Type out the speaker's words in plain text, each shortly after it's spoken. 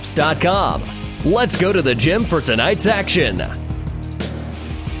Kearney.com. Let's go to the gym for tonight's action.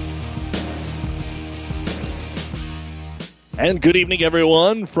 And good evening,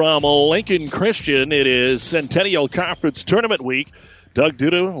 everyone, from Lincoln Christian. It is Centennial Conference Tournament Week. Doug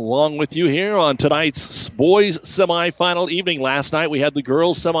Duda along with you here on tonight's boys semifinal evening. Last night we had the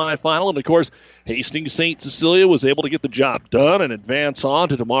girls semifinal, and of course Hastings St. Cecilia was able to get the job done and advance on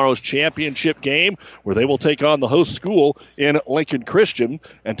to tomorrow's championship game, where they will take on the host school in Lincoln Christian.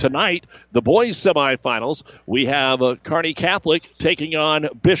 And tonight, the boys semifinals, we have Kearney Catholic taking on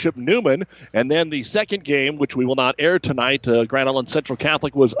Bishop Neumann. And then the second game, which we will not air tonight, Grand Island Central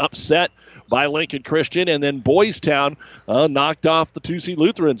Catholic was upset by Lincoln Christian, and then Boys Town knocked off the 2C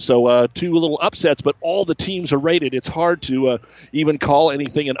Lutheran. So two little upsets, but all the teams are rated. It's hard to even call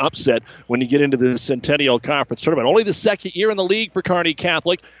anything an upset when you get into the Centennial Conference Tournament. Only the second year in the league for Kearney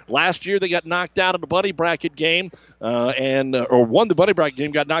Catholic. Last year they got knocked out in the buddy bracket game, or won the buddy bracket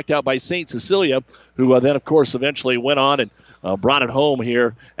game, got knocked out by St. Cecilia, who then, of course, eventually went on and brought it home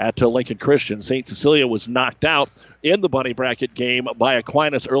here at Lincoln Christian. St. Cecilia was knocked out in the buddy bracket game by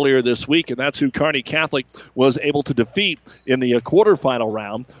Aquinas earlier this week, and that's who Kearney Catholic was able to defeat in the quarterfinal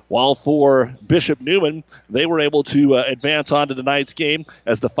round. While for Bishop Neumann, they were able to advance on to tonight's game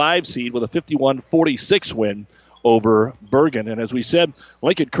as the 5 seed with a 51-46 win over Bergen. And as we said,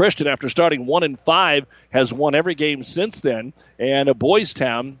 Lincoln Christian, after starting 1-5, has won every game since then, and Boys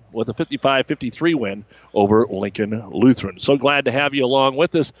Town with a 55-53 win over Lincoln Lutheran. So glad to have you along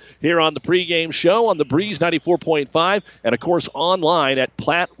with us here on the pregame show on the Breeze 94.5, and of course online at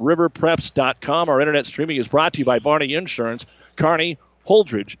PlatteRiverPreps.com. Our internet streaming is brought to you by Barney Insurance, Kearney,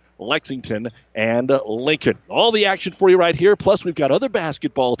 Holdridge, Lexington, and Lincoln. All the action for you right here, plus we've got other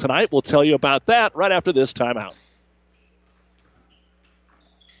basketball tonight. We'll tell you about that right after this timeout.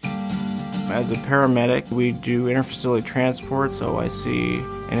 As a paramedic, we do interfacility transport, so I see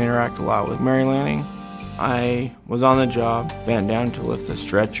and interact a lot with Mary Lanning. I was on the job, bent down to lift the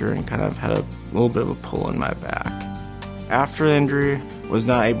stretcher, and kind of had a little bit of a pull in my back. After the injury, was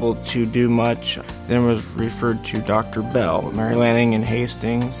not able to do much, then was referred to Dr. Bell, Mary Lanning in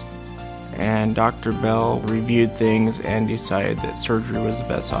Hastings, and Dr. Bell reviewed things and decided that surgery was the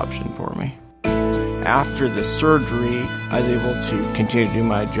best option for me. After the surgery, I was able to continue to do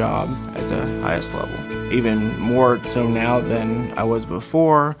my job at the highest level, even more so now than I was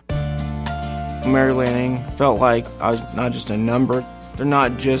before. Mary Lanning felt like I was not just a number. They're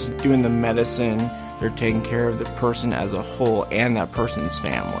not just doing the medicine, they're taking care of the person as a whole and that person's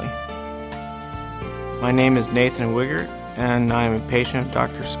family. My name is Nathan Wiggert, and I am a patient of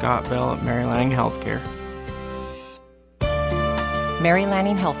Dr. Scott Bell at Mary Lanning Healthcare. Mary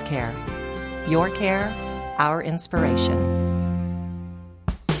Lanning Healthcare. Your care, our inspiration.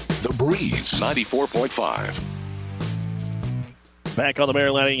 The Breeze 94.5. Back on the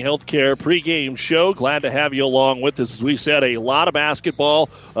Mary Lanning Healthcare pregame show. Glad to have you along with us. As we said, a lot of basketball.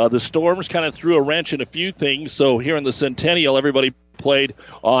 The Storms kind of threw a wrench in a few things. So here in the Centennial, everybody played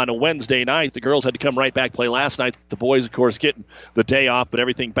on a Wednesday night. The girls had to come right back play last night. The boys, of course, getting the day off, but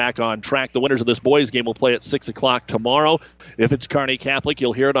everything back on track. The winners of this boys game will play at 6 o'clock tomorrow. If it's Kearney Catholic,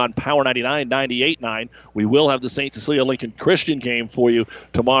 you'll hear it on Power 99, 98.9. We will have the St. Cecilia Lincoln Christian game for you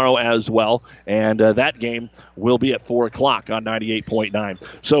tomorrow as well, and that game will be at 4 o'clock on 98.9.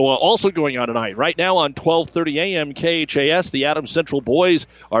 So also going on tonight, right now on 12:30 a.m. KHAS, the Adams Central boys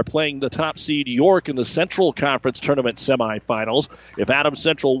are playing the top seed York in the Central Conference Tournament semifinals. If Adams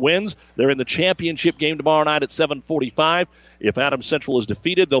Central wins, they're in the championship game tomorrow night at 7:45. If Adams Central is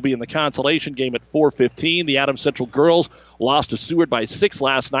defeated, they'll be in the consolation game at 4:15. The Adams Central girls lost to Seward by 6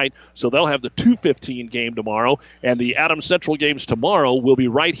 last night, so they'll have the 2:15 game tomorrow. And the Adams Central games tomorrow will be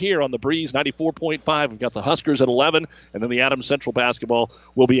right here on the Breeze 94.5. We've got the Huskers at 11, and then the Adams Central basketball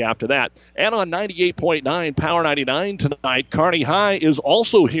will be after that. And on 98.9, Power 99 tonight, Kearney High is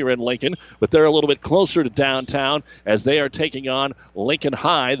also here in Lincoln, but they're a little bit closer to downtown as they are taking on Lincoln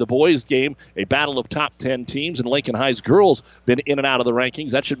High. The boys game, a battle of top 10 teams, and Lincoln High's girls been in and out of the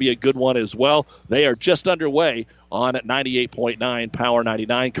rankings. That should be a good one as well. They are just underway on 98.9 Power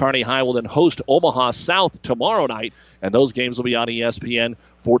 99. Kearney High will then host Omaha South tomorrow night, and those games will be on ESPN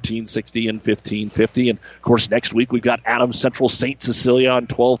 1460 and 1550. And, of course, next week we've got Adams Central St. Cecilia on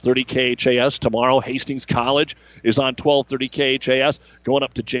 1230 KHAS. Tomorrow, Hastings College is on 1230 KHAS. Going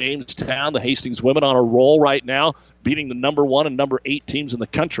up to Jamestown, the Hastings women on a roll right now, beating the number 1 and number 8 teams in the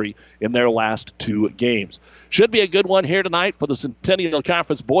country in their last 2 games. Should be a good one here tonight for the Centennial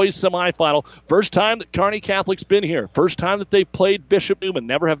Conference boys semifinal. First time that Kearney Catholic's been in here. First time that they played Bishop Neumann,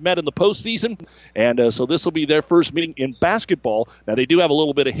 never have met in the postseason, and so this will be their first meeting in basketball. Now, they do have a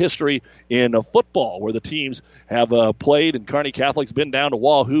little bit of history in football where the teams have played, and Kearney Catholic's been down to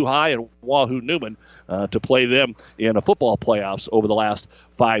Wahoo High and Wahoo Neumann to play them in football playoffs over the last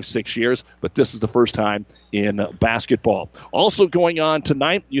 5-6 years, but this is the first time in basketball. Also going on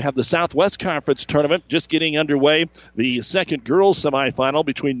tonight, you have the Southwest Conference Tournament just getting underway. The second girls semifinal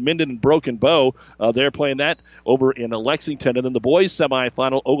between Minden and Broken Bow. They're playing that over in Lexington. And then the boys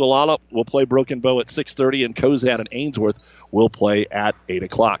semifinal, Ogallala will play Broken Bow at 6:30, and Cozad and Ainsworth will play at 8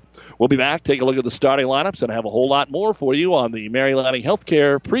 o'clock. We'll be back, take a look at the starting lineups, and have a whole lot more for you on the Mary Lanning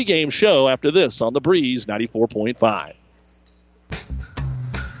Healthcare pregame show after this on the Breeze 94.5.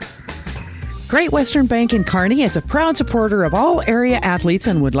 Great Western Bank in Kearney is a proud supporter of all area athletes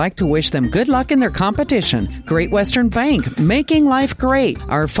and would like to wish them good luck in their competition. Great Western Bank, making life great.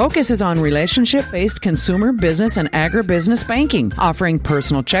 Our focus is on relationship-based consumer, business, and agribusiness banking, offering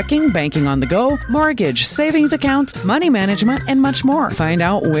personal checking, banking on the go, mortgage, savings accounts, money management, and much more. Find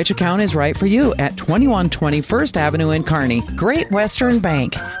out which account is right for you at 2120 First Avenue in Kearney. Great Western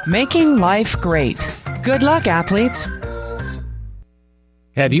Bank, making life great. Good luck, athletes.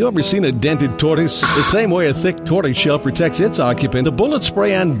 Have you ever seen a dented tortoise? The same way a thick tortoise shell protects its occupant, the bullet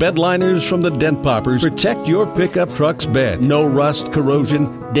spray on bed liners from the Dent Poppers protect your pickup truck's bed. No rust,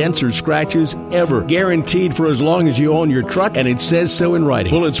 corrosion, dents, or scratches ever. Guaranteed for as long as you own your truck, and it says so in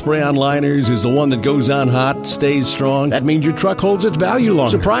writing. Bullet spray on liners is the one that goes on hot, stays strong. That means your truck holds its value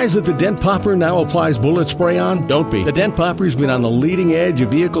longer. Surprised that the Dent Popper now applies bullet spray on? Don't be. The Dent Popper's been on the leading edge of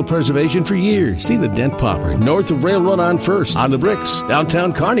vehicle preservation for years. See the Dent Popper north of Railroad on First, on the Bricks, downtown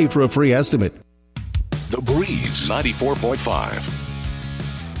Kearney for a free estimate. The Breeze 94.5.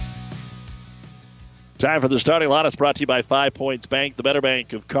 Time for the starting lineups brought to you by 5 Points Bank, the Better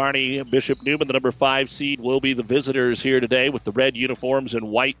Bank of Kearney. Bishop Neumann, the number 5 seed, will be the visitors here today with the red uniforms and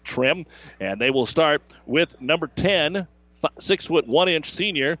white trim. And they will start with number 10, 6'1"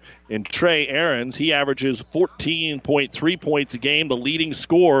 senior in Trey Aarons. He averages 14.3 points a game, the leading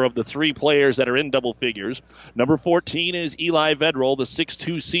scorer of the three players that are in double figures. Number 14 is Eli Vedrell, the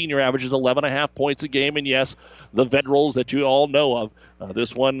 6'2" senior, averages 11.5 points a game. And yes, the Vedrells that you all know of.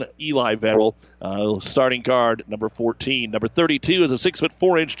 This one, Eli Vedrell, starting guard, number 14. Number 32 is a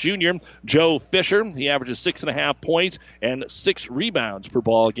 6'4" junior, Joe Fisher. He averages 6.5 points and 6 rebounds per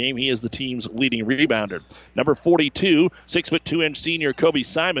ball game. He is the team's leading rebounder. Number 42, 6'2" senior, Kobe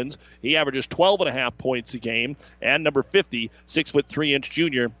Simons. He averages 12.5 points a game. And number 50, 6'3"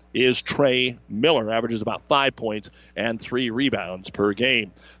 junior, is Trey Miller. Averages about 5 points and 3 rebounds per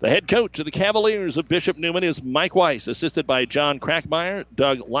game. The head coach of the Cavaliers of Bishop Neumann is Mike Weiss, assisted by John Krackmeyer,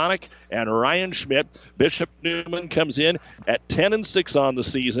 Doug Lonick, and Ryan Schmidt. Bishop Neumann comes in at 10-6 on the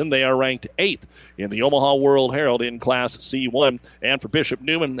season. They are ranked 8th in the Omaha World Herald in Class C1. And for Bishop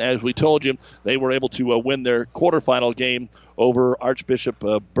Neumann, as we told you, they were able to win their quarterfinal game over Archbishop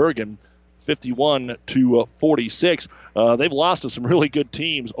Bergen, 51-46. They've lost to some really good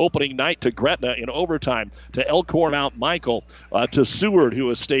teams. Opening night to Gretna in overtime, to Elkhorn Mount Michael, to Seward, who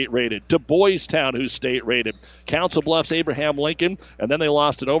is state-rated, to Boys Town, who's state-rated, Council Bluffs, Abraham Lincoln, and then they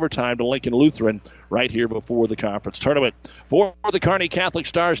lost in overtime to Lincoln Lutheran right here before the conference tournament. For the Kearney Catholic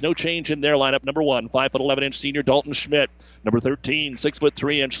Stars, no change in their lineup. Number 1, 5'11" senior Dalton Schmidt. Number 13,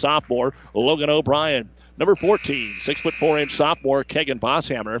 6'3" sophomore Logan O'Brien. Number 14, 6'4" sophomore Kegan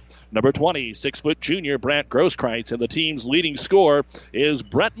Bosshammer. Number 20, 6' junior Brant Grosskreitz. And the team's leading scorer is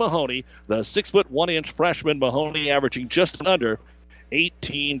Brett Mahoney, the 6'1" freshman. Mahoney averaging just under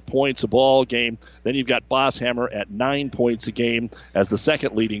 18 points a ball game. Then you've got Bosshammer at 9 points a game as the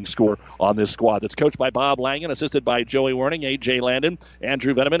second leading scorer on this squad. That's coached by Bob Langen, assisted by Joey Werning, A.J. Landon,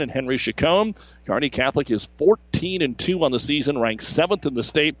 Andrew Veneman, and Henry Chacon. Kearney Catholic is 14-2 on the season, ranked 7th in the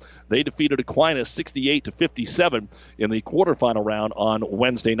state. They defeated Aquinas 68-57 in the quarterfinal round on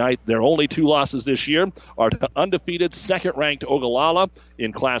Wednesday night. Their only 2 losses this year are to undefeated second-ranked Ogallala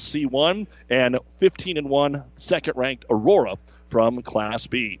in Class C1 and 15-1 second-ranked Aurora from Class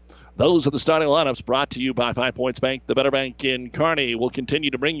B. Those are the starting lineups brought to you by 5 Points Bank, the Better Bank in Kearney. We'll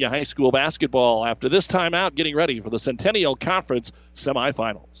continue to bring you high school basketball after this timeout, getting ready for the Centennial Conference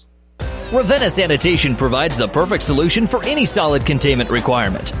semifinals. Ravenna Sanitation provides the perfect solution for any solid containment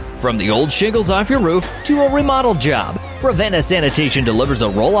requirement. From the old shingles off your roof to a remodel job, Ravenna Sanitation delivers a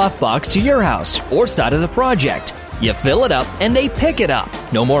roll-off box to your house or side of the project. You fill it up and they pick it up.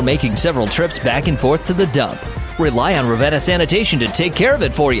 No more making several trips back and forth to the dump. Rely on Ravenna Sanitation to take care of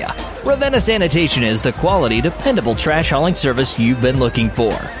it for you. Ravenna Sanitation is the quality, dependable trash hauling service you've been looking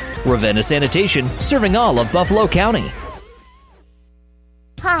for. Ravenna Sanitation, serving all of Buffalo County.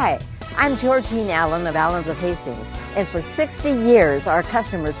 Hi, I'm Georgine Allen of Allens of Hastings, and for 60 years, our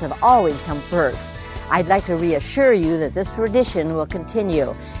customers have always come first. I'd like to reassure you that this tradition will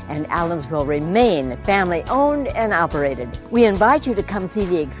continue, and Allens will remain family-owned and operated. We invite you to come see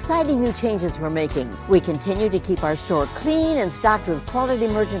the exciting new changes we're making. We continue to keep our store clean and stocked with quality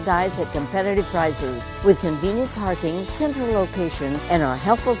merchandise at competitive prices. With convenient parking, central location, and our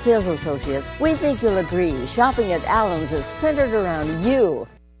helpful sales associates, we think you'll agree shopping at Allens is centered around you.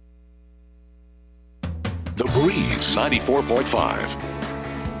 The Breeze 94.5.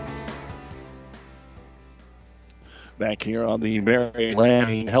 Back here on the Mary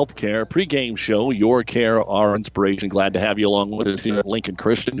Lanning Healthcare pregame show, Your Care, Our Inspiration. Glad to have you along with us here at Lincoln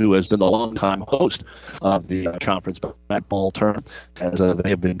Christian, who has been the longtime host of the conference basketball tournament, as they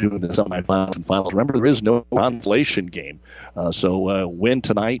have been doing the semifinals and finals. Remember, there is no consolation game, so win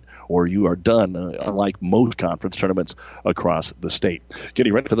tonight or you are done, unlike most conference tournaments across the state.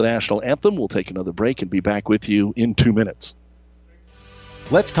 Getting ready for the national anthem. We'll take another break and be back with you in 2 minutes.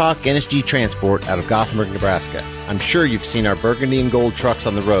 Let's talk NSG Transport out of Gothenburg, Nebraska. I'm sure you've seen our burgundy and gold trucks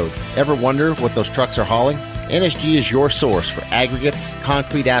on the road. Ever wonder what those trucks are hauling? NSG is your source for aggregates,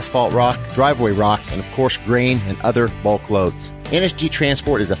 concrete, asphalt rock, driveway rock, and of course grain and other bulk loads. NSG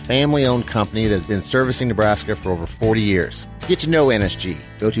Transport is a family-owned company that has been servicing Nebraska for over 40 years. Get to know NSG.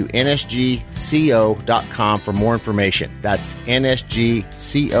 Go to nsgco.com for more information. That's nsgco.com.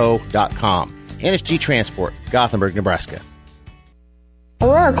 NSG Transport, Gothenburg, Nebraska.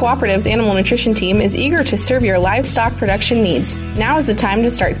 Aurora Cooperative's animal nutrition team is eager to serve your livestock production needs. Now is the time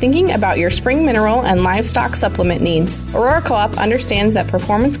to start thinking about your spring mineral and livestock supplement needs. Aurora Co-op understands that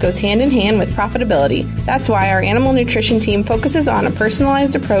performance goes hand in hand with profitability. That's why our animal nutrition team focuses on a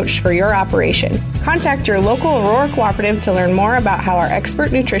personalized approach for your operation. Contact your local Aurora Cooperative to learn more about how our expert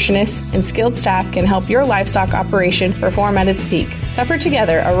nutritionists and skilled staff can help your livestock operation perform at its peak. Tougher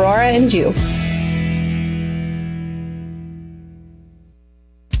together, Aurora and you.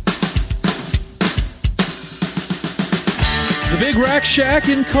 The Big Rack Shack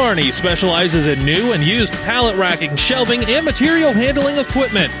in Kearney specializes in new and used pallet racking, shelving, and material handling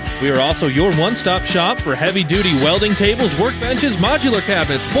equipment. We are also your one-stop shop for heavy-duty welding tables, workbenches, modular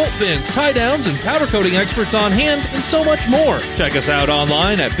cabinets, bolt bins, tie-downs, and powder coating experts on hand, and so much more. Check us out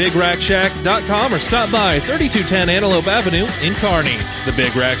online at BigRackShack.com or stop by 3210 Antelope Avenue in Kearney. The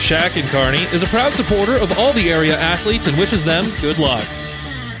Big Rack Shack in Kearney is a proud supporter of all the area athletes and wishes them good luck.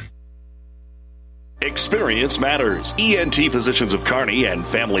 Experience matters. ENT Physicians of Kearney and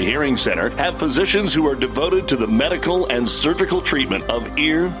Family Hearing Center have physicians who are devoted to the medical and surgical treatment of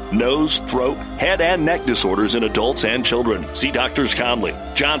ear, nose, throat, head, and neck disorders in adults and children. See Doctors Conley,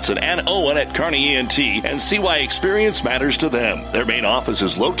 Johnson, and Owen at Kearney ENT and see why experience matters to them. Their main office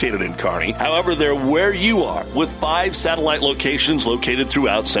is located in Kearney. However, they're where you are with 5 satellite locations located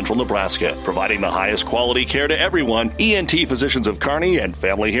throughout central Nebraska, providing the highest quality care to everyone. ENT Physicians of Kearney and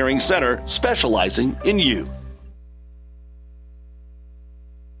Family Hearing Center, specializing in you.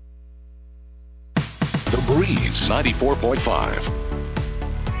 The Breeze 94.5.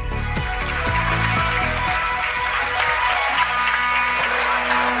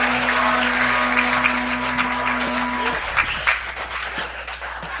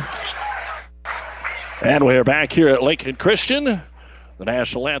 And we're back here at Lincoln Christian. The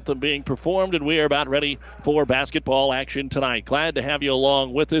national anthem being performed, and we are about ready for basketball action tonight. Glad to have you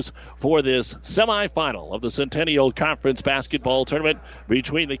along with us for this semifinal of the Centennial Conference basketball tournament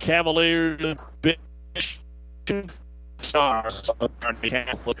between the Cavaliers and Stars of Kearney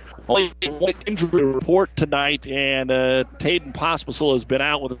Catholic. Only one injury report tonight, and Taden Pospisil has been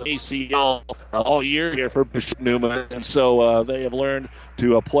out with an ACL all year here for Bishop Neumann, and so they have learned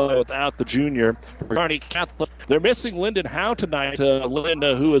to play without the junior for Kearney Catholic. They're missing Lyndon Howe tonight.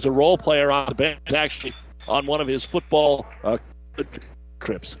 Lyndon, who is a role player on the bench, is actually on one of his football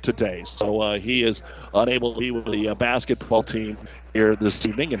trips today, so he is unable to be with the basketball team here this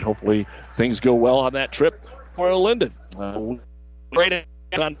evening, and hopefully things go well on that trip for Lyndon. Great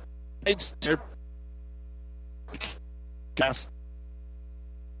on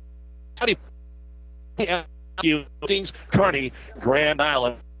Kearney, Grand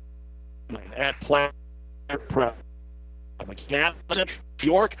Island at Platte Prep.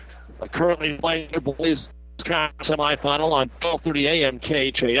 York currently playing their boys semifinal on 12:30 a.m.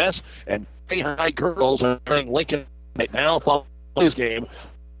 KHAS, and High girls are playing Lincoln right now following this game,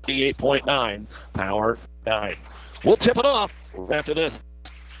 88.9 Power 9. We'll tip it off after this.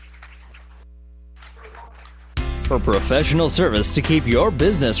 For professional service to keep your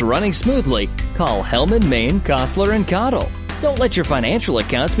business running smoothly, call Hellman, Maine, Kostler, and Cottle. Don't let your financial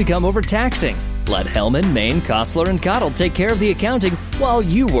accounts become overtaxing. Let Hellman, Main, Kostler, and Cottle take care of the accounting while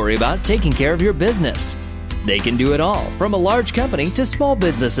you worry about taking care of your business. They can do it all, from a large company to small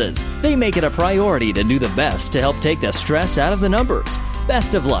businesses. They make it a priority to do the best to help take the stress out of the numbers.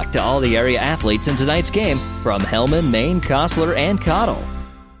 Best of luck to all the area athletes in tonight's game from Hellman, Main, Kostler, and Cottle.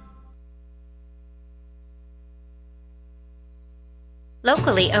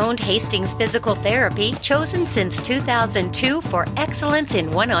 Locally owned Hastings Physical Therapy, chosen since 2002 for excellence in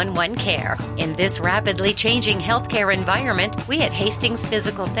one-on-one care. In this rapidly changing healthcare environment, we at Hastings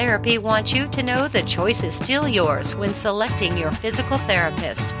Physical Therapy want you to know the choice is still yours when selecting your physical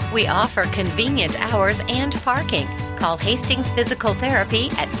therapist. We offer convenient hours and parking. Call Hastings Physical Therapy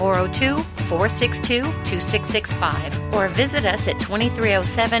at 402-462-2665 or visit us at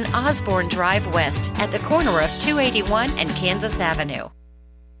 2307 Osborne Drive West at the corner of 281 and Kansas Avenue.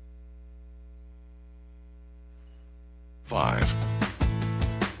 5.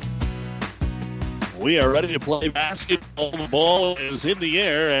 We are ready to play basketball. The ball is in the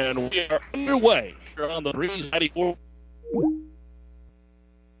air, and we are underway here on the Breeze 94.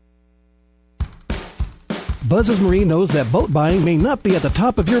 Buzz's Marine knows that boat buying may not be at the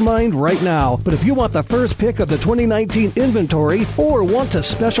top of your mind right now, but if you want the first pick of the 2019 inventory or want to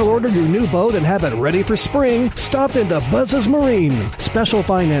special order your new boat and have it ready for spring, stop into Buzz's Marine. Special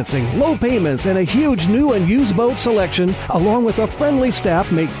financing, low payments, and a huge new and used boat selection, along with a friendly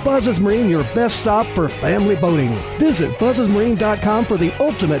staff, make Buzz's Marine your best stop for family boating. Visit buzzesmarine.com for the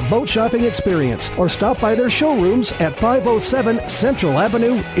ultimate boat shopping experience, or stop by their showrooms at 507 Central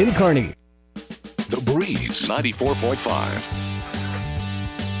Avenue in Kearney. The Breeze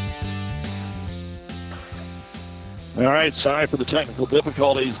 94.5. All right, sorry for the technical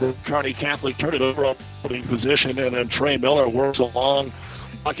difficulties. The Kearney Catholic turned it over on opening position, and then Trey Miller works along,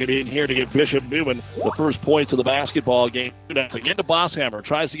 bucket in here to give Bishop Neumann the first points of the basketball game. Into Bosshammer,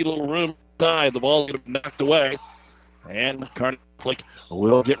 tries to get a little room inside. The ball going to be knocked away, and Kearney Catholic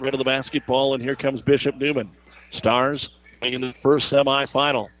will get rid of the basketball, and here comes Bishop Neumann. Stars in the first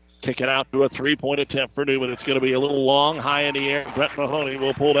semifinal. Kick it out to a three-point attempt for Neumann. It's going to be a little long, high in the air. Brett Mahoney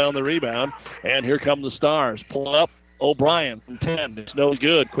will pull down the rebound. And here come the Stars. Pull up. O'Brien from 10. It's no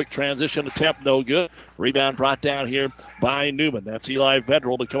good. Quick transition attempt, no good. Rebound brought down here by Neumann. That's Eli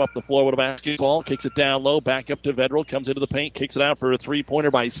Vedral to come up the floor with a basketball. Kicks it down low. Back up to Vedral. Comes into the paint. Kicks it out for a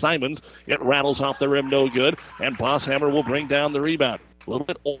three-pointer by Simons. It rattles off the rim, no good. And Bosshammer will bring down the rebound. A little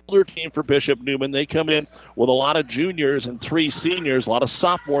bit older team for Bishop Neumann. They come in with a lot of juniors and 3 seniors, a lot of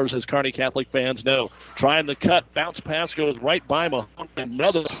sophomores, as Kearney Catholic fans know. Trying the cut, bounce pass goes right by Mahoney.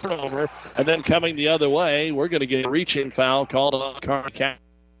 Another turnover, and then coming the other way, we're going to get a reaching foul called on Kearney Catholic.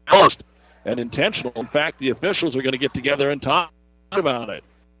 And intentional. In fact, the officials are going to get together and talk about it.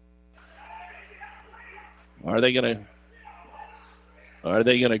 Are they going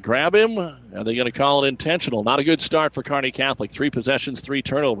to grab him? Are they going to call it intentional? Not a good start for Kearney Catholic. 3 possessions, 3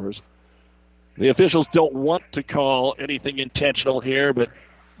 turnovers. The officials don't want to call anything intentional here, but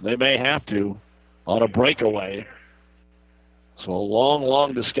they may have to on a breakaway. So a long,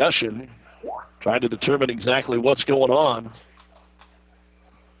 long discussion trying to determine exactly what's going on.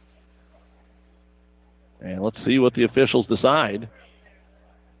 And let's see what the officials decide.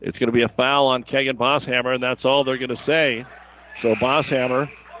 It's going to be a foul on Kegan Bosshammer, and that's all they're going to say. So Bosshammer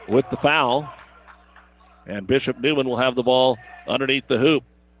with the foul, and Bishop Neumann will have the ball underneath the hoop.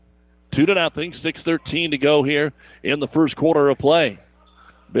 2-0, 6:13 to go here in the first quarter of play.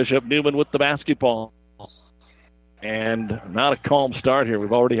 Bishop Neumann with the basketball. And not a calm start here.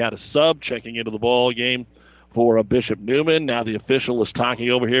 We've already had a sub checking into the ball game for Bishop Neumann. Now the official is talking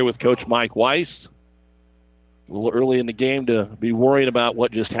over here with Coach Mike Weiss. A little early in the game to be worried about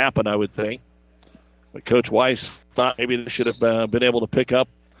what just happened, I would think. But Coach Weiss thought maybe they should have been able to pick up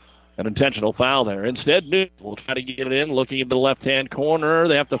an intentional foul there. Instead, Neumann will try to get it in, looking into the left-hand corner.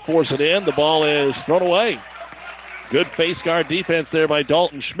 They have to force it in. The ball is thrown away. Good face guard defense there by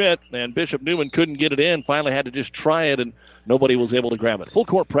Dalton Schmidt, and Bishop Neumann couldn't get it in. Finally had to just try it, and nobody was able to grab it. Full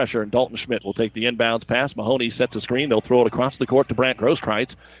court pressure, and Dalton Schmidt will take the inbounds pass. Mahoney sets a screen. They'll throw it across the court to Brant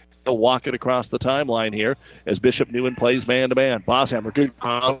Grosskreitz. They'll walk it across the timeline here as Bishop Neumann plays man-to-man. Bosshammer, good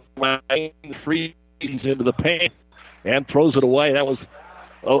frees into the paint and throws it away. That was,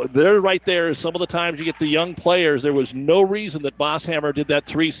 there right there is some of the times you get the young players. There was no reason that Bosshammer did that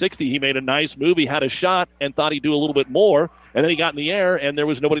 360. He made a nice move. He had a shot and thought he'd do a little bit more, and then he got in the air, and there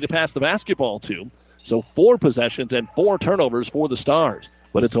was nobody to pass the basketball to. So 4 possessions and 4 turnovers for the Stars.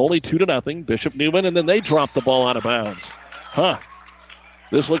 But it's only 2-0, Bishop Neumann, and then they drop the ball out of bounds.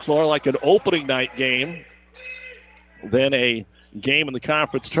 This looks more like an opening night game than a game in the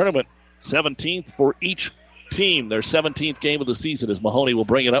conference tournament. 17th for each team, their 17th game of the season, as Mahoney will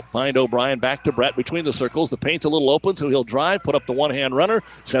bring it up, find O'Brien, back to Brett between the circles. The paint's a little open, so he'll drive, put up the one-hand runner,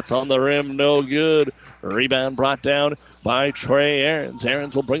 sets on the rim, no good. Rebound brought down by Trey Ahrens.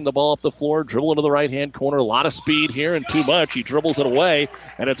 Ahrens will bring the ball up the floor, dribble into the right-hand corner. A lot of speed here and too much. He dribbles it away,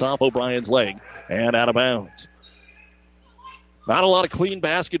 and it's off O'Brien's leg and out of bounds. Not a lot of clean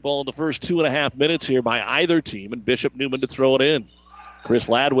basketball in the first 2.5 minutes here by either team, and Bishop Neumann to throw it in. Chris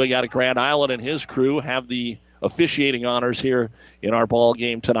Ladwig out of Grand Island and his crew have the officiating honors here in our ball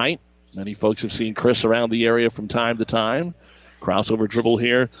game tonight. Many folks have seen Chris around the area from time to time. Crossover dribble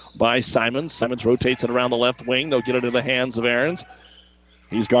here by Simons. Simons rotates it around the left wing. They'll get it in the hands of Ahrens.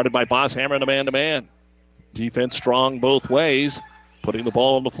 He's guarded by Bosshammer in a man-to-man. Defense strong both ways. Putting the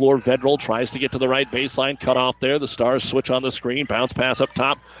ball on the floor, Vedral tries to get to the right baseline. Cut off there. The Stars switch on the screen. Bounce pass up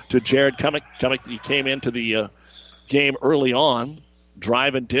top to Jared Cummick. Cummick, he came into the game early on.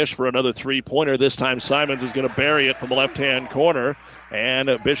 Drive and dish for another three-pointer. This time Simons is going to bury it from the left-hand corner. And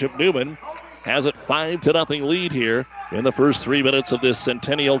Bishop Neumann has it 5-0 lead here in the first 3 minutes of this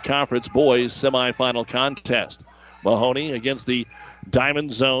Centennial Conference boys semifinal contest. Mahoney against the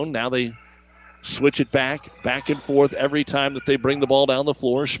diamond zone. Now they switch it back and forth every time that they bring the ball down the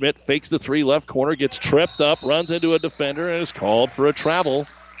floor. Schmidt fakes the three, left corner, gets tripped up, runs into a defender, and is called for a travel.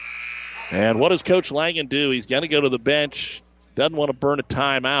 And what does Coach Langen do? He's going to go to the bench. Doesn't want to burn a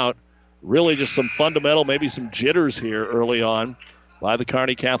timeout. Really just some fundamental, maybe some jitters here early on by the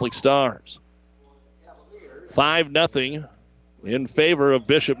Kearney Catholic Stars. 5-0 in favor of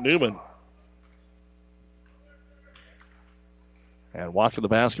Bishop Neumann. And walking the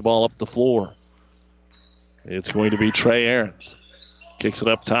basketball up the floor, it's going to be Trey Ahrens. Kicks it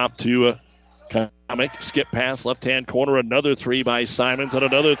up top to Cummick. Skip pass, left-hand corner. Another three by Simons, and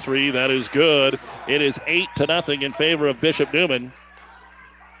another three. That is good. It is 8-0 in favor of Bishop Neumann.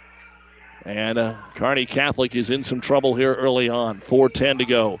 And Kearney Catholic is in some trouble here early on. 4:10 to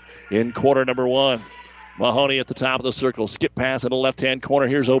go in quarter number one. Mahoney at the top of the circle. Skip pass in the left-hand corner.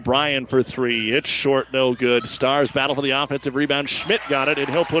 Here's O'Brien for three. It's short, no good. Stars battle for the offensive rebound. Schmidt got it, and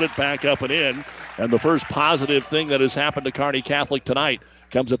he'll put it back up and in. And the first positive thing that has happened to Kearney Catholic tonight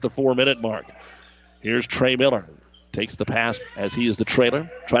comes at the 4-minute mark. Here's Trey Miller. Takes the pass as he is the trailer.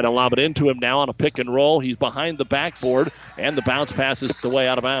 Try to lob it into him now on a pick and roll. He's behind the backboard, and the bounce pass is the way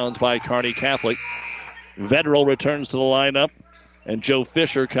out of bounds by Kearney Catholic. Vedral returns to the lineup, and Joe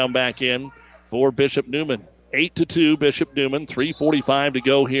Fisher come back in for Bishop Neumann. 8-2 Bishop Neumann. 3:45 to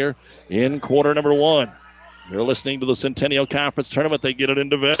go here in quarter number one. You're listening to the Centennial Conference Tournament. They get it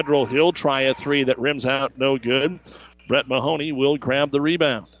into Vedral. He'll try a three that rims out, no good. Brett Mahoney will grab the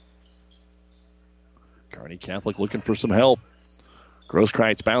rebound. Kearney Catholic looking for some help.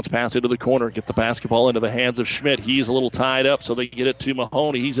 Grosskreitz bounce pass into the corner. Get the basketball into the hands of Schmidt. He's a little tied up, so they get it to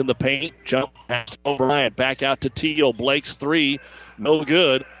Mahoney. He's in the paint. Jump pass to O'Brien. Back out to Teal. Blake's three. No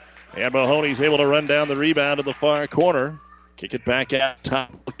good. And Mahoney's able to run down the rebound in the far corner. Kick it back out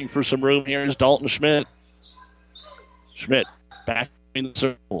top. Looking for some room here is Dalton Schmidt. Schmidt back in the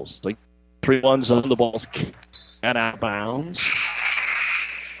circles. Like 3-1 on the ball's and out of bounds.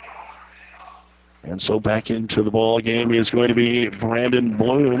 And so back into the ball game is going to be Brandon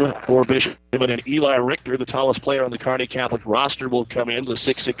Bloom for Bishop. And Eli Richter, the tallest player on the Kearney Catholic roster, will come in, the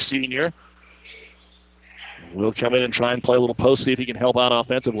 6'6 senior. Will come in and try and play a little post, see if he can help out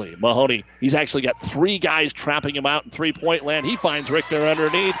offensively. Mahoney, he's actually got three guys trapping him out in three-point land. He finds Richter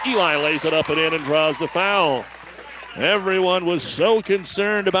underneath. Eli lays it up and in and draws the foul. Everyone was so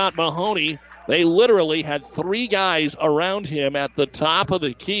concerned about Mahoney. They literally had three guys around him at the top of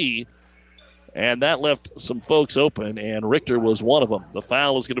the key. And that left some folks open, and Richter was one of them. The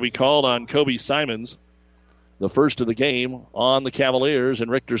foul is going to be called on Kobe Simons, the first of the game on the Cavaliers, and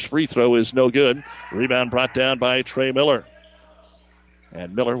Richter's free throw is no good. Rebound brought down by Trey Miller.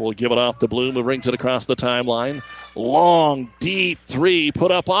 And Miller will give it off to Bloom, who brings it across the timeline. Long, deep three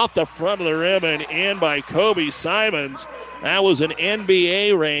put up off the front of the rim and in by Kobe Simons. That was an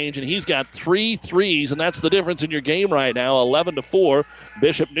NBA range, and he's got 3 threes, and that's the difference in your game right now, 11-4,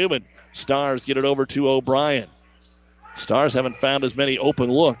 Bishop Neumann. Stars get it over to O'Brien. Stars haven't found as many open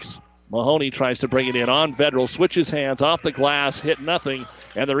looks. Mahoney tries to bring it in on Vedral, switches hands off the glass, hit nothing,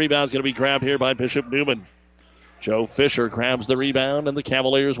 and the rebound's going to be grabbed here by Bishop Neumann. Joe Fisher grabs the rebound, and the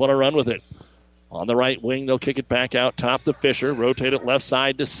Cavaliers want to run with it. On the right wing, they'll kick it back out top to Fisher, rotate it left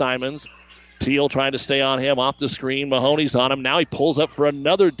side to Simons. Teal trying to stay on him off the screen. Mahoney's on him. Now he pulls up for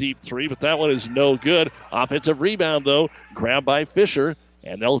another deep three, but that one is no good. Offensive rebound, though, grabbed by Fisher,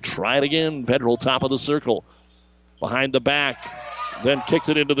 and they'll try it again. Vedral top of the circle. Behind the back, then kicks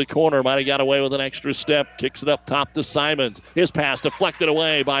it into the corner. Might have got away with an extra step. Kicks it up top to Simons. His pass deflected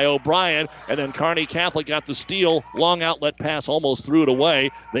away by O'Brien, and then Kearney Catholic got the steal. Long outlet pass, almost threw it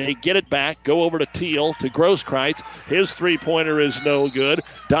away. They get it back, go over to Teal, to Grosskreitz. His three-pointer is no good.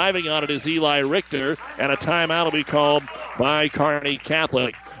 Diving on it is Eli Richter, and a timeout will be called by Kearney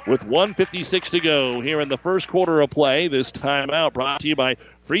Catholic. With 1:56 to go here in the first quarter of play, this timeout brought to you by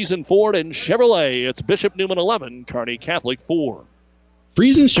Friesen Ford and Chevrolet. It's Bishop Neumann 11, Kearney Catholic 4.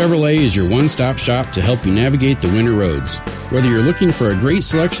 Friesen Chevrolet is your one-stop shop to help you navigate the winter roads. Whether you're looking for a great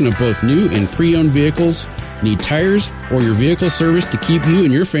selection of both new and pre-owned vehicles, need tires, or your vehicle service to keep you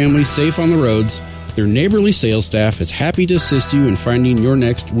and your family safe on the roads, their neighborly sales staff is happy to assist you in finding your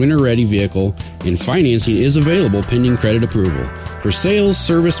next winter-ready vehicle, and financing is available pending credit approval. For sales,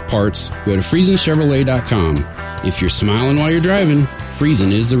 service, parts, go to FriesenChevrolet.com. If you're smiling while you're driving,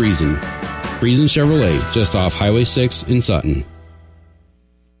 Friesen is the reason. Friesen Chevrolet, just off Highway 6 in Sutton.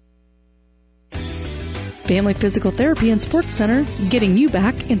 Family Physical Therapy and Sports Center, getting you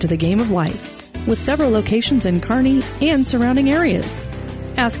back into the game of life. With several locations in Kearney and surrounding areas.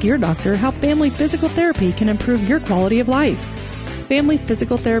 Ask your doctor how Family Physical Therapy can improve your quality of life. Family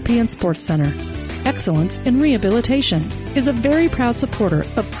Physical Therapy and Sports Center. Excellence in Rehabilitation is a very proud supporter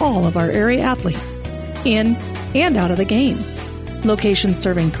of all of our area athletes, in and out of the game. Locations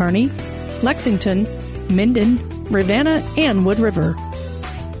serving Kearney, Lexington, Minden, Ravenna, and Wood River.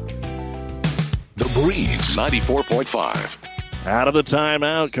 The Breeze 94.5. Out of the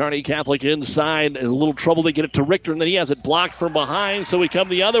timeout, Kearney Catholic inside. A little trouble to get it to Richter, and then he has it blocked from behind, so we come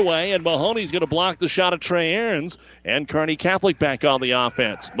the other way, and Mahoney's going to block the shot of Trey Aarons, and Kearney Catholic back on the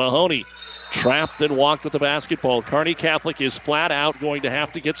offense. Mahoney trapped and walked with the basketball. Kearney Catholic is flat out going to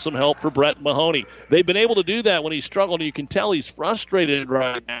have to get some help for Brett Mahoney. They've been able to do that when he struggled, and you can tell he's frustrated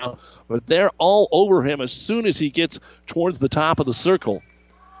right now, but they're all over him as soon as he gets towards the top of the circle.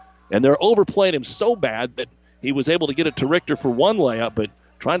 And they're overplaying him so bad that he was able to get it to Richter for one layup, but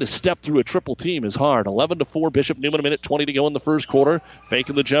trying to step through a triple team is hard. 11-4, Bishop Neumann, a minute 20 to go in the first quarter.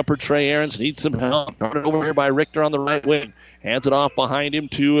 Faking the jumper, Trey Aarons needs some help. Guarded over here by Richter on the right wing. Hands it off behind him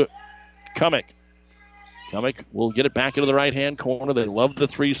to Kumick. Kumick will get it back into the right-hand corner. They love the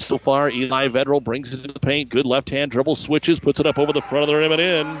three so far. Eli Vedral brings it into the paint. Good left-hand dribble, switches, puts it up over the front of the rim and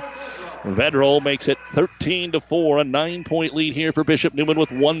in. Vedral makes it 13-4, a 9-point lead here for Bishop Neumann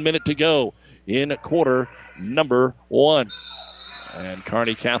with 1 minute to go in quarter number one. And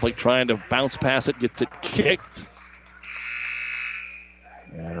Kearney Catholic trying to bounce past it, gets it kicked.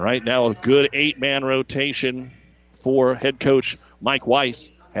 And right now a good 8-man rotation for head coach Mike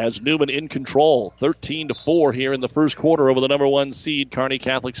Weiss. Has Neumann in control. 13-4 here in the first quarter over the number one seed, Kearney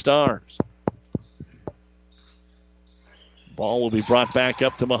Catholic Stars. Ball will be brought back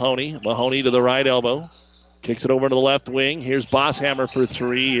up to Mahoney. Mahoney to the right elbow. Kicks it over to the left wing. Here's Bosshammer for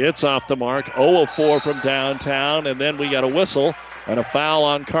three. It's off the mark. 0 of 4 from downtown. And then we got a whistle and a foul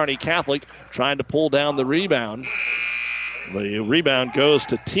on Kearney Catholic trying to pull down the rebound. The rebound goes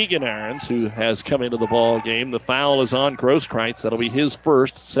to Tegan Aarons, who has come into the ball game. The foul is on Grosskreitz. That'll be his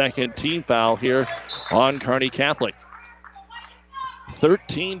second team foul here on Kearney Catholic.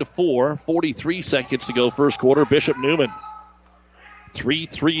 13-4, 43 seconds to go first quarter. Bishop Neumann. 3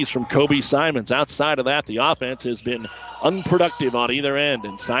 threes from Kobe Simons. Outside of that, the offense has been unproductive on either end,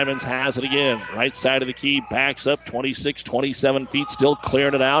 and Simons has it again. Right side of the key, backs up 26, 27 feet, still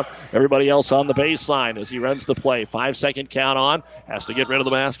clearing it out. Everybody else on the baseline as he runs the play. 5-second count on. Has to get rid of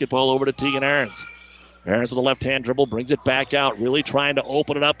the basketball over to Tegan Aarons. Aarons with a left-hand dribble, brings it back out, really trying to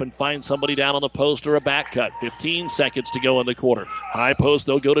open it up and find somebody down on the post or a back cut. 15 seconds to go in the quarter. High post,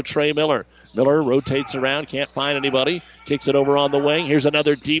 they'll go to Trey Miller. Miller rotates around, can't find anybody. Kicks it over on the wing. Here's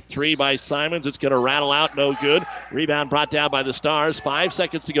another deep three by Simons. It's going to rattle out, no good. Rebound brought down by the Stars. 5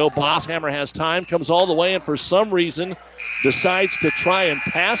 seconds to go. Bosshammer has time, comes all the way, and for some reason decides to try and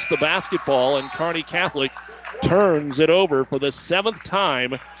pass the basketball, and Kearney Catholic turns it over for the 7th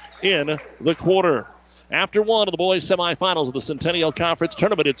time in the quarter. After one of the boys' semifinals of the Centennial Conference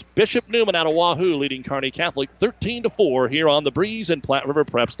Tournament, it's Bishop Neumann out of Wahoo leading Kearney Catholic 13-4 here on The Breeze and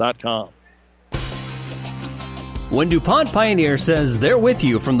PlatteRiverPreps.com. When DuPont Pioneer says they're with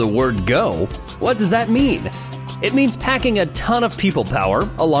you from the word go, what does that mean? It means packing a ton of people power,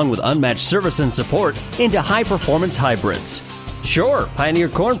 along with unmatched service and support, into high-performance hybrids. Sure, Pioneer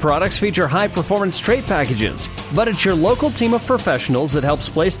Corn products feature high-performance trait packages, but it's your local team of professionals that helps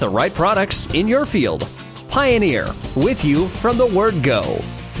place the right products in your field. Pioneer, with you from the word go.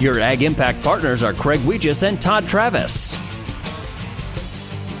 Your Ag Impact partners are Craig Weegis and Todd Travis.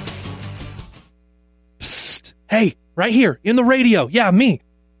 Psst. Hey, right here, in the radio. Yeah, me.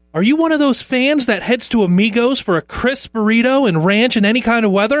 Are you one of those fans that heads to Amigos for a crisp burrito and ranch in any kind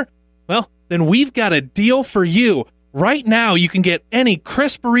of weather? Well, then we've got a deal for you. Right now, you can get any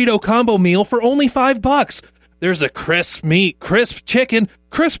crisp burrito combo meal for only $5. There's a crisp meat, crisp chicken,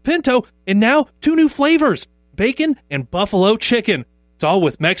 crisp pinto, and now 2 new flavors, bacon and buffalo chicken. It's all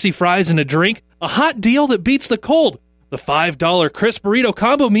with Mexi fries and a drink, a hot deal that beats the cold. The $5 crisp burrito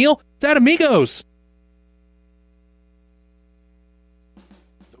combo meal is at Amigos.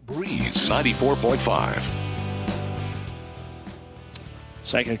 The Breeze 94.5.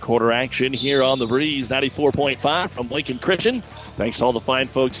 Second quarter action here on the Breeze 94.5 from Lincoln Christian. Thanks to all the fine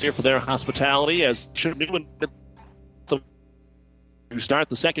folks here for their hospitality as Neumann to start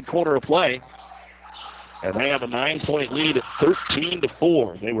the second quarter of play. And they have a 9-point lead at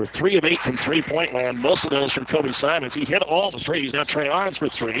 13-4. They were 3 of 8 from three-point land. Most of those from Kobe Simons. He hit all the threes. Now Trey Arns for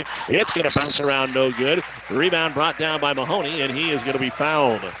 3. It's going to bounce around no good. The rebound brought down by Mahoney, and he is going to be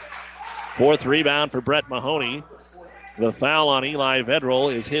fouled. 4th rebound for Brett Mahoney. The foul on Eli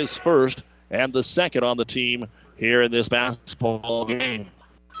Vedral is his first and the second on the team here in this basketball game.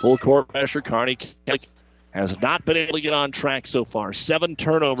 Full court pressure. Kearney has not been able to get on track so far. 7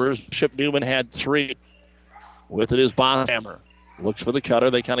 turnovers. Bishop Neumann had 3. With it is Bosshammer. Looks for the cutter.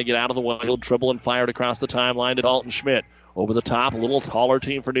 They kind of get out of the way. He'll dribble and fire it across the timeline to Dalton Schmidt. Over the top, a little taller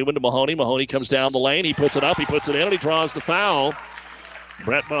team for Neumann to Mahoney. Mahoney comes down the lane. He puts it up. He puts it in, and he draws the foul.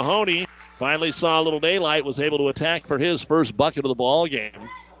 Brett Mahoney finally saw a little daylight, was able to attack for his first bucket of the ball game.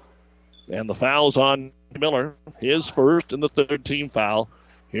 And the foul's on Miller, his first and the third team foul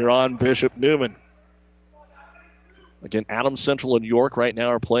here on Bishop Neumann. Again, Adams Central and York right now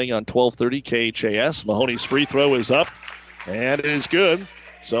are playing on 1230 KHAS. Mahoney's free throw is up, and it is good.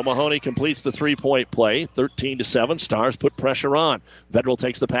 So Mahoney completes the three-point play, 13-7. Stars put pressure on. Vedral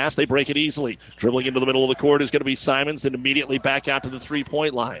takes the pass. They break it easily. Dribbling into the middle of the court is going to be Simons, then immediately back out to the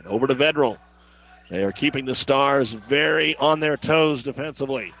three-point line. Over to Vedral. They are keeping the Stars very on their toes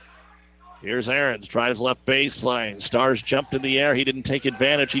defensively. Here's Ahrens, drives left baseline. Stars jumped in the air. He didn't take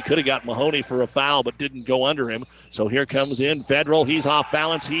advantage. He could have got Mahoney for a foul, but didn't go under him. So here comes in Vedral. He's off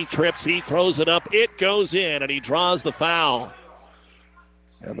balance. He trips. He throws it up. It goes in, and he draws the foul.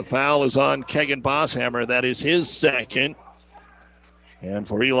 And the foul is on Kegan Bosshammer. That is his second. And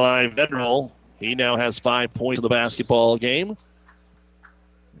for Eli Vedral, he now has 5 points in the basketball game.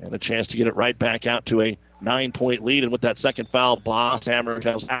 And a chance to get it right back out to a 9-point lead. And with that second foul, Bosshammer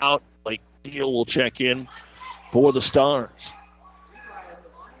comes out. Blake Teal will check in for the Stars.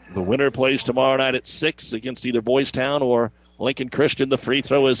 The winner plays tomorrow night at 6 against either Boys Town or Lincoln Christian. The free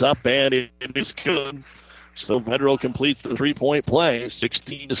throw is up, and it is good. So Vedral completes the three-point play,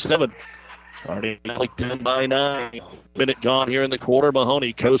 16-7. Already like 10 by 9. Minute gone here in the quarter.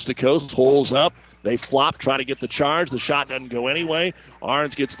 Mahoney coast to coast, holds up. They flop, try to get the charge. The shot doesn't go anyway.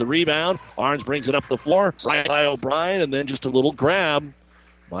 Arns gets the rebound. Arns brings it up the floor, right by O'Brien, and then just a little grab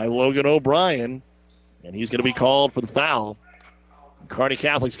by Logan O'Brien. And he's going to be called for the foul. Kearney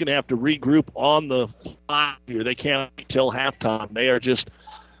Catholic's going to have to regroup on the fly here. They can't until halftime. They are just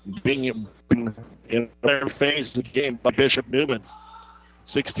being in their phase of the game by Bishop Neumann.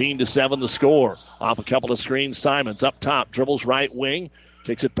 16-7 the score. Off a couple of screens, Simons up top, dribbles right wing,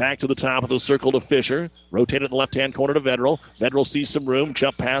 kicks it back to the top of the circle to Fisher. Rotated in the left-hand corner to Vedral. Vedral sees some room,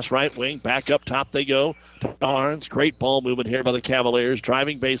 jump pass right wing, back up top they go to Arns. Great ball movement here by the Cavaliers.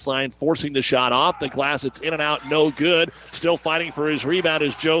 Driving baseline, forcing the shot off the glass. It's in and out, no good. Still fighting for his rebound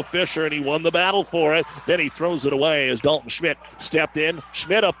is Joe Fisher, and he won the battle for it. Then he throws it away as Dalton Schmidt stepped in.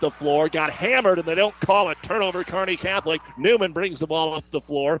 Schmidt up the floor, got hammered, and they don't call it. Turnover, Kearney Catholic. Neumann brings the ball up the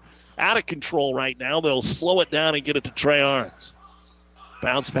floor. Out of control right now. They'll slow it down and get it to Trey Arns.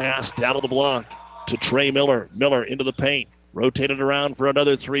 Bounce pass down to the block to Trey Miller. Miller into the paint. Rotated around for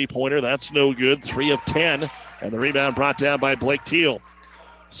another three-pointer. That's no good. 3 of 10. And the rebound brought down by Blake Teal.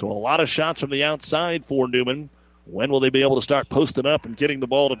 So a lot of shots from the outside for Neumann. When will they be able to start posting up and getting the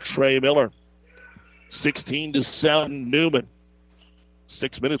ball to Trey Miller? 16-7 Neumann.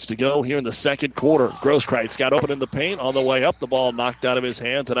 6 minutes to go here in the second quarter. Grosskreitz got open in the paint. On the way up, the ball knocked out of his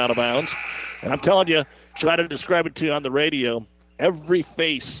hands and out of bounds. And I'm telling you, try to describe it to you on the radio. Every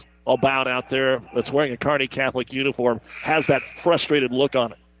face about out there that's wearing a Kearney Catholic uniform has that frustrated look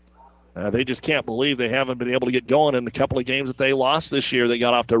on it. They just can't believe they haven't been able to get going in a couple of games that they lost this year. They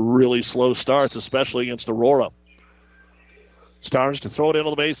got off to really slow starts, especially against Aurora. Stars to throw it into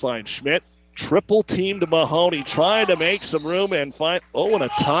the baseline. Schmidt, triple team to Mahoney, trying to make some room and find, and a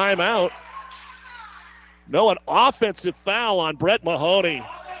timeout. No, an offensive foul on Brett Mahoney.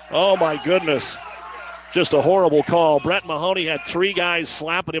 Oh, my goodness. Just a horrible call. Brett Mahoney had 3 guys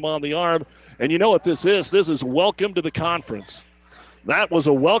slapping him on the arm. And you know what this is? This is welcome to the conference. That was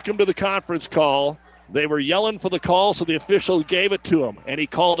a welcome to the conference call. They were yelling for the call, so the official gave it to him, and he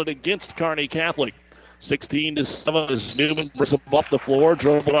called it against Kearney Catholic. 16-7 as Neumann brings them up the floor,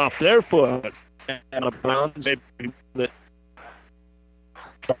 dribbled off their foot, and a bounce.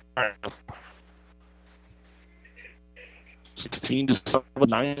 16-7,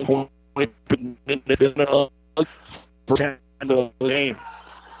 9-point for 10 of the game.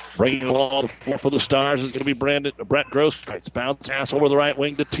 Bringing the ball to the floor for the Stars is going to be Brett Grosskreutz. Bounce pass over the right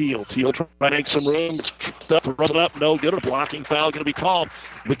wing to Teal. Teal trying to make some room. It's tripped up, runs it up. No good. A blocking foul going to be called.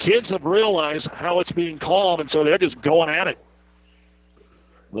 The kids have realized how it's being called, and so they're just going at it.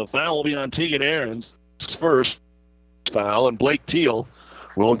 The foul will be on Tegan Ahrens' first foul, and Blake Teal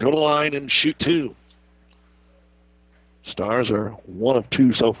will go to the line and shoot 2. Stars are 1 of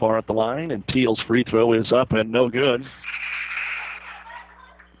 2 so far at the line, and Teal's free throw is up and no good.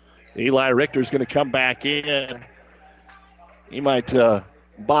 Eli Richter's going to come back in. He might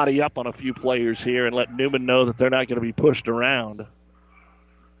body up on a few players here and let Neumann know that they're not going to be pushed around.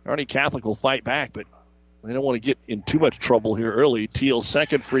 Kearney Catholic will fight back, but they don't want to get in too much trouble here early. Teal's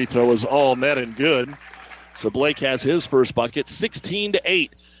second free throw is all net and good. So Blake has his first bucket.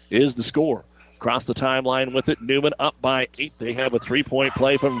 16-8 is the score. Across the timeline with it, Neumann up by 8. They have a 3-point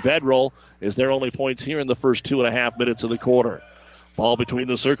play from Vedrol. Is their only points here in the first 2.5 minutes of the quarter. Ball between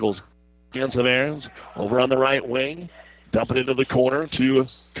the circles. Hands of Ahrens over on the right wing. Dump it into the corner to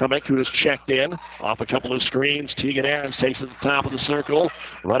Kumek, who has checked in. Off a couple of screens. Tegan Ahrens takes it to the top of the circle.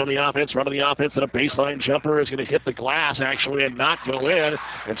 Running the offense, and a baseline jumper is going to hit the glass, actually, and not go in.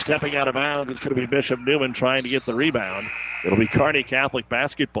 And stepping out of bounds, it's going to be Bishop Neumann trying to get the rebound. It'll be Kearney Catholic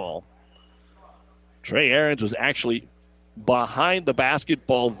basketball. Trey Ahrens was actually behind the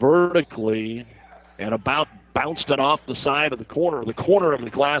basketball vertically and about bounced it off the side of the corner of the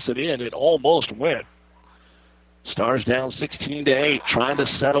glass and in. It almost went. Stars down 16-8, trying to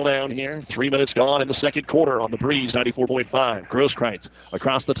settle down here. 3 minutes gone in the second quarter on the Breeze, 94.5. Grosskreutz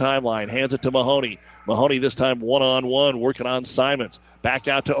across the timeline, hands it to Mahoney. Mahoney this time one-on-one, working on Simons. Back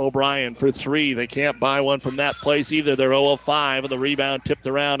out to O'Brien for 3. They can't buy one from that place either. They're 0 of 5, and the rebound tipped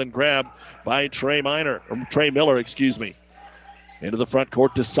around and grabbed by Trey Miller. Into the front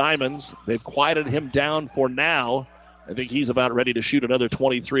court to Simons. They've quieted him down for now. I think he's about ready to shoot another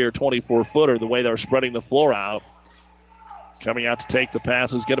 23 or 24-footer the way they're spreading the floor out. Coming out to take the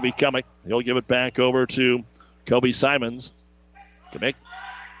pass is going to be Kumek. He'll give it back over to Kobe Simons. Kumek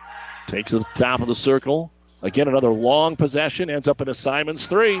takes it to the top of the circle. Again, another long possession. Ends up in a Simons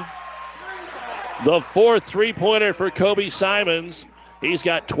 3. The fourth three-pointer for Kobe Simons. He's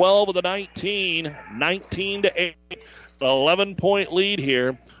got 12 of the 19. 19-8. 11-point lead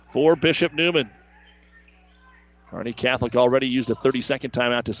here for Bishop Neumann. Kearney Catholic already used a 30-second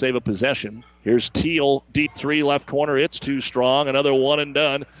timeout to save a possession. Here's Teal, deep 3, left corner. It's too strong. Another one and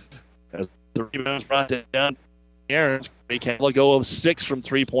done. As the rebound's brought down, Ahrens. Kearney Catholic go of 6 from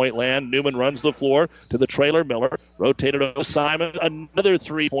three-point land. Neumann runs the floor to the trailer. Miller rotated over Simon. Another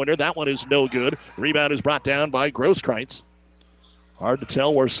three-pointer. That one is no good. Rebound is brought down by Grosskreutz. Hard to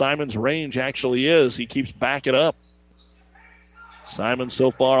tell where Simon's range actually is. He keeps backing up. Simon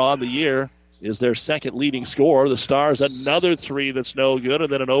so far on the year is their second leading scorer. The Stars another 3 that's no good,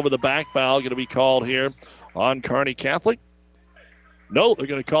 and then an over-the-back foul going to be called here on Kearney Catholic. No, they're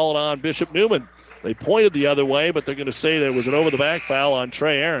going to call it on Bishop Neumann. They pointed the other way, but they're going to say there was an over-the-back foul on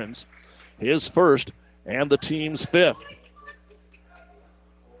Trey Ahrens. His first and the team's 5th.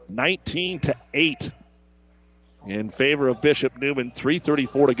 19-8 in favor of Bishop Neumann.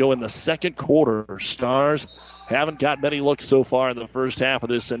 3:34 to go in the second quarter. Stars haven't got many looks so far in the first half of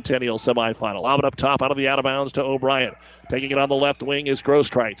this Centennial semifinal. Lob it up top, out of the out-of-bounds to O'Brien. Taking it on the left wing is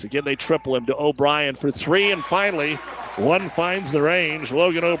Grosskreutz. Again, they triple him to O'Brien for 3, and finally, one finds the range.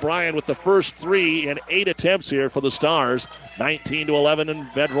 Logan O'Brien with the first 3 in 8 attempts here for the Stars. 19-11, and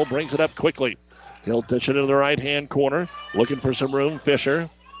Vedrol brings it up quickly. He'll dish it into the right-hand corner. Looking for some room, Fisher.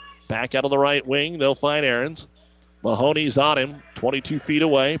 Back out of the right wing, they'll find Ahrens. Mahoney's on him, 22 feet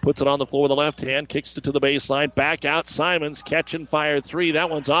away, puts it on the floor with the left hand, kicks it to the baseline, back out, Simons, catch and fire 3. That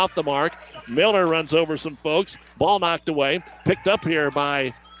one's off the mark. Miller runs over some folks. Ball knocked away, picked up here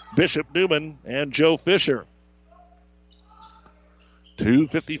by Bishop Neumann and Joe Fisher.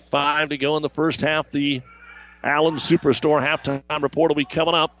 2:55 to go in the first half. The Allen Superstore halftime report will be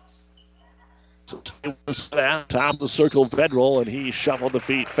coming up. Top of the circle, Vedrol, and he shuffled the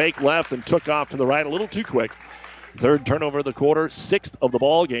feet. Fake left and took off to the right a little too quick. Third turnover of the quarter, 6th of the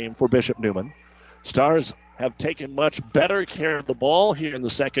ball game for Bishop Neumann. Stars have taken much better care of the ball here in the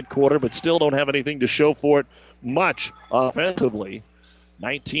second quarter, but still don't have anything to show for it much offensively.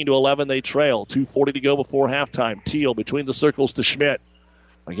 19-11, they trail. 2:40 to go before halftime. Teal between the circles to Schmidt.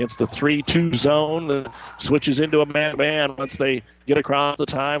 Against the 3-2 zone, that switches into a man-to-man once they get across the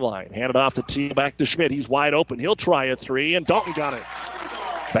timeline. Hand it off to Teal, back to Schmidt. He's wide open. He'll try a three, and Dalton got it.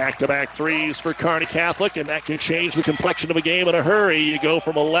 Back-to-back threes for Kearney Catholic, and that can change the complexion of a game in a hurry. You go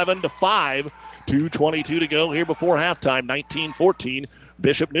from 11 to 5, 2:22 to go here before halftime. 19-14.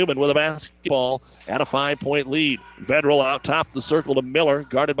 Bishop Neumann with a basketball at a 5-point lead. Vedral out top the circle to Miller,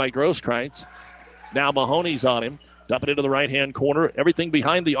 guarded by Grosskreitz. Now Mahoney's on him. Dump it into the right-hand corner. Everything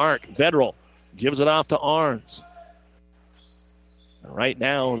behind the arc. Vedral gives it off to Arns. Right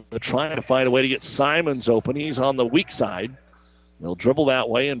now, they're trying to find a way to get Simons open. He's on the weak side. They'll dribble that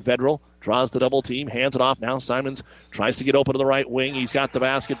way, and Vedral draws the double team, hands it off. Now Simons tries to get open to the right wing. He's got the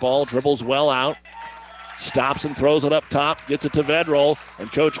basketball, dribbles well out. Stops and throws it up top, gets it to Vedral,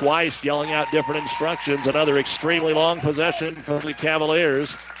 and Coach Weiss yelling out different instructions. Another extremely long possession for the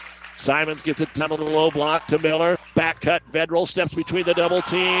Cavaliers. Simons gets it down to the low block to Miller. Back cut, Vedral steps between the double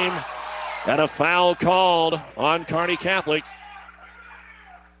team. And a foul called on Kearney Catholic.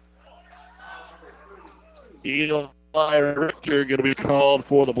 Eli Richter going to be called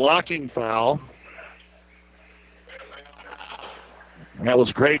for the blocking foul. That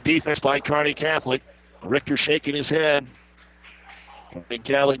was great defense by Kearney Catholic. Richter shaking his head. I think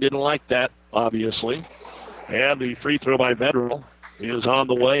Catholic didn't like that, obviously. And the free throw by Vedral is on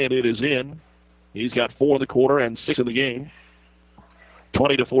the way, and it is in. He's got 4 in the quarter and 6 in the game.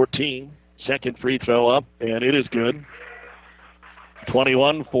 20-14. Second free throw up, and it is good.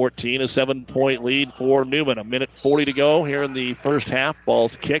 21-14, a 7-point lead for Neumann. 1:40 to go here in the first half.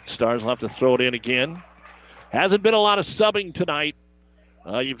 Ball's kicked. Stars will have to throw it in again. Hasn't been a lot of subbing tonight.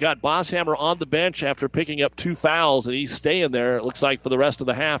 You've got Bosshammer on the bench after picking up 2 fouls, and he's staying there, it looks like, for the rest of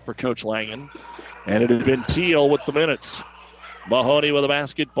the half for Coach Langen. And it has been Teal with the minutes. Mahoney with a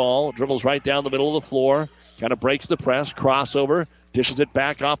basketball, dribbles right down the middle of the floor, kind of breaks the press, crossover, dishes it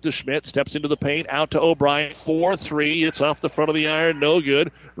back off to Schmidt, steps into the paint, out to O'Brien, 4-3, it's off the front of the iron, no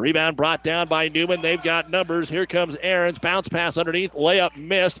good. Rebound brought down by Neumann, they've got numbers, here comes Ahrens, bounce pass underneath, layup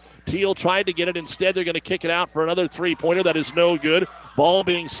missed. Teal tried to get it, instead they're going to kick it out for another three-pointer, that is no good. Ball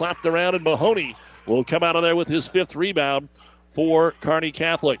being slapped around, and Mahoney will come out of there with his 5th rebound for Kearney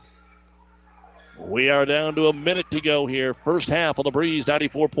Catholic. We are down to a minute to go here. First half on the Breeze,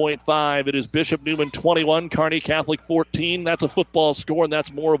 94.5. It is Bishop Neumann 21, Kearney Catholic 14. That's a football score, and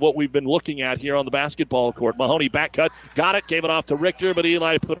that's more of what we've been looking at here on the basketball court. Mahoney back cut, got it, gave it off to Richter, but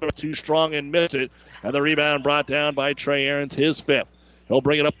Eli put it too strong and missed it. And the rebound brought down by Trey Ahrens, his 5th. He'll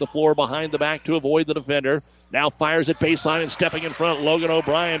bring it up the floor behind the back to avoid the defender. Now fires at baseline and stepping in front. Logan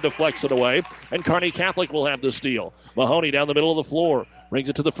O'Brien deflects it away. And Kearney Catholic will have the steal. Mahoney down the middle of the floor. Brings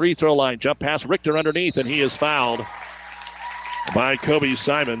it to the free throw line. Jump pass Richter underneath, and he is fouled by Kobe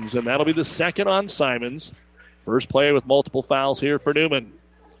Simons. And that'll be the second on Simons. First player with multiple fouls here for Neumann.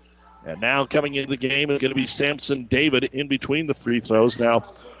 And now coming into the game is going to be Samson David in between the free throws.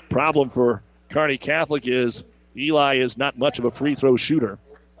 Now, problem for Kearney Catholic is Eli is not much of a free throw shooter.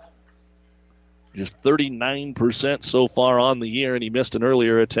 Just 39% so far on the year, and he missed an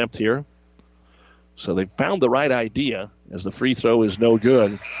earlier attempt here. So they found the right idea as the free throw is no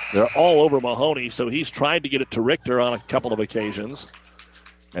good. They're all over Mahoney, so he's tried to get it to Richter on a couple of occasions.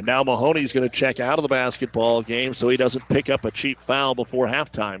 And now Mahoney's going to check out of the basketball game so he doesn't pick up a cheap foul before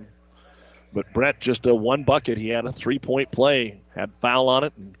halftime. But Brett, just a 1 bucket. He had a 3-point play, had foul on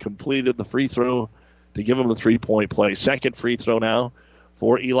it, and completed the free throw to give him the 3-point play. Second free throw now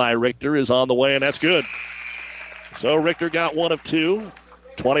for Eli Richter is on the way, and that's good. So Richter got 1 of 2.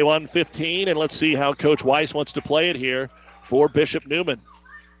 21-15, and let's see how Coach Weiss wants to play it here for Bishop Neumann.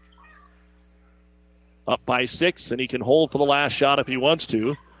 Up by 6, and he can hold for the last shot if he wants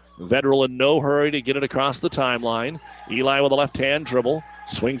to. Vedral in no hurry to get it across the timeline. Eli with a left-hand dribble.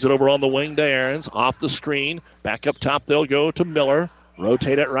 Swings it over on the wing to Ahrens. Off the screen. Back up top, they'll go to Miller.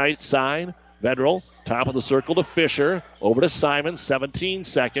 Rotate it right side. Vedral, top of the circle to Fisher. Over to Simon, 17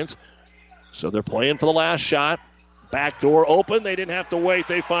 seconds. So they're playing for the last shot. Back door open. They didn't have to wait.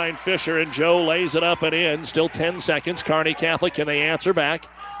 They find Fisher, and Joe lays it up and in. Still 10 seconds. Kearney Catholic, can they answer back?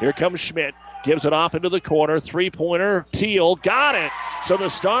 Here comes Schmidt. Gives it off into the corner. 3-pointer. Teal got it. So the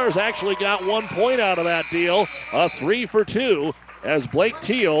Stars actually got 1 point out of that deal. A 3 for 2 as Blake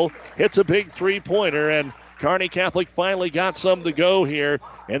Teal hits a big 3-pointer. And Kearney Catholic finally got some to go here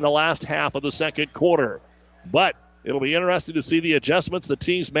in the last half of the second quarter. But it'll be interesting to see the adjustments the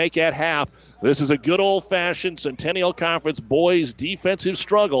teams make at half. This is a good old-fashioned Centennial Conference boys defensive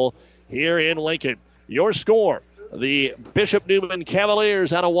struggle here in Lincoln. Your score, the Bishop Neumann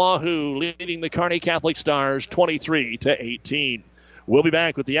Cavaliers out of Wahoo leading the Kearney Catholic Stars 23-18. We'll be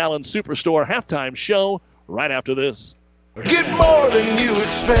back with the Allen Superstore halftime show right after this. Get more than you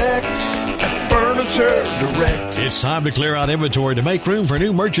expect at Furniture Direct. It's time to clear out inventory to make room for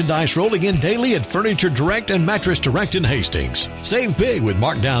new merchandise rolling in daily at Furniture Direct and Mattress Direct in Hastings. Save big with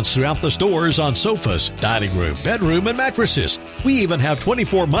markdowns throughout the stores on sofas, dining room, bedroom, and mattresses. We even have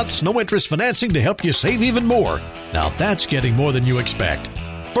 24 months no-interest financing to help you save even more. Now that's getting more than you expect.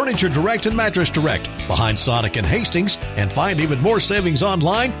 Furniture Direct and Mattress Direct behind Sonic and Hastings, and find even more savings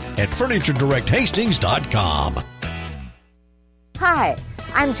online at FurnitureDirectHastings.com. Hi,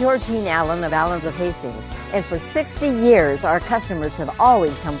 I'm Georgine Allen of Allens of Hastings, and for 60 years our customers have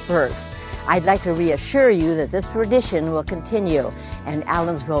always come first. I'd like to reassure you that this tradition will continue, and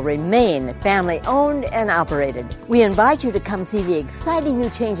Allens will remain family-owned and operated. We invite you to come see the exciting new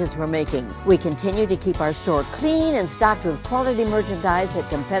changes we're making. We continue to keep our store clean and stocked with quality merchandise at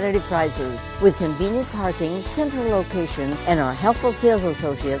competitive prices. With convenient parking, central location, and our helpful sales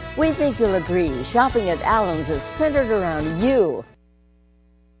associates, we think you'll agree shopping at Allens is centered around you.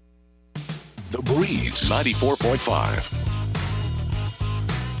 The Breeze 94.5.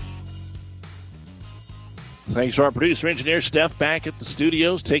 Thanks to our producer engineer, Steph, back at the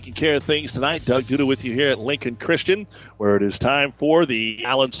studios, taking care of things tonight. Doug Duda with you here at Lincoln Christian, where it is time for the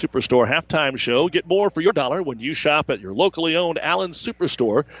Allen Superstore halftime show. Get more for your dollar when you shop at your locally owned Allen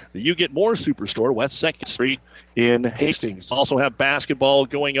Superstore, the You Get More Superstore, West 2nd Street in Hastings. Also have basketball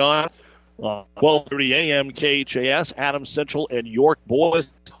going on. 12:30 a.m. KHAS, Adams Central and York boys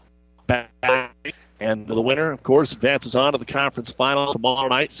back. And the winner, of course, advances on to the conference final tomorrow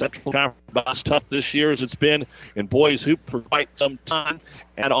night. Central Conference about as tough this year as it's been in boys hoop for quite some time.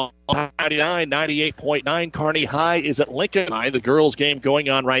 And on 98.9, Kearney High is at Lincoln High. The girls' game going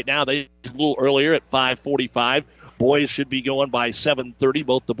on right now. They a little earlier at 5:45. Boys should be going by 7:30.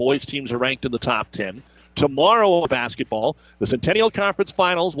 Both the boys' teams are ranked in the top 10. Tomorrow, basketball, the Centennial Conference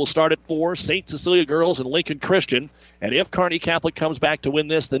Finals will start at 4, St. Cecilia Girls and Lincoln Christian. And if Kearney Catholic comes back to win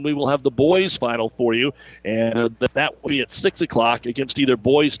this, then we will have the boys' final for you. And that will be at 6 o'clock against either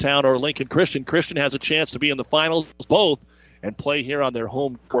Boys Town or Lincoln Christian. Christian has a chance to be in the finals both and play here on their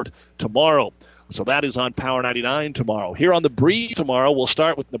home court tomorrow. So that is on Power 99 tomorrow. Here on the Breeze tomorrow, we'll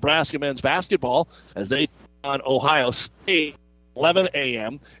start with Nebraska men's basketball as they on Ohio State. 11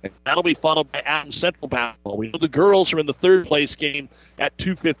 a.m., and that'll be followed by Adams Central basketball. We know the girls are in the third-place game at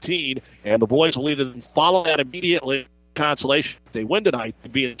 2:15, and the boys will either follow that immediately. Consolation, if they win tonight,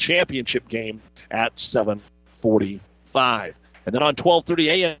 it'll be a championship game at 7:45. And then on 12:30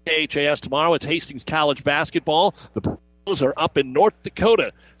 a.m. KHAS tomorrow, it's Hastings College basketball. The Bros are up in North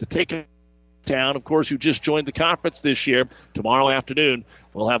Dakota to take a town, of course, who just joined the conference this year. Tomorrow afternoon,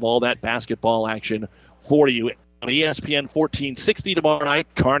 we'll have all that basketball action for you. On ESPN 1460 tomorrow night,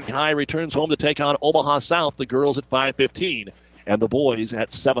 Kearney High returns home to take on Omaha South, the girls at 5:15, and the boys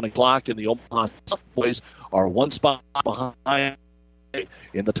at 7 o'clock. And the Omaha South boys are one spot behind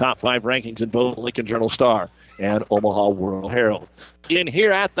in the top 5 rankings in both Lincoln Journal-Star and Omaha World Herald. In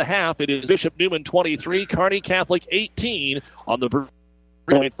here at the half, it is Bishop Neumann 23, Kearney Catholic 18 on the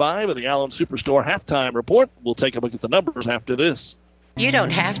 3.5 of the Allen Superstore halftime report. We'll take a look at the numbers after this. You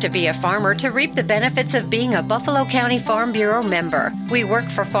don't have to be a farmer to reap the benefits of being a Buffalo County Farm Bureau member. We work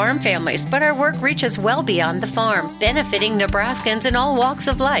for farm families, but our work reaches well beyond the farm, benefiting Nebraskans in all walks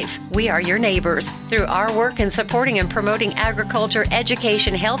of life. We are your neighbors. Through our work in supporting and promoting agriculture,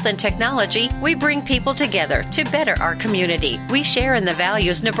 education, health, and technology, we bring people together to better our community. We share in the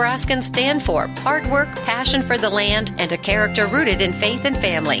values Nebraskans stand for: hard work, passion for the land, and a character rooted in faith and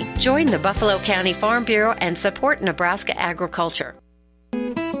family. Join the Buffalo County Farm Bureau and support Nebraska agriculture.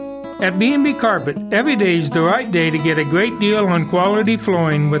 At B&B Carpet, every day is the right day to get a great deal on quality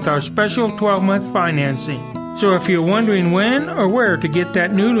flooring with our special 12-month financing. So if you're wondering when or where to get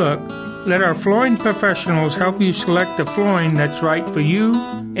that new look, let our flooring professionals help you select the flooring that's right for you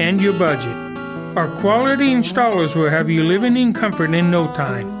and your budget. Our quality installers will have you living in comfort in no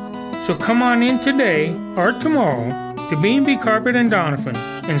time. So come on in today or tomorrow to B&B Carpet in Donovan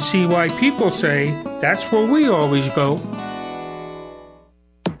and see why people say that's where we always go.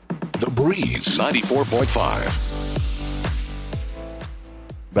 The Breeze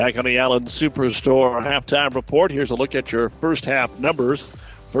 94.5. Back on the Allen Superstore halftime report, here's a look at your first half numbers.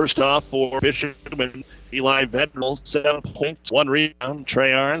 First off, for Bishop and Eli Vedral, 7 points, 1 rebound.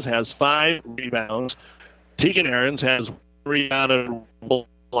 Trey Arns has 5 rebounds. Tegan Aarons has 1 rebound and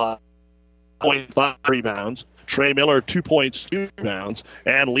 0.5 rebounds. Trey Miller, 2 points, 2 rebounds.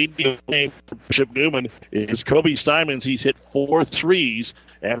 And leading the game for Bishop Neumann is Kobe Simons. He's hit 4 threes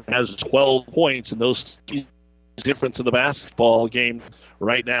and has 12 points. And those difference in the basketball game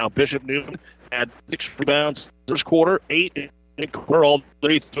right now. Bishop Neumann had 6 rebounds first quarter, 8 in quarter. All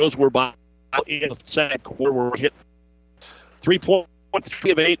three throws were by in the second quarter. Were hit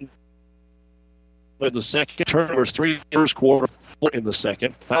 3.3 of 8 in the second. Turnovers 3 in the first quarter, 4 in the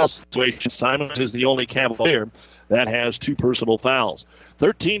second. Foul situation. Simons is the only Cavalier that has 2 personal fouls.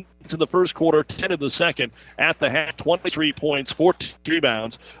 13 in the first quarter, 10 in the second. At the half, 23 points, 14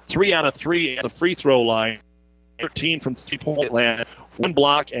 rebounds, 3 out of 3 at the free throw line. 13 from 3-point land, 1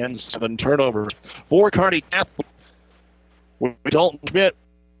 block, and 7 turnovers. For Kearney Catholic, with Dalton Schmidt,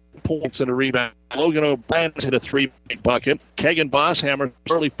 points and a rebound. Logan O'Brien hit a 3-point bucket. Kegan Bosshammer,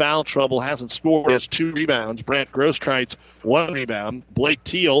 early foul trouble, hasn't scored, has 2 rebounds. Brant Grosskreitz, 1 rebound. Blake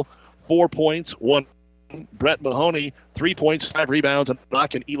Teal, 4 points, 1. Brett Mahoney, 3 points, 5 rebounds, and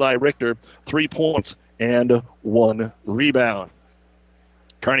block. And Eli Richter, 3 points and 1 rebound.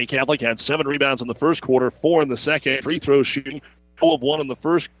 Kearney Catholic had 7 rebounds in the first quarter, 4 in the second. Free throw shooting, 2 of 1 in the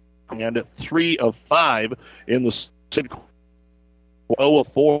first, and 3 of 5 in the second quarter. 0 of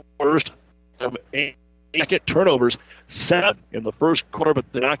 4 first, of 8 second. Turnovers, 7 in the first quarter, but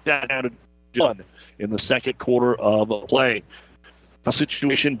they knocked that down to 1 in the second quarter of play. A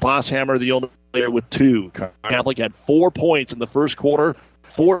situation, Bosshammer, the only player with 2. Kearney Catholic had 4 points in the first quarter,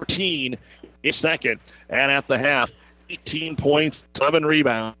 14 in second, and at the half, 18 points, 7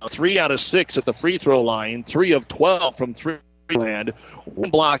 rebounds, 3 out of 6 at the free throw line, 3 of 12 from 3-land, 1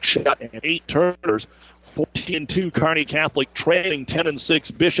 block shot, and 8 turnovers. 14-2 Kearney Catholic, trailing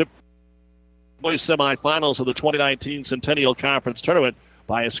 10-6 Bishop. Boys semifinals of the 2019 Centennial Conference Tournament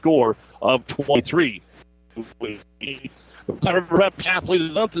by a score of 23. The Platte River Preps Athlete of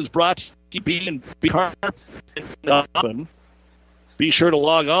the Month is brought to you B&B Carter and Be sure to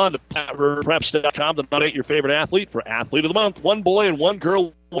log on to PlatteRiverPreps.com to nominate your favorite athlete for Athlete of the Month. 1 boy and 1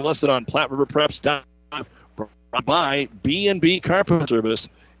 girl listed on PlatteRiverPreps.com by B&B Carpet Service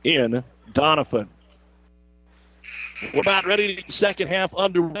in Doniphan. We're about ready to get the second half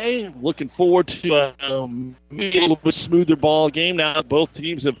underway. Looking forward to maybe a little bit smoother ball game now that both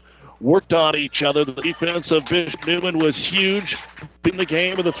teams have worked on each other. The defense of Bishop Neumann was huge in the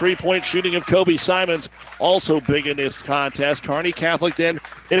game, with the 3-point shooting of Kobe Simons also big in this contest. Kearney Catholic then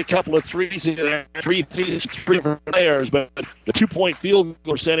hit a couple of threes in there, 3 different players, but the 2-point field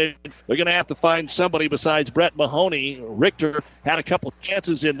goal percentage, they're going to have to find somebody besides Brett Mahoney. Richter had a couple of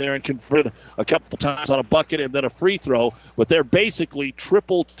chances in there and converted a couple times on a bucket and then a free throw, but they're basically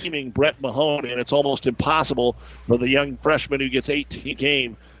triple teaming Brett Mahoney, and it's almost impossible for the young freshman who gets 18 a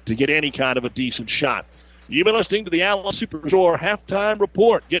game to get any kind of a decent shot. You've been listening to the Allen Superstore Halftime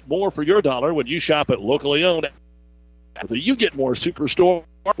Report. Get more for your dollar when you shop at locally owned. You get more Superstore.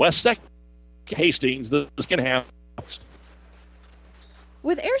 West 2nd Hastings, the second half.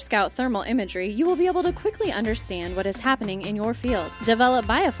 With Air Scout Thermal Imagery, you will be able to quickly understand what is happening in your field. Developed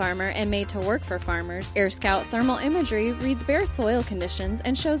by a farmer and made to work for farmers, Air Scout Thermal Imagery reads bare soil conditions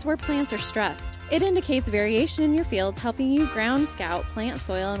and shows where plants are stressed. It indicates variation in your fields, helping you ground scout plant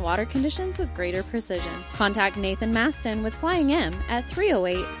soil and water conditions with greater precision. Contact Nathan Maston with Flying M at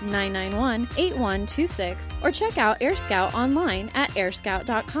 308-991-8126 or check out Air Scout online at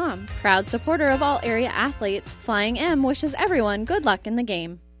airscout.com. Proud supporter of all area athletes, Flying M wishes everyone good luck in the game.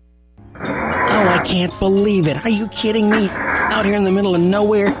 Oh, I can't believe it. Are you kidding me? Out here in the middle of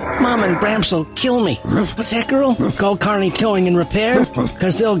nowhere, Mom and Bramps will kill me. What's that, girl? Call Kearney Towing and Repair?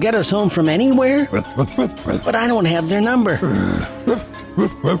 Because they'll get us home from anywhere? But I don't have their number.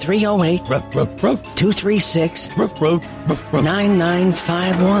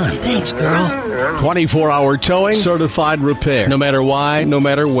 308-236-9951. Thanks, girl. 24-hour towing, certified repair. No matter why, no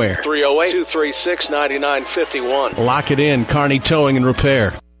matter where. 308-236-9951. Lock it in, Kearney Towing and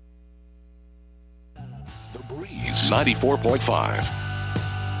Repair. The Breeze 94.5.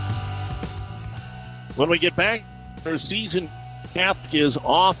 When we get back, their season cap is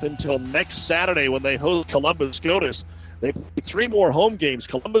off until next Saturday when they host Columbus Scotus. They play 3 more home games,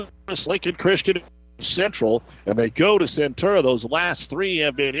 Columbus, Lincoln Christian, Central, and they go to Centura. Those last 3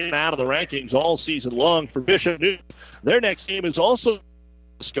 have been in and out of the rankings all season long for Bishop Neumann. Their next game is also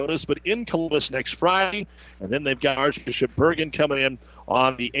Scotus, but in Columbus next Friday, and then they've got Archbishop Bergen coming in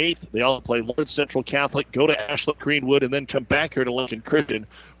on the 8th. They all play Lawrence Central Catholic, go to Ashland Greenwood, and then come back here to Lincoln Christian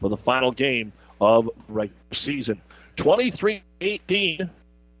for the final game of regular season. 23-18,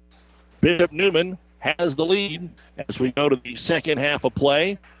 Bishop Neumann has the lead as we go to the second half of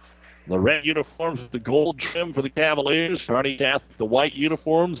play. The red uniforms with the gold trim for the Cavaliers. Kearney Catholic, the white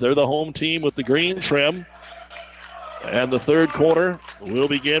uniforms. They're the home team with the green trim. And the third quarter will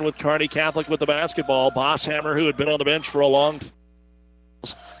begin with Kearney Catholic with the basketball. Bosshammer, who had been on the bench for a long time,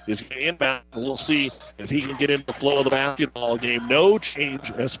 is inbound. We'll see if he can get into the flow of the basketball game. No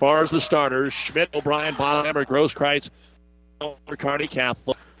change as far as the starters. Schmidt, O'Brien, Bosshammer, Grosskreitz, for Kearney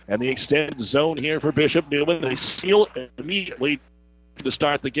Catholic. And the extended zone here for Bishop Neumann. They seal immediately to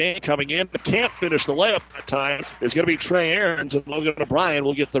start the game. Coming in, but can't finish the layup that time. It's going to be Trey Aarons, and Logan O'Brien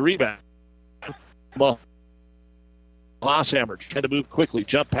will get the rebound. Bosshammer trying to move quickly.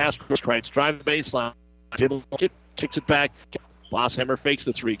 Jump past Grosskreitz. Drive the baseline. Kicks it back. Bosshammer fakes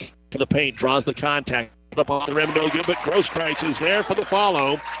the three. To the paint. Draws the contact. Up on the rim. No good, but Grosskreitz is there for the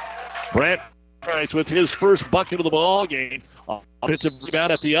follow. Brant Grosskreitz with his first bucket of the ball game. Offensive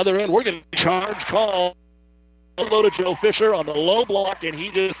rebound at the other end. We're going to charge call. Low to Joe Fisher on the low block, and he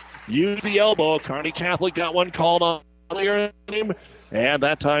just used the elbow. Kearney Catholic got one called on earlier, and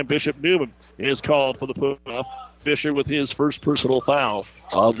that time Bishop Neumann is called for the put-off. Fisher with his first personal foul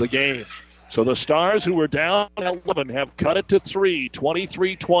of the game. So the Stars, who were down at 11, have cut it to 3,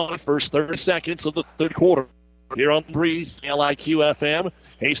 23-20, first 30 seconds of the third quarter. Here on the breeze, LIQ-FM,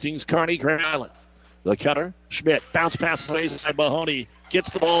 Hastings, Kearney, Grand Island. The cutter, Schmidt, bounce pass lays inside Mahoney,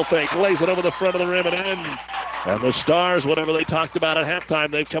 gets the ball fake, lays it over the front of the rim and in. And the Stars, whatever they talked about at halftime,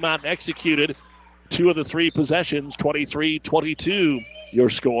 they've come out and executed 2 of the 3 possessions, 23-22 your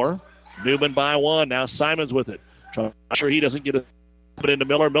score. Neumann by 1, now Simons with it. Trying to make sure he doesn't get it put into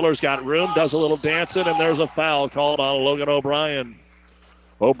Miller. Miller's got room, does a little dancing, and there's a foul called on Logan O'Brien.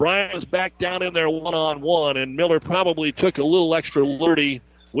 O'Brien is back down in there one-on-one, and Miller probably took a little extra liberty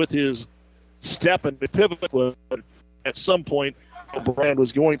with his step and pivot foot. At some point, O'Brien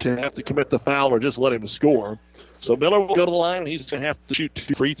was going to have to commit the foul or just let him score. So Miller will go to the line, and he's going to have to shoot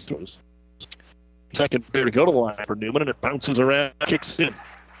 2 free throws. Second player to go to the line for Neumann, and it bounces around, kicks in.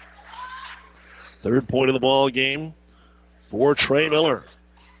 Third point of the ball game for Trey Miller.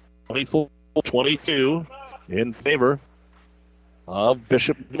 24-22 in favor of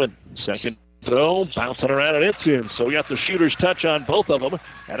Bishop Neumann. Second throw, bouncing around, and it's in. So we got the shooter's touch on both of them,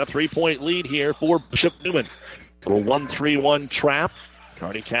 and a 3-point lead here for Bishop Neumann. A 1-3-1 trap.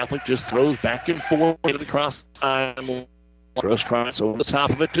 Kearney Catholic just throws back and forth into the cross time. Grosskreitz over the top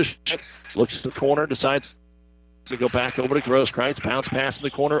of it to Schmidt. Looks at the corner, decides to go back over to Grosskreitz. Bounce pass in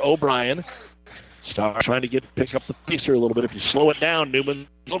the corner, O'Brien. Star trying to pick up the pace here a little bit. If you slow it down, Neumann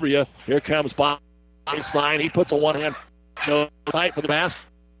over you. Here comes baseline. He puts a one-hand fight for the basket.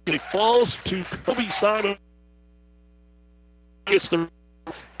 He falls to Kobe Simon. Gets the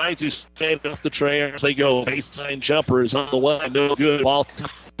right to stand up the tray as they go. Baseline jumper is on the way. No good. Ball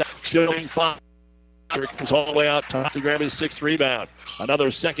still being fought. Comes all the way out top to grab his 6th rebound. Another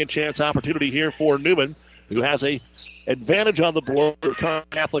second chance opportunity here for Neumann, who has a advantage on the board.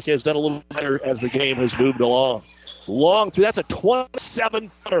 Catholic has done a little better as the game has moved along. Long through. That's a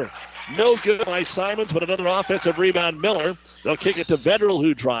 27-footer. No good by Simons, but another offensive rebound, Miller. They'll kick it to Vedral,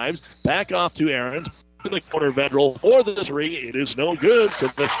 who drives. Back off to Aarons. In the corner, Vedral for the 3. It is no good, so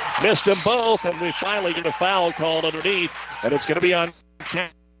they missed them both, and we finally get a foul called underneath, and it's going to be on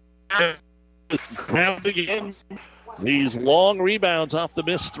ground again. These long rebounds off the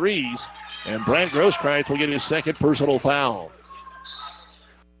missed threes, and Brant Grosskreitz will get his second personal foul.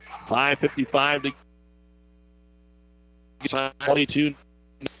 5:55 to 22.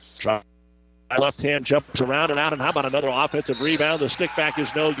 Left hand jumps around and out, and how about another offensive rebound? The stick back is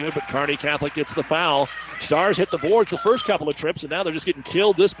no good, but Kearney Catholic gets the foul. Stars hit the boards the first couple of trips, and now they're just getting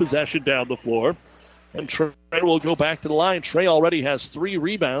killed this possession down the floor. And Trey will go back to the line. Trey already has 3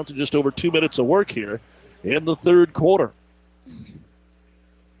 rebounds in just over 2 minutes of work here in the third quarter.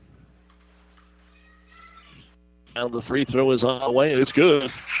 And the free throw is on the way. It's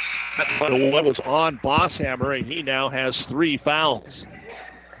good. That was on Bosshammer, and he now has 3 fouls.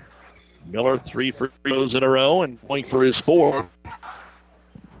 Miller 3 free throws in a row and going for his 4th.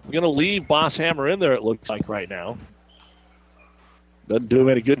 We're going to leave Bosshammer in there, it looks like, right now. Doesn't do him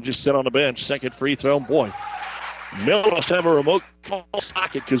any good, just sit on the bench. Second free throw, boy. Miller must have a remote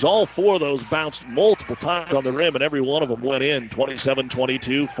socket because all 4 of those bounced multiple times on the rim, and every one of them went in.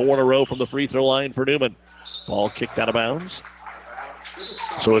 27-22, 4 in a row from the free throw line for Neumann. Ball kicked out of bounds.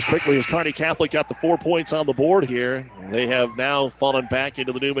 So as quickly as Kearney Catholic got the 4 points on the board here, they have now fallen back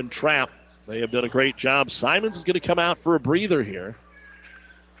into the Neumann trap. They have done a great job. Simons is going to come out for a breather here.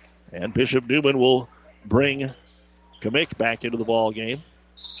 And Bishop Neumann will bring Kamick back into the ball game.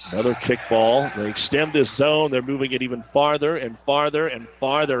 Another kick ball. They extend this zone. They're moving it even farther and farther and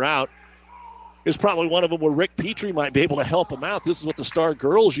farther out. There's probably one of them where Rick Petrie might be able to help them out. This is what the Star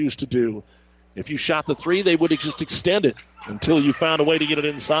girls used to do. If you shot the 3, they would just extend it until you found a way to get it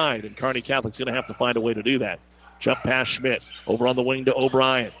inside. And Kearney Catholic's going to have to find a way to do that. Jump past Schmidt. Over on the wing to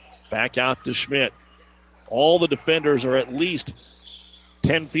O'Brien. Back out to Schmidt. All the defenders are at least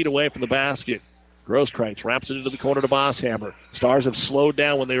 10 feet away from the basket. Grosskreitz wraps it into the corner to Bosshammer. Stars have slowed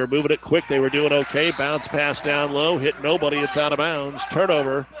down when they were moving it quick. They were doing okay. Bounce pass down low. Hit nobody. It's out of bounds.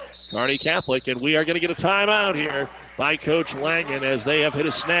 Turnover. Kearney Catholic. And we are going to get a timeout here by Coach Langen as they have hit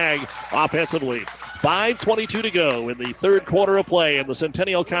a snag offensively. 5:22 to go in the third quarter of play in the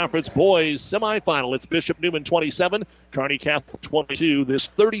Centennial Conference Boys semifinal. It's Bishop Neumann 27, Kearney Catholic 22. This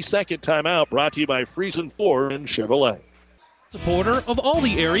 32nd timeout brought to you by Friesen Ford and Chevrolet. Supporter of all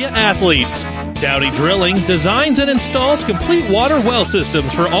the area athletes. Downey Drilling designs and installs complete water well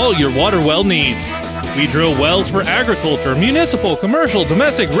systems for all your water well needs. We drill wells for agriculture, municipal, commercial,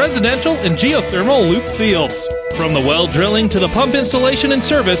 domestic, residential, and geothermal loop fields. From the well drilling to the pump installation and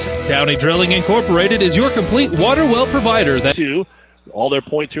service, Downey Drilling Incorporated is your complete water well provider. All their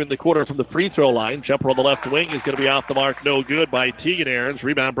points are in the quarter from the free throw line. Jumper on the left wing is going to be off the mark. No good by Tegan Aarons.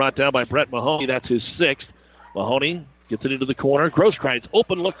 Rebound brought down by Brett Mahoney. That's his sixth. Mahoney gets it into the corner. Grosskreitz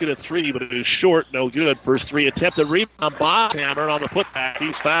open look at a three, but it is short. No good. First three attempted. Rebound. Bosshammer on the putback.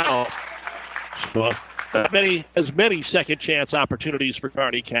 He's fouled. So, as many second chance opportunities for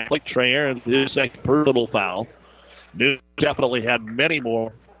Kearney Catholic. Trey Aarons, his second personal foul. New definitely had many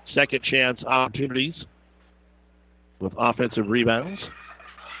more second chance opportunities with offensive rebounds.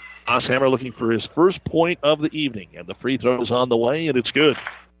 Bosshammer looking for his first point of the evening, and the free throw is on the way, and it's good.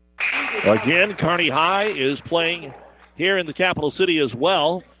 Again, Kearney High is playing here in the capital city as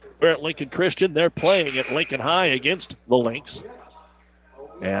well. We're at Lincoln Christian. They're playing at Lincoln High against the Lynx.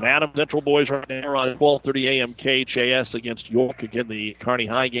 And Adams Central boys right now are on 12:30 a.m. KHAS against York. Again, the Kearney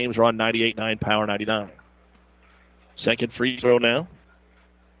High games are on 98.9 Power 99. Second free throw now.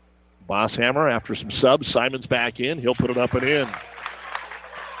 Bosshammer after some subs. Simon's back in. He'll put it up and in.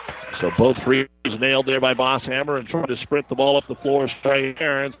 So both free throws nailed there by Bosshammer and trying to sprint the ball up the floor. Trey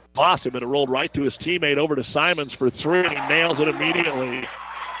Aarons lost him and it rolled right to his teammate over to Simons for three. He nails it immediately.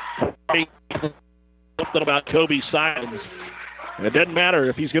 Something about Kobe Simons. And it doesn't matter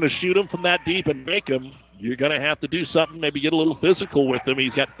if he's going to shoot him from that deep and make him. You're going to have to do something, maybe get a little physical with him.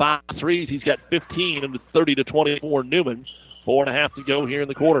 He's got 5 threes. He's got 15 in the 30-24 Neumann. 4.5 to go here in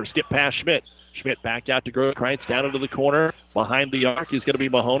the quarter. Skip past Schmidt. Schmidt back out to Grosskreitz, down into the corner. Behind the arc is going to be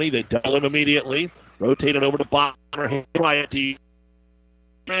Mahoney. They double him immediately. Rotate it over to Bonner. Try it to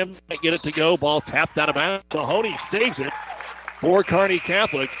get it to go. Ball tapped out of bounds. Mahoney saves it for Kearney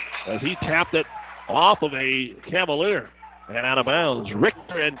Catholic as he tapped it off of a Cavalier and out of bounds.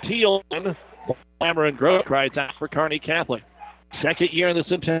 Richter and Thielman, Hammer and Grosskreitz out for Kearney Catholic. Second year in the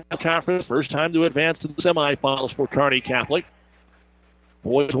Centennial Conference. First time to advance to the semifinals for Kearney Catholic.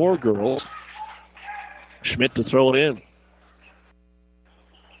 Boys or girls. Schmidt to throw it in.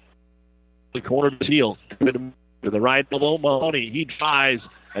 The corner to Teal. To the right below Mahoney. He drives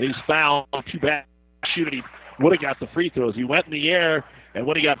and he's fouled. Too bad shooting. Would have got the free throws. He went in the air, and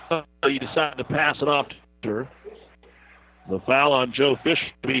when he got fouled, he decided to pass it off to her. The foul on Joe Fisher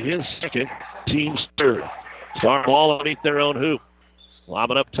to be his second, team's third. Start ball underneath their own hoop.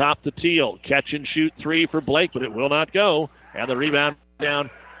 Lob it up top to Teal. Catch and shoot three for Blake, but it will not go. And the rebound down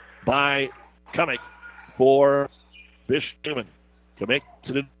by Cumick for Bishop Neumann. Cumick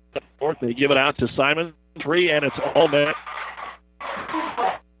to the fourth. They give it out to Simon. Three, and it's all net.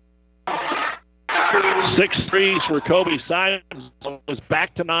 6 threes for Kobe Simons. Was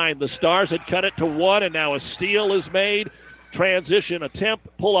back to 9. The Stars had cut it to 1, and now a steal is made. Transition attempt,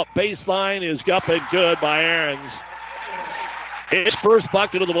 pull-up baseline is up and good by Aarons. His first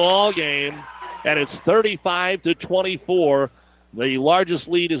bucket of the ball game, and it's 35-24. The largest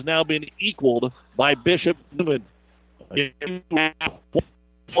lead has now been equaled by Bishop Neumann.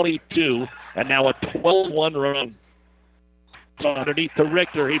 22, and now a 12-1 run. So underneath to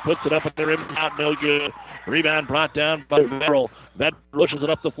Richter, he puts it up at the rim, not no good. Rebound brought down by Verrill. That pushes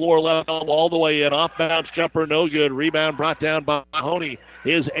it up the floor, left all the way in. Off-bounds jumper, no good. Rebound brought down by Mahoney,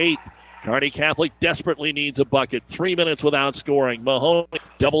 his 8th. Kearney Catholic desperately needs a bucket. 3 minutes without scoring. Mahoney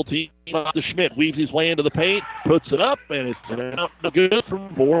double team off to Schmidt. Weaves his way into the paint, puts it up, and it's not good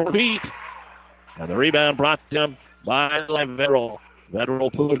from 4 feet. And the rebound brought down by Verrill.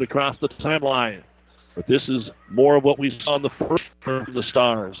 Verrill put it across the timeline. But this is more of what we saw in the first term from the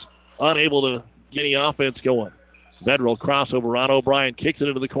Stars. Unable to get any offense going. Vedral crossover. Ron O'Brien kicks it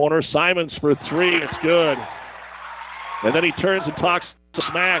into the corner. Simons for 3. It's good. And then he turns and talks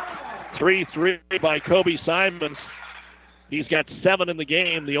smack. 3-3 by Kobe Simons. He's got 7 in the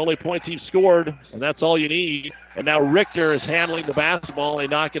game. The only points he's scored, and that's all you need. And now Richter is handling the basketball. They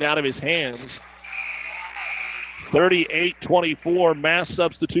knock it out of his hands. 38-24, mass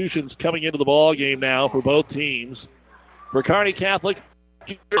substitutions coming into the ball game now for both teams. For Kearney Catholic,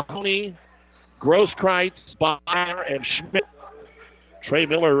 Grosskreitz, Spire, and Schmidt Trey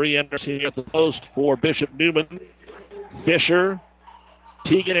Miller re-enters here at the post for Bishop Neumann. Fisher,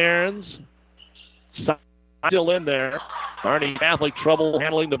 Tegan Ahrens, still in there. Kearney Catholic trouble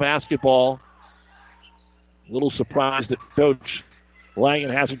handling the basketball. A little surprised that Coach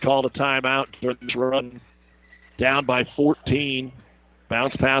Langen hasn't called a timeout during this run. Down by 14.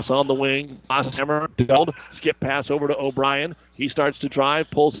 Bounce pass on the wing. Hammer, Deld, skip pass over to O'Brien. He starts to drive,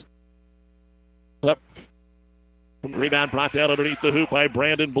 pulls up. Rebound brought down underneath the hoop by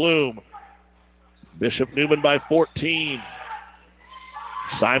Brandon Bloom. Bishop Neumann by 14.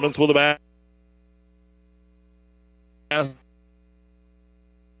 Simons with a back.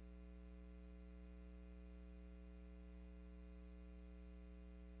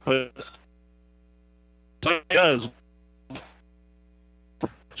 Does.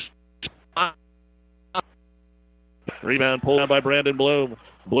 Rebound pulled down by Brandon Bloom.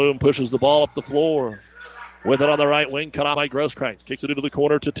 Bloom pushes the ball up the floor. With it on the right wing, cut off by Grosskreitz. Kicks it into the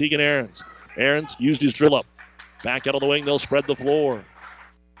corner to Tegan Ahrens. Ahrens used his drill up. Back out on the wing, they'll spread the floor.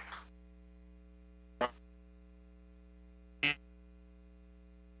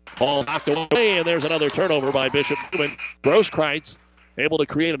 Ball knocked away, and there's another turnover by Bishop Neumann. Grosskreitz able to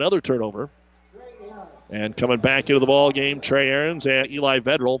create another turnover. And coming back into the ball game, Trey Ahrens and Eli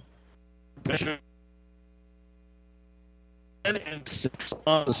Vedral. Bishop and 6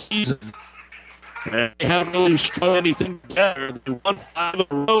 on the season. And they haven't really strung anything together. They won 5 in a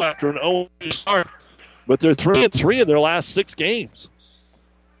row after an 0 start. But they're 3-3 in their last 6 games.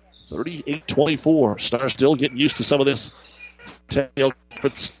 38-24. Stars still getting used to some of this tail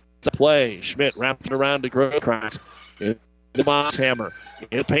play. Schmidt wrapped it around to Grosskreitz. The box hammer.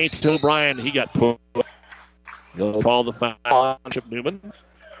 In paint to O'Brien. He got put. They'll call the foul on Bishop Neumann.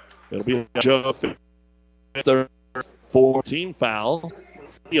 It'll be a Joe their 14 foul.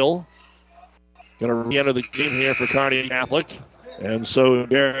 Going to re-enter the game here for Kearney Catholic. And so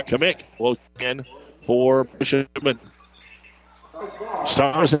Derek Kamick will in for Bishop Neumann.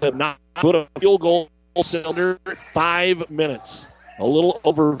 Stars have not put a field goal cylinder 5 minutes. A little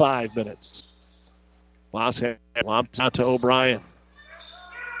over 5 minutes. Boss lobs out to O'Brien.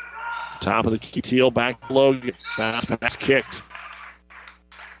 Top of the key, Teal back below. Pass kicked.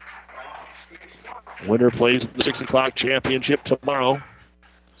 Winner plays the 6 o'clock championship tomorrow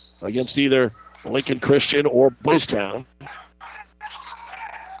against either Lincoln Christian or Boystown.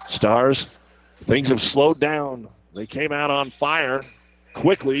 Stars, things have slowed down. They came out on fire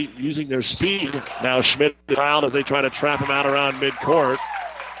quickly using their speed. Now Schmidt is fouled as they try to trap him out around midcourt.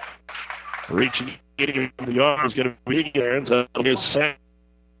 Reaching the arm is going to be Ahrens. His sack.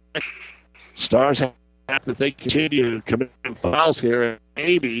 Stars have to think continue committing fouls here and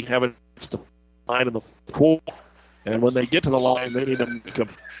maybe have a line in the court. And when they get to the line, they need to make them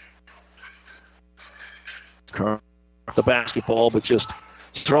the basketball, but just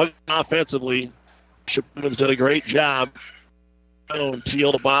struggling offensively. Shipman's done a great job.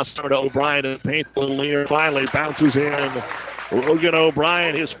 Teal to Bossner to O'Brien and paint a little leaner. Finally bounces in. Logan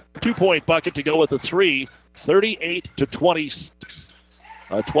O'Brien, his 2-point bucket to go with a 3. 38-26.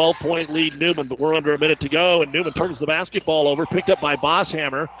 A 12-point lead, Neumann, but we're under a minute to go, and Neumann turns the basketball over, picked up by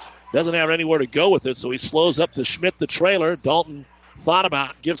Bosshammer. Doesn't have anywhere to go with it, so he slows up to Schmidt, the trailer. Dalton thought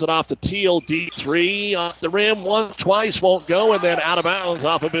about, gives it off to Teal, deep 3, off the rim, once, twice, won't go, and then out of bounds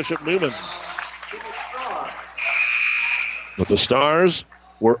off of Bishop Neumann. But the Stars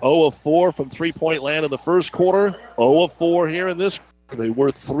were 0 of 4 from three-point land in the first quarter, 0 of 4 here in this. They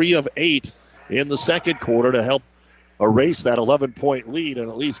were 3 of 8 in the second quarter to help erase that 11-point lead and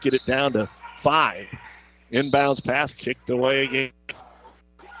at least get it down to 5. Inbounds pass kicked away again.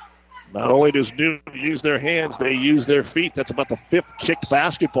 Not only does Neumann use their hands, they use their feet. That's about the 5th kicked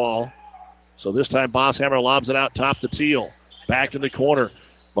basketball. So this time Bosshammer lobs it out top to Teal. Back in the corner.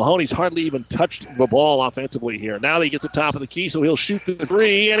 Mahoney's hardly even touched the ball offensively here. Now he gets the top of the key, so he'll shoot the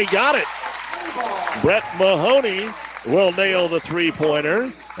 3, and he got it. Brett Mahoney will nail the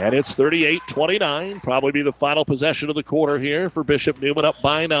 3-pointer, and it's 38-29. Probably be the final possession of the quarter here for Bishop Neumann, up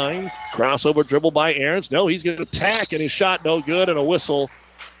by 9. Crossover dribble by Ahrens. No, he's going to attack, and his shot no good, and a whistle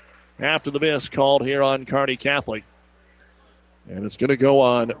after the miss called here on Kearney Catholic. And it's going to go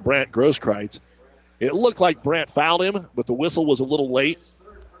on Brant Grosskreitz. It looked like Brant fouled him, but the whistle was a little late.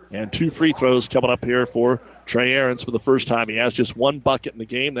 And 2 free throws coming up here for Trey Ahrens for the first time. He has just 1 bucket in the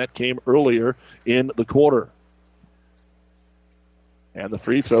game. That came earlier in the quarter. And the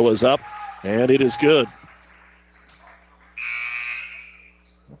free throw is up, and it is good.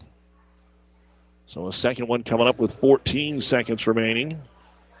 So a second one coming up with 14 seconds remaining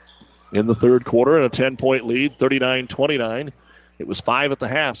in the third quarter, and a 10-point lead, 39-29. It was 5 at the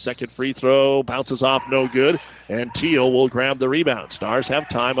half. Second free throw bounces off, no good, and Teal will grab the rebound. Stars have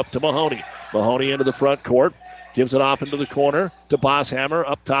time up to Mahoney. Mahoney into the front court. Gives it off into the corner to Bosshammer.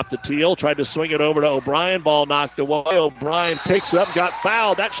 Up top to Teal. Tried to swing it over to O'Brien. Ball knocked away. O'Brien picks up, got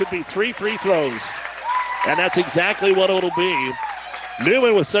fouled. That should be 3 free throws. And that's exactly what it'll be.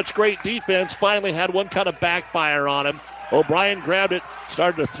 Neumann, with such great defense, finally had one kind of backfire on him. O'Brien grabbed it,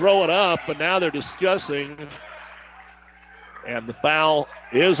 started to throw it up, but now they're discussing. And the foul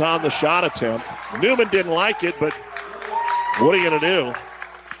is on the shot attempt. Neumann didn't like it, but what are you going to do?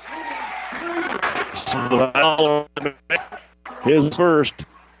 His first.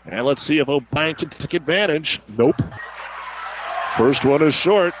 And let's see if O'Brien can take advantage. Nope. First one is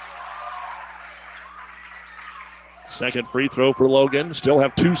short. Second free throw for Logan. Still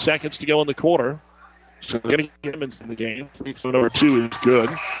have 2 seconds to go in the quarter. So getting him in the game. Free throw number 2 is good.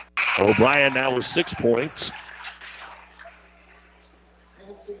 O'Brien now with 6 points.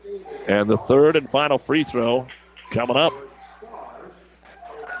 And the third and final free throw coming up.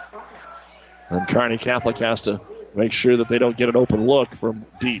 And Kearney Catholic has to make sure that they don't get an open look from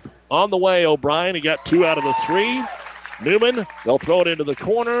deep. On the way, O'Brien, he got 2 out of the 3. Neumann, they'll throw it into the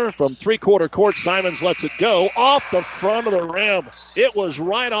corner. From three-quarter court, Simons lets it go off the front of the rim. It was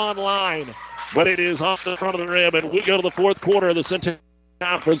right on line, but it is off the front of the rim. And we go to the fourth quarter of the Centennial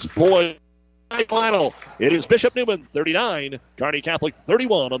Conference Boys Final. It is Bishop Neumann 39, Kearney Catholic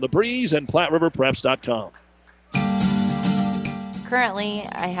 31 on the Breeze and PlatteRiverPreps.com. Currently,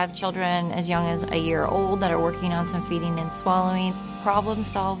 I have children as young as a year old that are working on some feeding and swallowing, problem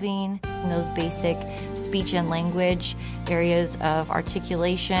solving, and those basic speech and language areas of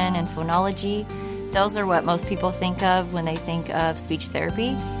articulation and phonology. Those are what most people think of when they think of speech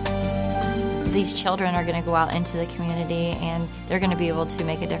therapy. These children are going to go out into the community and they're going to be able to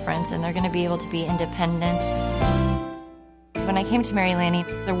make a difference and they're going to be able to be independent. When I came to Mary Lanning,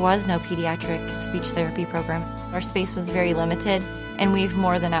 there was no pediatric speech therapy program. Our space was very limited, and we've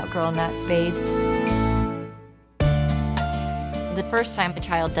more than outgrown that space. The first time a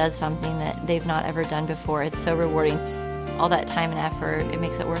child does something that they've not ever done before, it's so rewarding. All that time and effort, it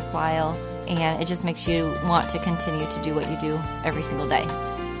makes it worthwhile, and it just makes you want to continue to do what you do every single day.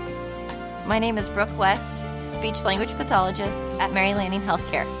 My name is Brooke West, speech-language pathologist at Mary Lanning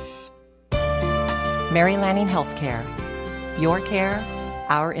Healthcare. Mary Lanning Healthcare. Your care,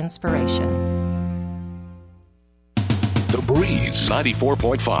 our inspiration. The Breeze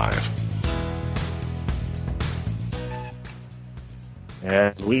 94.5.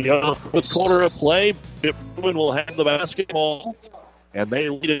 As we go with quarter of play, Neumann will have the basketball, and they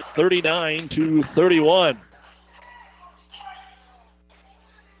lead it 39-31.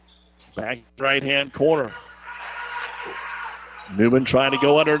 Back right-hand corner. Neumann trying to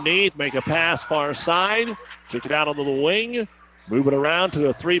go underneath, make a pass far side, kick it out onto the wing, move it around to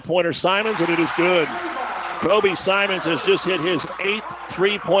a three-pointer Simons, and it is good. Kobe Simons has just hit his 8th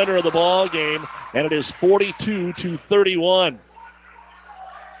three-pointer of the ball game, and it is 42-31.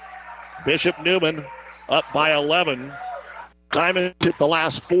 Bishop Neumann up by 11. Simons hit the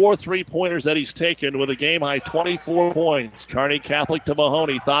last 4 three-pointers that he's taken with a game-high 24 points. Kearney Catholic to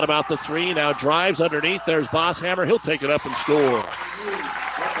Mahoney. Thought about the 3, now drives underneath. There's Bosshammer. He'll take it up and score.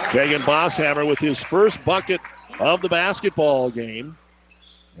 Kagan Bosshammer with his first bucket of the basketball game.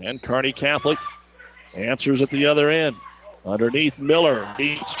 And Kearney Catholic answers at the other end. Underneath Miller.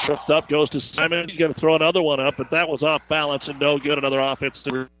 He's tripped up, goes to Simon. He's going to throw another one up, but that was off balance and no good. Another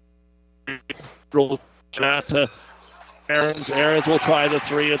offensive out to Aarons. Aarons will try the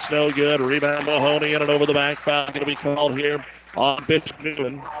 3. It's no good. Rebound Mahoney and an over-the-back foul going to be called here on Bishop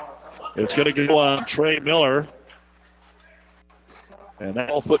Neumann. It's going to go on Trey Miller. And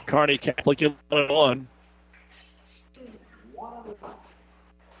that will put Kearney Catholic in 1-1.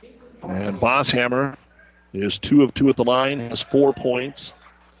 And Bosshammer is 2 of 2 at the line, has 4 points.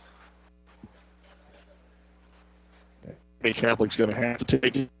 Kearney Catholic's going to have to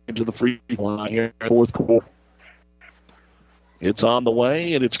take it into the free throw line here in the fourth quarter. It's on the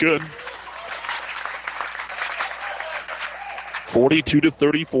way, and it's good.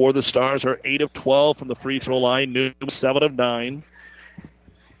 42-34. The Stars are 8 of 12 from the free throw line. Neumann 7 of 9.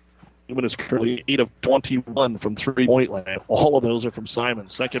 Neumann is currently 8 of 21 from three-point land. All of those are from Simon.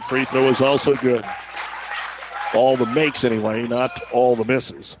 Second free throw is also good. All the makes anyway, not all the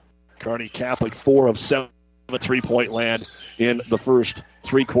misses. Kearney Catholic 4 of 7 three-point land in the first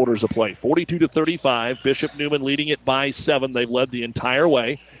 3 quarters of play. 42-35. Bishop Neumann leading it by 7. They've led the entire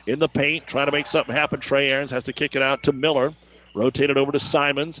way in the paint, trying to make something happen. Trey Aarons has to kick it out to Miller. Rotate it over to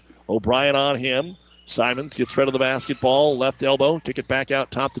Simons. O'Brien on him. Simons gets rid of the basketball, left elbow, kick it back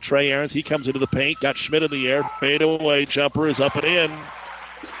out top to Trey Ahrens. He comes into the paint, got Schmidt in the air, fade away, jumper is up and in.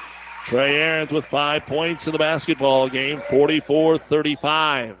 Trey Ahrens with 5 points in the basketball game,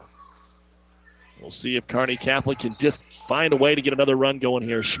 44-35. We'll see if Kearney Catholic can just find a way to get another run going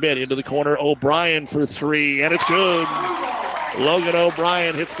here. Schmidt into the corner, O'Brien for three, and it's good. Logan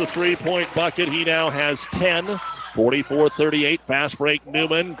O'Brien hits the three-point bucket. He now has 10. 44-38, fast break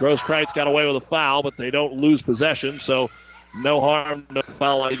Neumann. Grosskreitz got away with a foul, but they don't lose possession, so no harm, no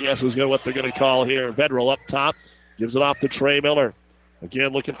foul, I guess, is what they're going to call here. Vedral up top, gives it off to Trey Miller. Again,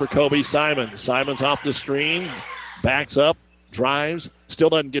 looking for Kobe Simons. Simons off the screen, backs up, drives, still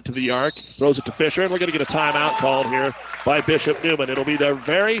doesn't get to the arc, throws it to Fisher, and we're going to get a timeout called here by Bishop Neumann. It'll be their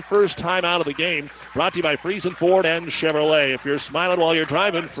very first timeout of the game, brought to you by Friesen Ford and Chevrolet. If you're smiling while you're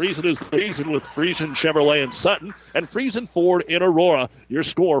driving, Friesen is Friesen with Friesen Chevrolet in Sutton and Friesen Ford in Aurora. Your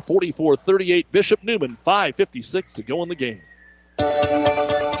score, 44-38, Bishop Neumann, 5:56 to go in the game.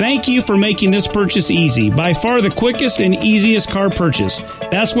 Thank you for making this purchase easy. By far the quickest and easiest car purchase.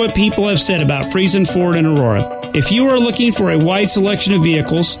 That's what people have said about Friesen Ford and Aurora. If you are looking for a wide selection of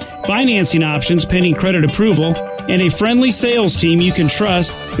vehicles, financing options pending credit approval, and a friendly sales team you can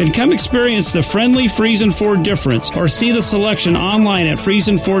trust, then come experience the friendly Friesen Ford difference or see the selection online at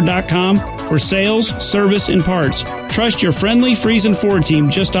FriesenFord.com for sales, service, and parts. Trust your friendly Friesen Ford team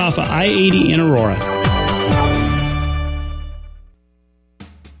just off of I-80 in Aurora.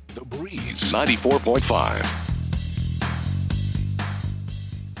 94.5.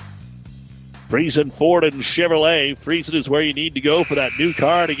 Friesen Ford and Chevrolet. Friesen is where you need to go for that new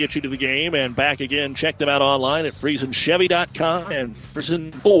car to get you to the game and back again. Check them out online at FriesenChevy.com and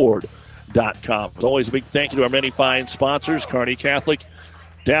FriesenFord.com. As always, a big thank you to our many fine sponsors. Kearney Catholic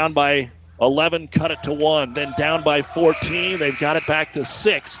down by 11, cut it to 1. Then down by 14. They've got it back to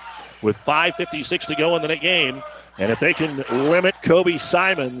 6 with 5:56 to go in the game. And if they can limit Kobe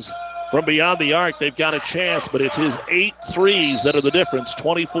Simons from beyond the arc, they've got a chance, but it's his 8 threes that are the difference,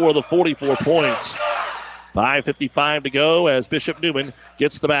 24 of the 44 points. 5:55 to go as Bishop Neumann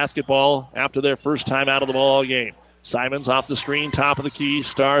gets the basketball after their first time out of the ball game. Simons off the screen, top of the key.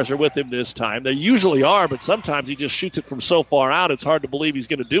 Stars are with him this time. They usually are, but sometimes he just shoots it from so far out, it's hard to believe he's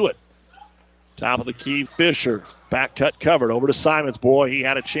going to do it. Top of the key, Fisher. Back cut covered. Over to Simons. Boy, he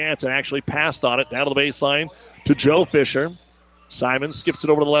had a chance and actually passed on it. Down to the baseline to Joe Fisher. Simon skips it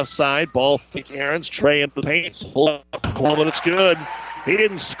over to the left side. Ball fake Ahrens. Trey into the paint. Pull up, and it's good. He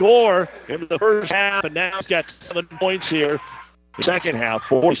didn't score in the first half, and now he's got 7 points here. The second half,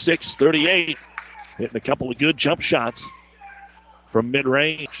 46-38. Hitting a couple of good jump shots from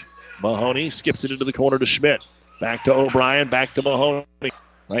mid-range. Mahoney skips it into the corner to Schmidt. Back to O'Brien, back to Mahoney.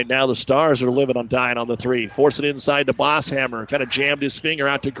 Right now the Stars are living on dying on the three. Force it inside to Bosshammer. Kind of jammed his finger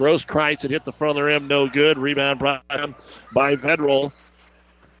out to Grosskreitz and hit the front of the rim. No good. Rebound brought down by Vedral.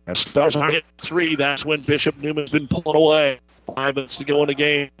 As Stars are hitting three, that's when Bishop Newman's been pulling away. 5 minutes to go in the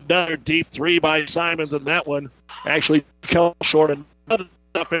game. Another deep three by Simons, and that one actually fell short. Another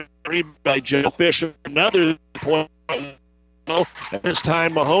rebound by Joe Fisher. Another point. And this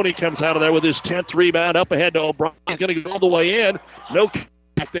time Mahoney comes out of there with his 10th rebound. Up ahead to O'Brien. He's going to go all the way in. No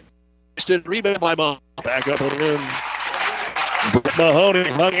rebound by Mahoney. Back up and in. Mahoney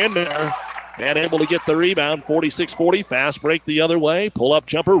hung in there and able to get the rebound. 46-40. Fast break the other way. Pull up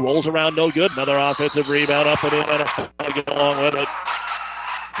jumper. Rolls around. No good. Another offensive rebound up and in. And get along with it.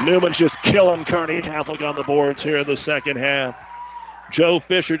 Newman's just killing Kearney Catholic on the boards here in the second half. Joe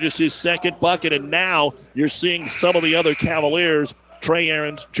Fisher just his second bucket, and now you're seeing some of the other Cavaliers, Trey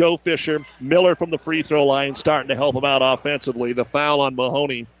Ahrens, Joe Fisher, Miller from the free throw line starting to help him out offensively. The foul on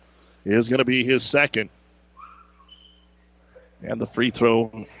Mahoney is going to be his second. And the free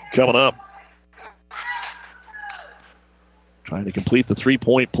throw coming up. Trying to complete the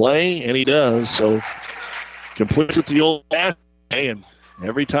three-point play, and he does. So completes it the old way, and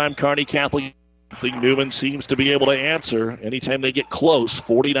every time Kearney Catholic, Neumann seems to be able to answer anytime they get close.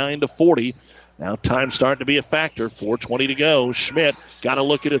 49-40. Now time starting to be a factor. 4:20 to go. Schmidt got to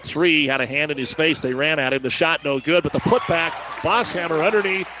look at a three. Had a hand in his face. They ran at him. The shot no good, but the putback. Bosshammer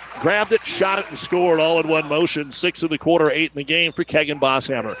underneath. Grabbed it, shot it, and scored all in one motion. 6 of the quarter, 8 in the game for Kegan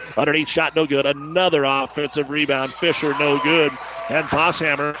Bosshammer. Underneath shot no good. Another offensive rebound. Fisher no good. And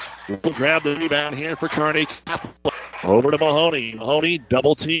Bosshammer will grab the rebound here for Kearney Catholic. Over to Mahoney. Mahoney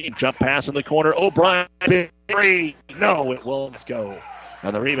double team. Jump pass in the corner. O'Brien. Three. No, it won't go.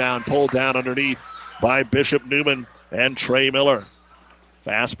 And the rebound pulled down underneath by Bishop Neumann and Trey Miller.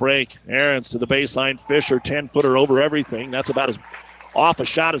 Fast break. Ahrens to the baseline. Fisher, 10-footer over everything. That's about as off a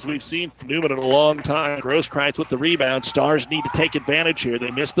shot as we've seen from Neumann in a long time. Grosskreitz with the rebound. Stars need to take advantage here.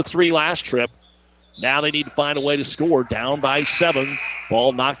 They missed the three last trip. Now they need to find a way to score. Down by 7.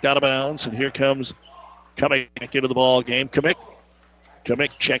 Ball knocked out of bounds, and here comes Kamick into the ball game. Kamick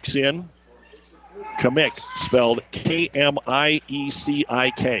checks in. Kamick, spelled K-M-I-E-C-I-K.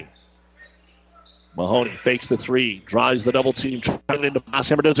 Mahoney fakes the 3, drives the double team, trying it into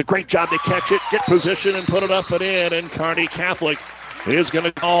Bosshammer, does a great job to catch it, get position, and put it up and in. And Kearney Catholic is going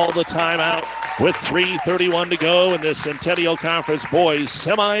to call the timeout with 3:31 to go in this Centennial Conference boys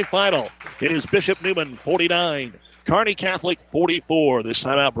semifinal. It is Bishop Neumann 49, Kearney Catholic 44. This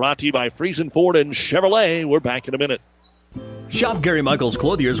timeout brought to you by Friesen Ford and Chevrolet. We're back in a minute. Shop Gary Michaels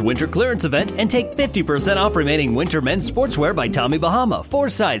Clothier's winter clearance event and take 50% off remaining winter men's sportswear by Tommy Bahama,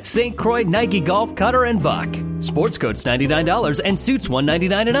 Forsyth, St. Croix, Nike Golf, Cutter, and Buck. Sports coats $99 and suits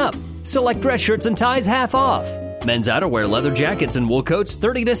 $199 and up. Select dress shirts and ties half off. Men's outerwear, leather jackets, and wool coats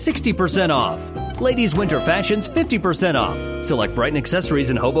 30 to 60% off. Ladies' winter fashions 50% off. Select Brighton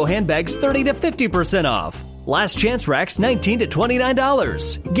accessories and hobo handbags 30 to 50% off. Last chance racks $19 to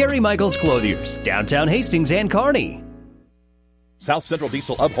 $29. Gary Michaels Clothiers, downtown Hastings and Kearney. South Central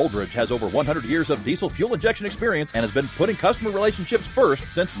Diesel of Holdridge has over 100 years of diesel fuel injection experience and has been putting customer relationships first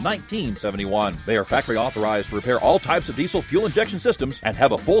since 1971. They are factory authorized to repair all types of diesel fuel injection systems and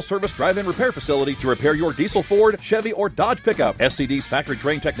have a full-service drive-in repair facility to repair your diesel Ford, Chevy, or Dodge pickup. SCD's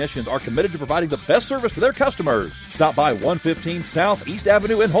factory-trained technicians are committed to providing the best service to their customers. Stop by 115 South East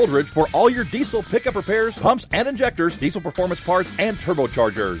Avenue in Holdridge for all your diesel pickup repairs, pumps and injectors, diesel performance parts, and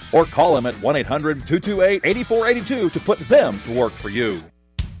turbochargers. Or call them at 1-800-228-8482 to put them to work for you.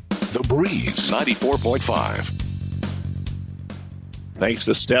 The Breeze 94.5. Thanks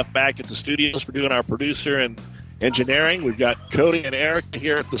to Steph back at the studios for doing our producer and engineering. We've got Cody and Eric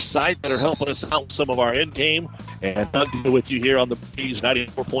here at the site that are helping us out with some of our end game. And Doug with you here on the Breeze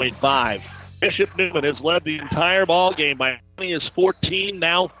 94.5. Bishop Neumann has led the entire ball game. Mahoney is 14,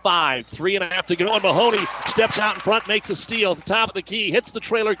 now 5. 3.5 to go, and Mahoney steps out in front, makes a steal at the top of the key, hits the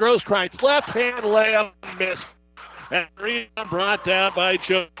trailer. Grosskreitz, left-hand layup, missed. And rebound brought down by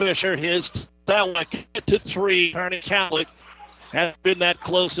Joe Fisher. That one kicked to 3. Kearney Catholic has been that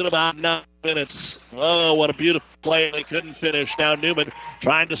close in about 9 minutes. Oh, what a beautiful play. They couldn't finish. Now Neumann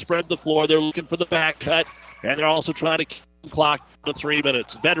trying to spread the floor. They're looking for the back cut, and they're also trying to keep the clock to 3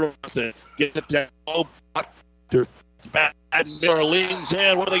 minutes. Bedrock gets it down. Miller leans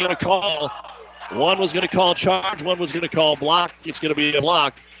in. What are they going to call? One was going to call charge. One was going to call block. It's going to be a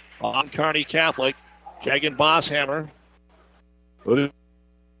block on Kearney Catholic. Kegan Bosshammer with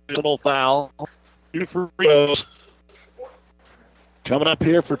a foul. 2 free throws. Coming up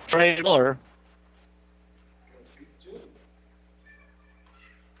here for Trey Miller.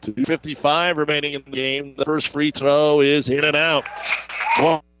 2:55 remaining in the game. The first free throw is in and out.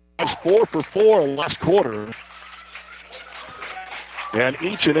 Well, it's 4 for 4 last quarter. And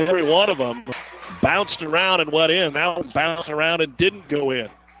each and every one of them bounced around and went in. That one bounced around and didn't go in.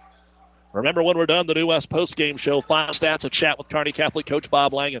 Remember, when we're done, the New West postgame show, final stats, a chat with Kearney Catholic coach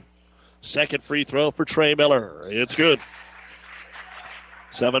Bob Langen. Second free throw for Trey Miller. It's good.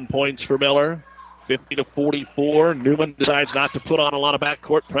 7 points for Miller. 50-44. Neumann decides not to put on a lot of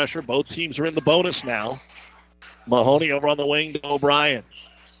backcourt pressure. Both teams are in the bonus now. Mahoney over on the wing to O'Brien.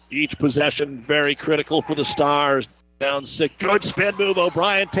 Each possession very critical for the Stars. Down 6. Good spin move.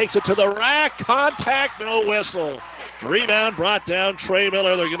 O'Brien takes it to the rack. Contact, no whistle. Rebound brought down Trey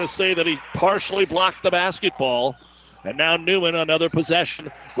Miller. They're going to say that he partially blocked the basketball. And now Neumann, another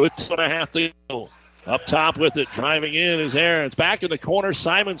possession with 2.5 to go. Up top with it, driving in is Aarons. Back in the corner,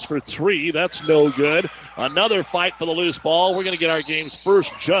 Simons for 3. That's no good. Another fight for the loose ball. We're going to get our game's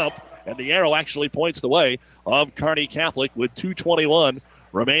first jump. And the arrow actually points the way of Kearney Catholic with 2:21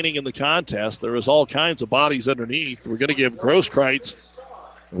 remaining in the contest. There is all kinds of bodies underneath. We're going to give Grosskreitz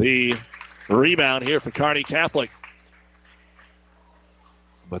the rebound here for Kearney Catholic.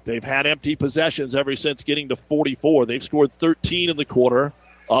 But they've had empty possessions ever since getting to 44. They've scored 13 in the quarter,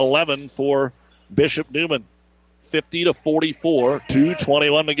 11 for Bishop Neumann. 50-44,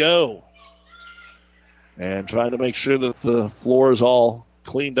 2:21 to go. And trying to make sure that the floor is all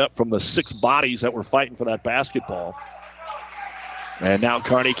cleaned up from the 6 bodies that were fighting for that basketball. And now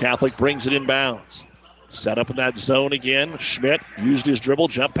Kearney Catholic brings it inbounds. Set up in that zone again. Schmidt used his dribble,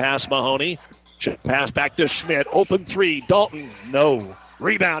 jump past Mahoney. Pass back to Schmidt. Open 3. Dalton, no.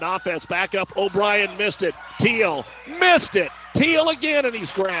 Rebound, offense, back up. O'Brien missed it. Teal missed it. Teal again, and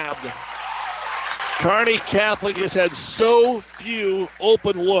he's grabbed. Kearney Catholic has had so few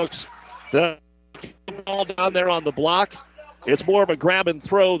open looks. The ball down there on the block, it's more of a grab and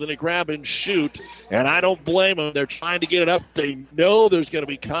throw than a grab and shoot, and I don't blame them. They're trying to get it up. They know there's going to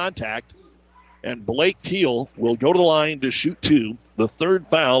be contact. And Blake Teal will go to the line to shoot 2. The third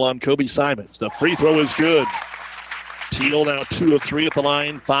foul on Kobe Simons. The free throw is good. Teal now 2 of 3 at the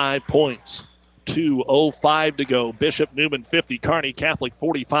line, 5 points. 2:05 to go. Bishop Neumann 50, Kearney Catholic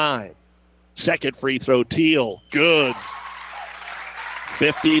 45. Second free throw, Teal, good.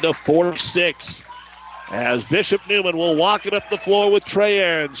 50-46. As Bishop Neumann will walk it up the floor with Trey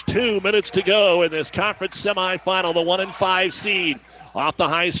Ahrens. 2 minutes to go in this conference semifinal, the 1-5 seed. Off the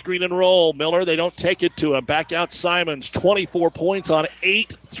high screen and roll. Miller, they don't take it to him. Back out Simons. 24 points on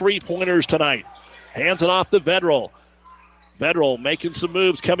 8 3-pointers tonight. Hands it off to Vedral. Vedral making some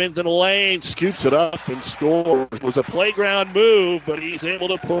moves, come into the lane, scoops it up and scores. It was a playground move, but he's able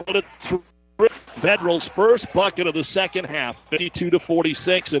to put it through. Vedral's first bucket of the second half,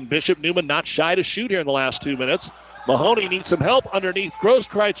 52-46, and Bishop Neumann not shy to shoot here in the last 2 minutes. Mahoney needs some help underneath.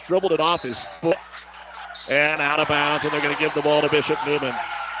 Grosskreutz dribbled it off his foot and out of bounds, and they're going to give the ball to Bishop Neumann.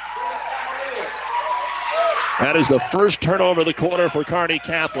 That is the first turnover of the quarter for Kearney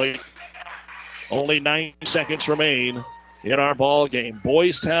Catholic. Only 9 seconds remain in our ball game.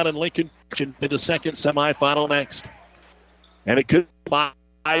 Boys Town and Lincoln in the second semifinal next. And it could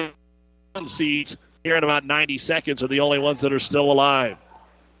be seeds here in about 90 seconds are the only ones that are still alive.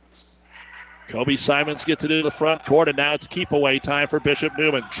 Kobe Simons gets it into the front court, and now it's keep away time for Bishop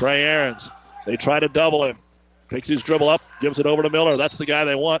Neumann. Trey Ahrens, they try to double him. Picks his dribble up, gives it over to Miller. That's the guy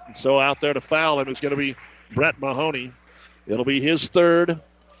they want. And so out there to foul him is going to be Brett Mahoney. It'll be his third,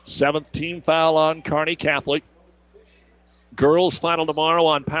 7th team foul on Kearney Catholic. Girls final tomorrow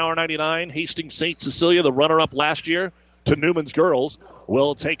on Power 99. Hastings St. Cecilia, the runner-up last year to Newman's girls,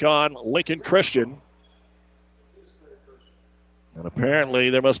 will take on Lincoln Christian. And apparently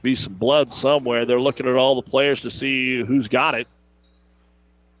there must be some blood somewhere. They're looking at all the players to see who's got it.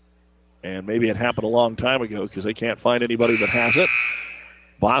 And maybe it happened a long time ago because they can't find anybody that has it.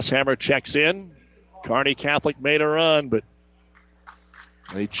 Bosshammer checks in. Kearney Catholic made a run, but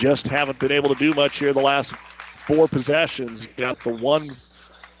they just haven't been able to do much here the last 4 possessions. Got the one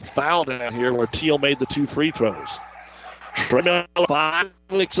foul down here where Teal made the 2 free throws. Tremel 5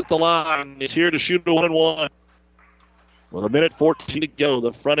 licks at the line. Is here to shoot a 1-and-1. With 1:14 to go,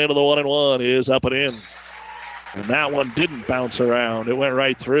 the front end of the 1-and-1 is up and in. And that one didn't bounce around. It went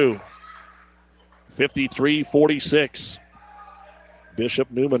right through. 53-46.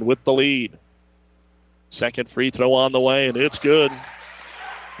 Bishop Neumann with the lead. Second free throw on the way, and it's good.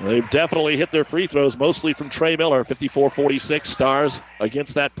 They've definitely hit their free throws, mostly from Trey Miller. 54-46, Stars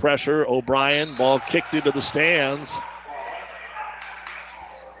against that pressure. O'Brien, ball kicked into the stands.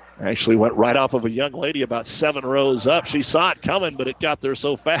 Actually went right off of a young lady about 7 rows up. She saw it coming, but it got there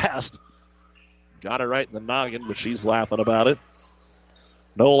so fast. Got her right in the noggin, but she's laughing about it.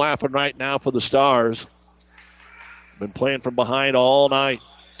 No laughing right now for the Stars. Been playing from behind all night.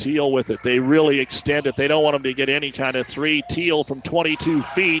 Teal with it. They really extend it. They don't want him to get any kind of 3. Teal from 22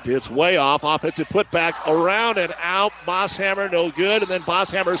 feet. It's way off. Offensive putback around and out. Bosshammer no good. And then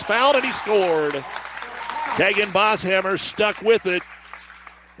Bosshammer's fouled and he scored. Kagan Bosshammer stuck with it.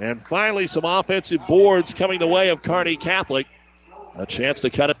 And finally some offensive boards coming the way of Kearney Catholic. A chance to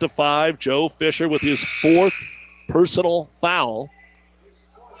cut it to 5. Joe Fisher with his 4th personal foul.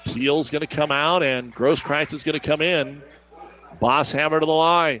 Teal's going to come out and Grosskreutz is going to come in. Bosshammer to the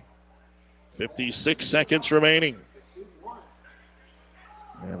line. 56 seconds remaining.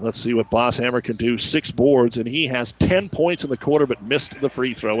 And let's see what Bosshammer can do. 6 boards, and he has 10 points in the quarter but missed the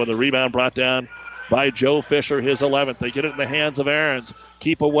free throw. And the rebound brought down by Joe Fisher, his 11th. They get it in the hands of Ahrens.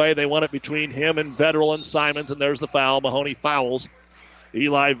 Keep away. They want it between him and Vedral and Simons, and there's the foul. Mahoney fouls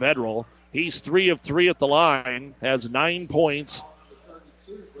Eli Vedral. He's 3 of 3 at the line, has 9 points,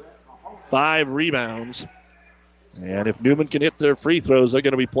 5 rebounds. And if Neumann can hit their free throws, they're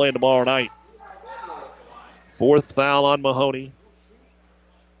going to be playing tomorrow night. 4th foul on Mahoney.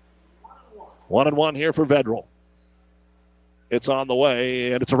 1-and-1 here for Vedral. It's on the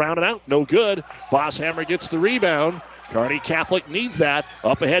way, and it's around and out. No good. Bosshammer gets the rebound. Kearney Catholic needs that.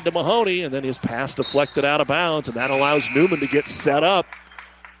 Up ahead to Mahoney, and then his pass deflected out of bounds, and that allows Neumann to get set up.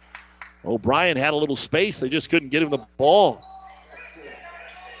 O'Brien had a little space. They just couldn't get him the ball.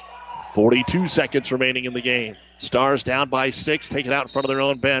 42 seconds remaining in the game. Stars down by 6. Take it out in front of their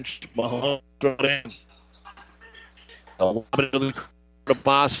own bench. Mahoney throw it in. A little bit of the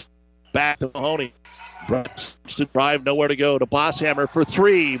Boss back to Mahoney. Brooks to drive, nowhere to go. To Bosshammer for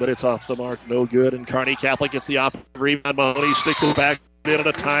 3, but it's off the mark. No good. And Kearney Catholic gets the off rebound. Mahoney sticks it back in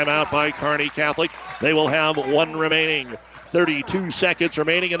a timeout by Kearney Catholic. They will have 1 remaining. 32 seconds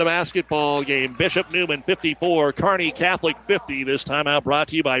remaining in the basketball game. Bishop Neumann 54, Kearney Catholic 50. This timeout brought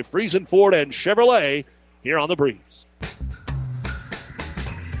to you by Friesen Ford and Chevrolet here on The Breeze.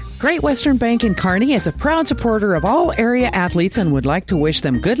 Great Western Bank in Kearney is a proud supporter of all area athletes and would like to wish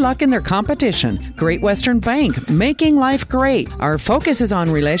them good luck in their competition. Great Western Bank, making life great. Our focus is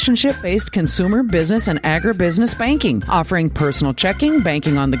on relationship-based consumer, business, and agribusiness banking, offering personal checking,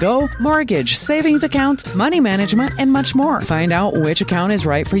 banking on the go, mortgage, savings accounts, money management, and much more. Find out which account is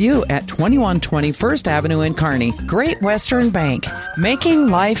right for you at 2120 First Avenue in Kearney. Great Western Bank, making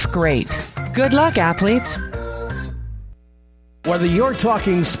life great. Good luck, athletes. Whether you're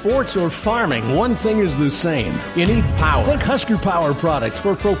talking sports or farming, one thing is the same. You need power. Think Husker Power products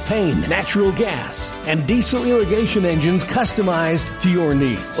for propane, natural gas, and diesel irrigation engines customized to your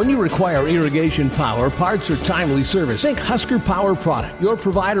needs. When you require irrigation power, parts, or timely service, think Husker Power products, your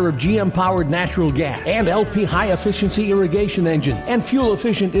provider of GM-powered natural gas and LP high-efficiency irrigation engine and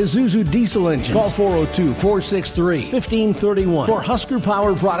fuel-efficient Isuzu diesel engines. Call 402-463-1531 for Husker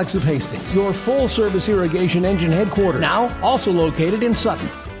Power Products of Hastings, your full-service irrigation engine headquarters. Now, also located in Sutton.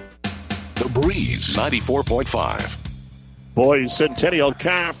 The Breeze 94.5. Boys Centennial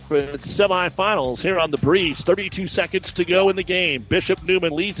Conference semifinals here on the Breeze. 32 seconds to go in the game. Bishop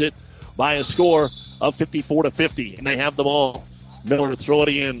Neumann leads it by a score of 54-50, and they have the ball. Miller to throw it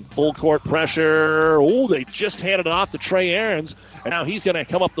in. Full court pressure. Oh, they just handed it off to Trey Aarons, and now he's going to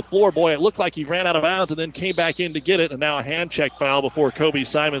come up the floor. Boy, it looked like he ran out of bounds and then came back in to get it, and now a hand check foul before Kobe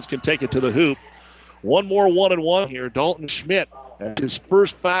Simons can take it to the hoop. One more 1-and-1 here. Dalton Schmidt at his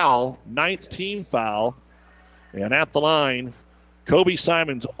first foul, 9th team foul. And at the line, Kobe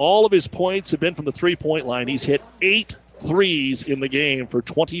Simons, all of his points have been from the three-point line. He's hit 8 threes in the game for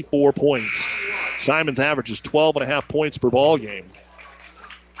 24 points. Simons averages 12.5 points per ball game.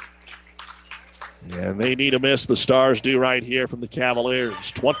 And they need a miss. The Stars do right here from the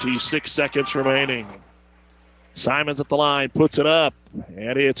Cavaliers. 26 seconds remaining. Simons at the line, puts it up,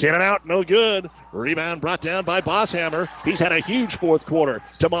 and it's in and out, no good. Rebound brought down by Bosshammer. He's had a huge fourth quarter.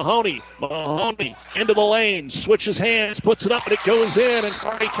 To Mahoney. Mahoney into the lane, switches hands, puts it up, and it goes in, and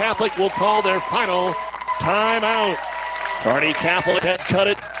Kearney Catholic will call their final timeout. Kearney Catholic had cut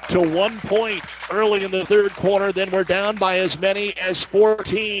it to 1 point early in the third quarter, then we're down by as many as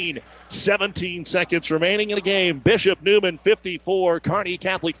 14. 17 seconds remaining in the game. Bishop Neumann 54, Kearney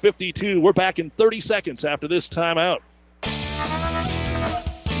Catholic 52. We're back in 30 seconds after this timeout.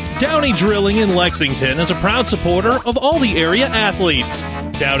 Downey Drilling in Lexington is a proud supporter of all the area athletes.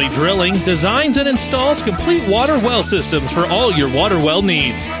 Downey Drilling designs and installs complete water well systems for all your water well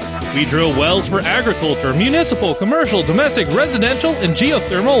needs. We drill wells for agriculture, municipal, commercial, domestic, residential, and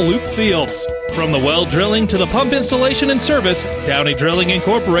geothermal loop fields. From the well drilling to the pump installation and service, Downey Drilling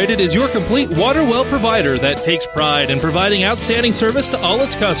Incorporated is your complete water well provider that takes pride in providing outstanding service to all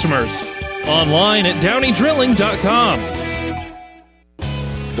its customers. Online at downeydrilling.com.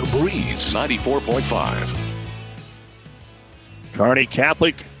 The Breeze 94.5. Kearney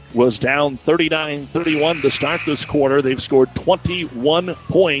Catholic was down 39-31 to start this quarter. They've scored 21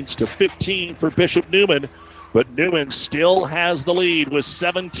 points to 15 for Bishop Neumann, but Neumann still has the lead with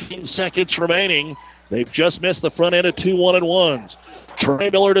 17 seconds remaining. They've just missed the front end of 2 1-and-1s. Trey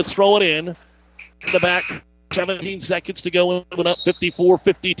Miller to throw it in the back. 17 seconds to go, and up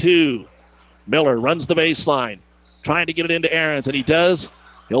 54-52. Miller runs the baseline, trying to get it into Aarons, and he does.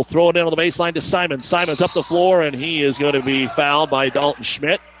 He'll throw it in on the baseline to Simons. Simons up the floor, and he is going to be fouled by Dalton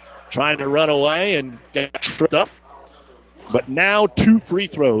Schmidt, trying to run away and get tripped up. But now 2 free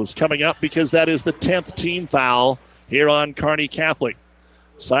throws coming up because that is the 10th team foul here on Kearney Catholic.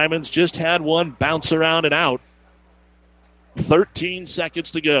 Simons just had one bounce around and out. 13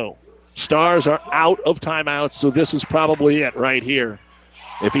 seconds to go. Stars are out of timeouts, so this is probably it right here.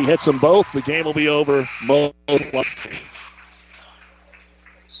 If he hits them both, the game will be over most likely.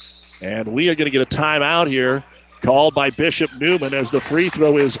 And we are going to get a timeout here called by Bishop Neumann as the free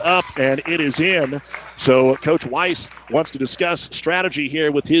throw is up and it is in. So Coach Weiss wants to discuss strategy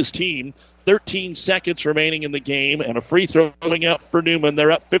here with his team. 13 seconds remaining in the game and a free throw going up for Neumann.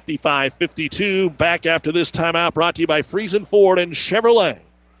 They're up 55-52. Back after this timeout, brought to you by Friesen Ford and Chevrolet.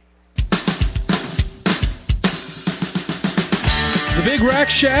 The Big Rack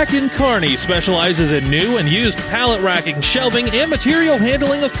Shack in Kearney specializes in new and used pallet racking, shelving, and material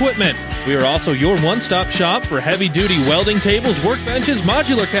handling equipment. We are also your one-stop shop for heavy-duty welding tables, workbenches,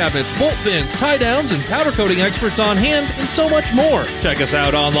 modular cabinets, bolt bins, tie-downs, and powder coating experts on hand, and so much more. Check us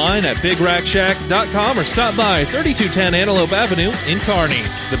out online at BigRackShack.com or stop by 3210 Antelope Avenue in Kearney.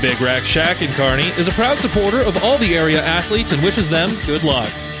 The Big Rack Shack in Kearney is a proud supporter of all the area athletes and wishes them good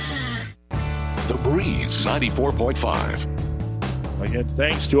luck. The Breeze 94.5. Again,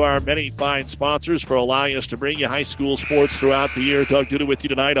 thanks to our many fine sponsors for allowing us to bring you high school sports throughout the year. Doug Duda with you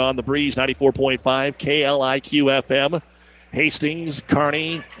tonight on The Breeze 94.5 KLIQ FM. Hastings,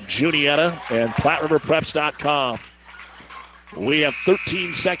 Kearney, Juniata, and PlatteRiverPreps.com. We have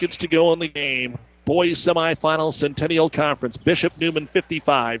 13 seconds to go in the game. Boys semifinal Centennial Conference. Bishop Neumann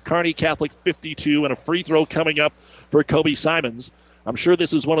 55, Kearney Catholic 52, and a free throw coming up for Kobe Simons. I'm sure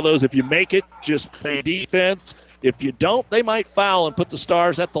this is one of those, if you make it, just play defense. If you don't, they might foul and put the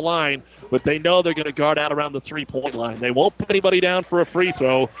Stars at the line, but they know they're going to guard out around the three-point line. They won't put anybody down for a free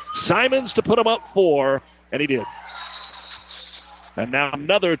throw. Simons to put him up 4, and he did. And now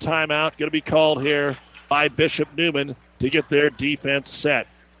another timeout going to be called here by Bishop Neumann to get their defense set.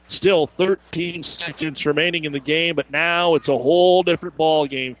 Still 13 seconds remaining in the game, but now it's a whole different ball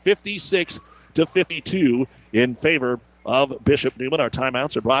game. 56-52 in favor of Bishop Neumann. Our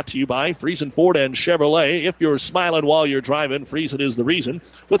timeouts are brought to you by Friesen Ford and Chevrolet. If you're smiling while you're driving, Friesen is the reason.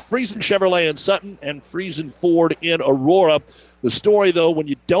 With Friesen Chevrolet in Sutton and Friesen Ford in Aurora. The story, though, when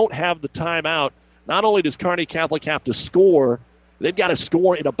you don't have the timeout, not only does Kearney Catholic have to score, they've got to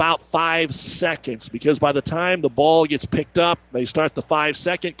score in about 5 seconds, because by the time the ball gets picked up, they start the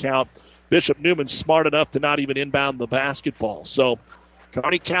 5-second count. Bishop Neumann's smart enough to not even inbound the basketball. So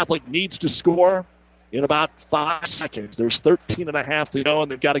Kearney Catholic needs to score in about 5 seconds. There's 13 and a half to go, and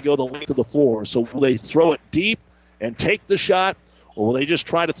they've got to go the length of the floor. So will they throw it deep and take the shot, or will they just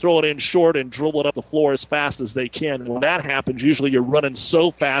try to throw it in short and dribble it up the floor as fast as they can? And when that happens, usually you're running so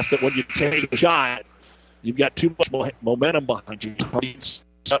fast that when you take the shot, you've got too much momentum behind you. Boystown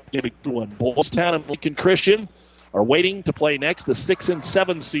and Lincoln Christian are waiting to play next, the 6 and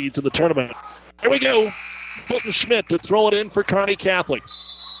 7 seeds in the tournament. Here we go. Button Schmidt to throw it in for Kearney Catholic.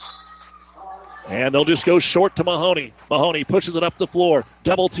 And they'll just go short to Mahoney. Mahoney pushes it up the floor.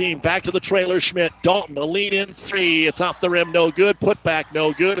 Double team, back to the trailer. Schmidt, Dalton, a lead in 3. It's off the rim, no good. Put back,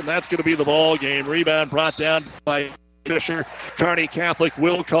 no good. And that's going to be the ball game. Rebound brought down by Fisher. Kearney Catholic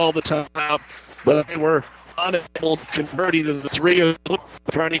will call the timeout, but they were unable to convert either the 3 or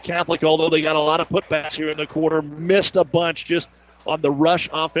Kearney Catholic, although they got a lot of putbacks here in the quarter, missed a bunch just on the rush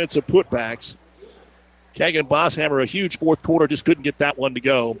offensive putbacks. Kagan Bosshammer, a huge fourth quarter, just couldn't get that one to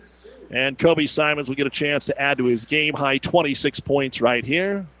go. And Kobe Simons will get a chance to add to his game-high 26 points right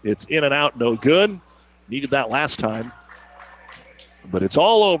here. It's in and out, no good. Needed that last time. But it's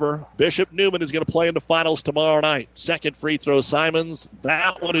all over. Bishop Neumann is going to play in the finals tomorrow night. Second free throw, Simons.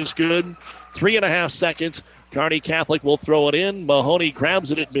 That one is good. 3.5 seconds. Kearney Catholic will throw it in. Mahoney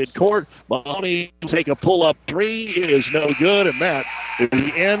grabs it at midcourt. Mahoney will take a pull-up 3. It is no good, and that is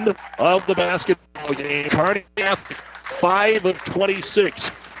the end of the basketball game. Kearney Catholic 5 of 26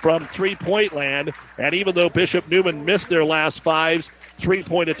 from three-point land. And even though Bishop Neumann missed their last 5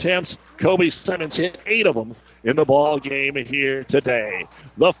 3-point attempts, Kobe Simons hit 8 of them in the ball game here today.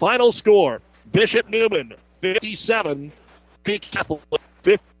 The final score, Bishop Neumann 57, Catholic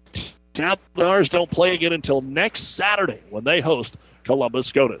 50. Stars don't play again until next Saturday when they host Columbus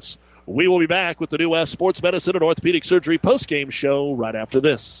SCOTUS. We will be back with the New West Sports Medicine and Orthopedic Surgery postgame show right after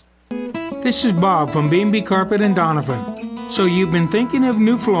this. This is Bob from B&B Carpet and Donovan. So you've been thinking of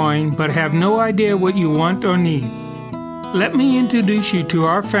new flooring but have no idea what you want or need. Let me introduce you to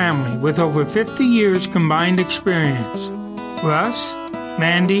our family with over 50 years combined experience. Russ,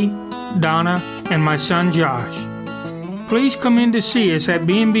 Mandy, Donna, and my son Josh. Please come in to see us at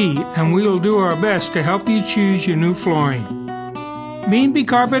B&B and we will do our best to help you choose your new flooring. B&B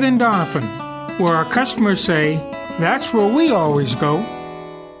Carpet and Donovan, where our customers say, that's where we always go.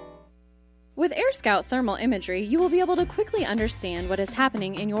 With AirScout Thermal Imagery, you will be able to quickly understand what is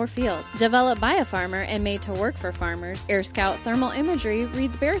happening in your field. Developed by a farmer and made to work for farmers, AirScout Thermal Imagery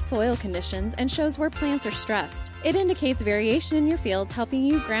reads bare soil conditions and shows where plants are stressed. It indicates variation in your fields, helping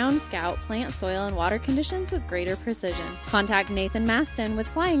you ground scout plant soil and water conditions with greater precision. Contact Nathan Maston with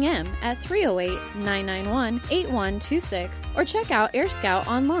Flying M at 308-991-8126 or check out AirScout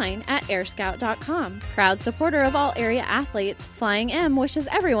online at airscout.com. Proud supporter of all area athletes, Flying M wishes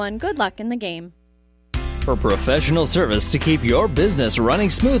everyone good luck in the game. For professional service to keep your business running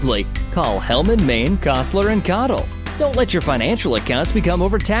smoothly, call Hellman, Maine, Kostler & Cottle. Don't let your financial accounts become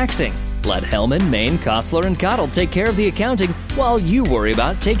overtaxing. Let Hellman, Maine, Kostler & Cottle take care of the accounting while you worry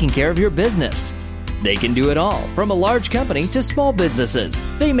about taking care of your business. They can do it all, from a large company to small businesses.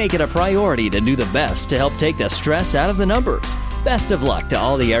 They make it a priority to do the best to help take the stress out of the numbers. Best of luck to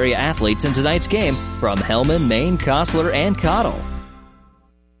all the area athletes in tonight's game from Hellman, Maine, Kostler & Cottle.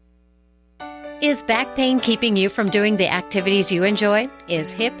 Is back pain keeping you from doing the activities you enjoy?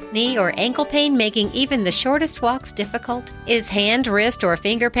 Is hip, knee, or ankle pain making even the shortest walks difficult? Is hand, wrist, or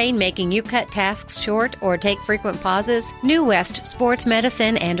finger pain making you cut tasks short or take frequent pauses? New West Sports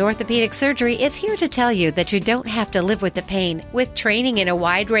Medicine and Orthopedic Surgery is here to tell you that you don't have to live with the pain. With training in a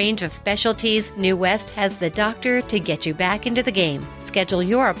wide range of specialties, New West has the doctor to get you back into the game. Schedule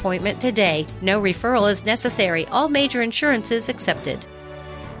your appointment today. No referral is necessary. All major insurances accepted.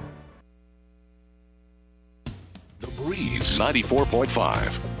 Breeze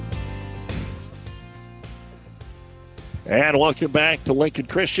 94.5. And welcome back to Lincoln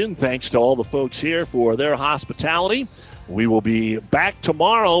Christian. Thanks to all the folks here for their hospitality. We will be back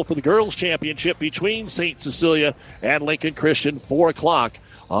tomorrow for the girls' championship between St. Cecilia and Lincoln Christian, 4 o'clock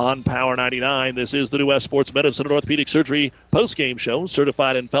on Power 99. This is the New West Sports Medicine and Orthopedic Surgery post-game show.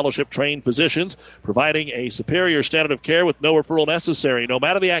 Certified and fellowship-trained physicians providing a superior standard of care with no referral necessary. No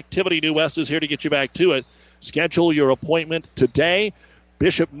matter the activity, New West is here to get you back to it. Schedule your appointment today.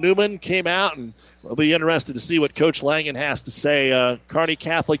 Bishop Neumann came out, and we'll be interested to see what Coach Langen has to say. Kearney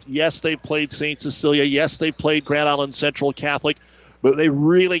Catholic, yes, they've played St. Cecilia. Yes, they've played Grand Island Central Catholic, but they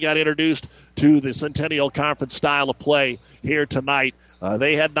really got introduced to the Centennial Conference style of play here tonight.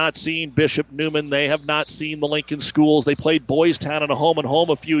 They had not seen Bishop Neumann. They have not seen the Lincoln schools. They played Boys Town in a home-and-home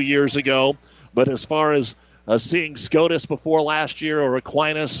a few years ago, but as far as seeing SCOTUS before last year, or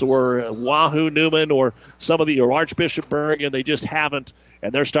Aquinas, or Wahoo Newman, or or Archbishop Bergen, they just haven't,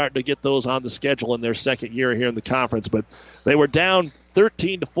 and they're starting to get those on the schedule in their second year here in the conference. But they were down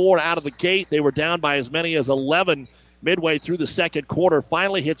 13-4 out of the gate. They were down by as many as 11 midway through the second quarter,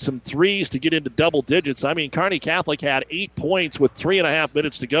 finally hit some threes to get into double digits. I mean, Kearney Catholic had 8 points with 3.5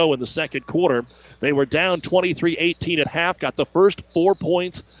 minutes to go in the second quarter. They were down 23-18 at half, got the first 4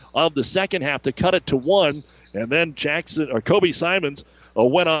 points of the second half to cut it to 1, and then Kobe Simons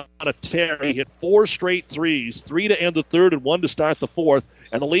went on a tear. He hit 4 straight threes, 3 to end the third and 1 to start the fourth,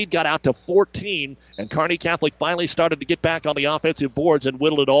 and the lead got out to 14, and Kearney Catholic finally started to get back on the offensive boards and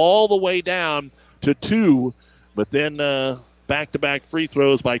whittled it all the way down to 2, but then back-to-back free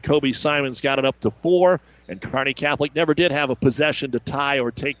throws by Kobe Simons got it up to 4, and Kearney Catholic never did have a possession to tie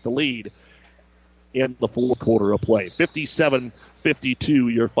or take the lead in the fourth quarter of play.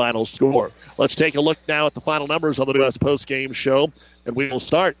 57-52, your final score. Let's take a look now at the final numbers on the New West post-game show, and we will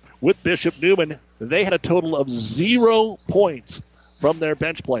start with Bishop Neumann. They had a total of 0 points from their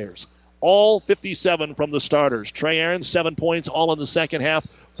bench players, all 57 from the starters. Trey Aaron, 7 points, all in the second half,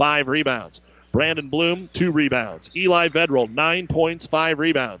 5 rebounds. Brandon Bloom, 2 rebounds. Eli Vedral, 9 points, 5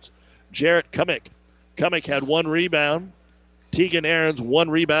 rebounds. Jarrett Cumick had 1 rebound. Tegan Aarons, 1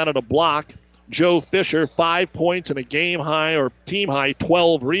 rebound and a block. Joe Fisher, 5 points and a team-high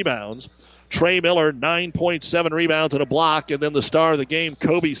 12 rebounds. Trey Miller, 9 points, 7 rebounds and a block. And then the star of the game,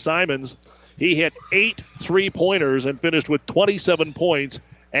 Kobe Simons, he hit 8 3-pointers and finished with 27 points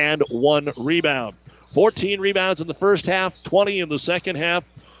and 1 rebound. 14 rebounds in the first half, 20 in the second half.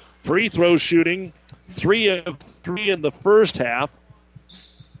 Free throw shooting, 3 of 3 in the first half.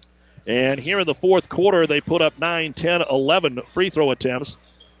 And here in the fourth quarter, they put up 9, 10, 11 free throw attempts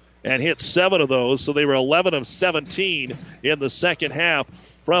and hit 7 of those. So they were 11 of 17 in the second half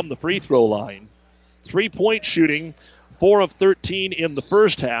from the free throw line. 3-point shooting, 4 of 13 in the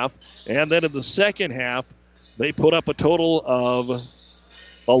first half. And then in the second half, they put up a total of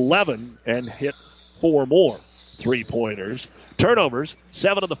 11 and hit 4 more 3-pointers. Turnovers,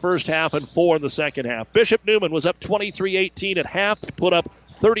 7 in the first half and 4 in the second half. Bishop Neumann was up 23-18 at half. They put up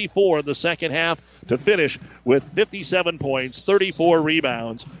 34 in the second half to finish with 57 points, 34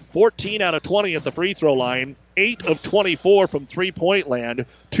 rebounds, 14 out of 20 at the free throw line, 8 of 24 from three-point land,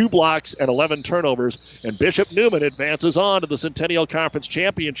 2 blocks and 11 turnovers. And Bishop Neumann advances on to the Centennial Conference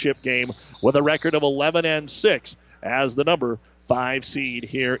Championship game with a record of 11-6 as the number 5 seed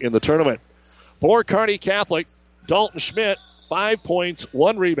here in the tournament. For Kearney Catholic, Dalton Schmidt, 5 points,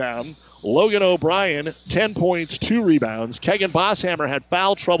 1 rebound. Logan O'Brien, 10 points, 2 rebounds. Kegan Bosshammer had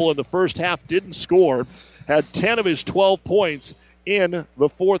foul trouble in the first half, didn't score, had 10 of his 12 points in the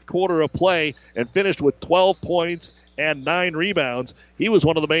fourth quarter of play, and finished with 12 points and 9 rebounds. He was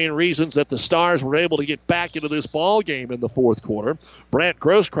one of the main reasons that the Stars were able to get back into this ball game in the fourth quarter. Brant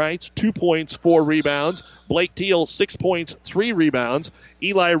Grosskreitz, 2 points, 4 rebounds. Blake Teal, 6 points, 3 rebounds.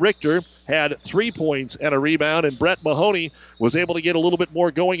 Eli Richter had 3 points and a rebound, and Brett Mahoney was able to get a little bit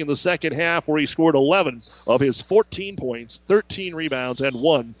more going in the second half, where he scored 11 of his 14 points, 13 rebounds, and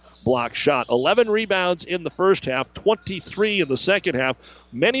 1 block shot. 11 rebounds in the first half, 23 in the second half.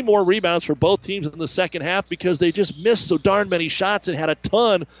 Many more rebounds for both teams in the second half because they just missed so darn many shots and had a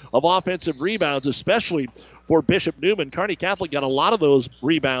ton of offensive rebounds, especially for Bishop Neumann. Kearney Catholic got a lot of those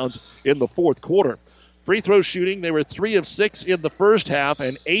rebounds in the fourth quarter. Free throw shooting, they were 3 of 6 in the first half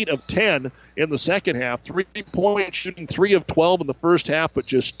and 8 of 10 in the second half. 3-point shooting, 3 of 12 in the first half, but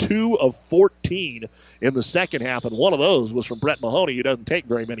just 2 of 14 in the second half. And one of those was from Brett Mahoney, who doesn't take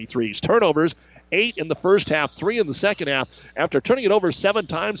very many threes. Turnovers, 8 in the first half, 3 in the second half. After turning it over 7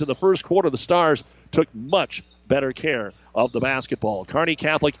 times in the first quarter, the Stars took much better care of the basketball. Kearney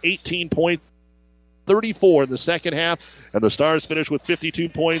Catholic, 18 points. 34 in the second half, and the Stars finished with 52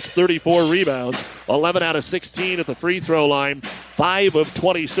 points, 34 rebounds, 11 out of 16 at the free throw line, 5 of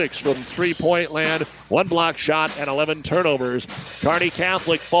 26 from three-point land, 1 block shot, and 11 turnovers. Kearney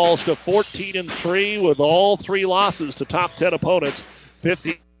Catholic falls to 14-3 with all 3 losses to top 10 opponents,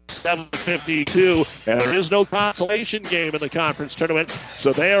 57-52, and there is no consolation game in the conference tournament,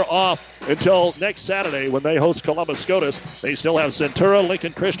 so they are off until next Saturday when they host Columbus SCOTUS. They still have Centura,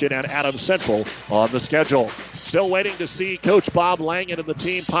 Lincoln Christian, and Adams Central on the schedule. Still waiting to see Coach Bob Langen and the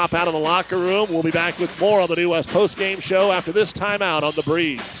team pop out of the locker room. We'll be back with more on the New West postgame show after this timeout on the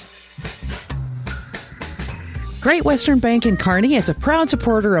Breeze. Great Western Bank in Kearney is a proud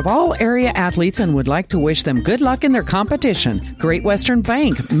supporter of all area athletes and would like to wish them good luck in their competition. Great Western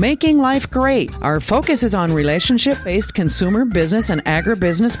Bank, making life great. Our focus is on relationship-based consumer, business, and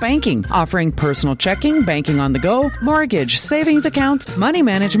agribusiness banking, offering personal checking, banking on the go, mortgage, savings accounts, money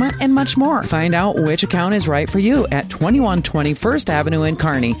management, and much more. Find out which account is right for you at 2120 First Avenue in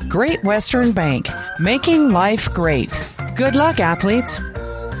Kearney. Great Western Bank, making life great. Good luck, athletes.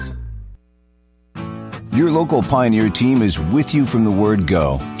 Your local Pioneer team is with you from the word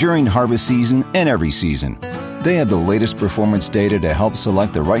go during harvest season and every season. They have the latest performance data to help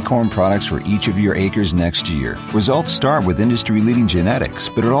select the right corn products for each of your acres next year. Results start with industry-leading genetics,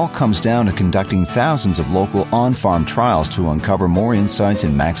 but it all comes down to conducting thousands of local on-farm trials to uncover more insights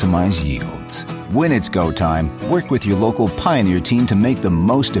and maximize yields. When it's go time, work with your local Pioneer team to make the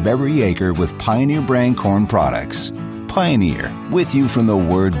most of every acre with Pioneer brand corn products. Pioneer, with you from the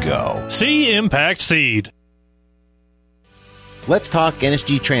word go. See Impact Seed. Let's talk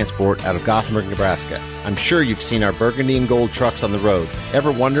NSG Transport out of Gothenburg, Nebraska. I'm sure you've seen our burgundy and gold trucks on the road.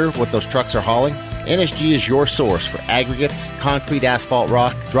 Ever wonder what those trucks are hauling? NSG is your source for aggregates, concrete, asphalt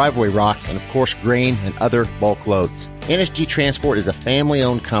rock, driveway rock, and of course grain and other bulk loads. NSG Transport is a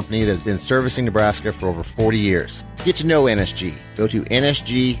family-owned company that has been servicing Nebraska for over 40 years. Get to know NSG. Go to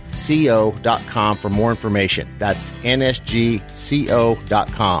nsgco.com for more information. That's nsgco.com.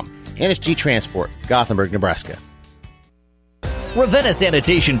 NSG Transport, Gothenburg, Nebraska. Ravenna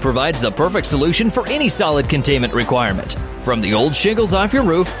Sanitation provides the perfect solution for any solid containment requirement. From the old shingles off your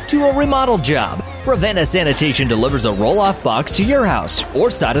roof to a remodel job, Ravenna Sanitation delivers a roll-off box to your house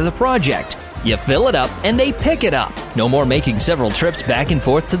or side of the project. You fill it up and they pick it up. No more making several trips back and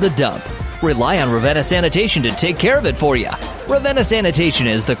forth to the dump. Rely on Ravenna Sanitation to take care of it for you. Ravenna Sanitation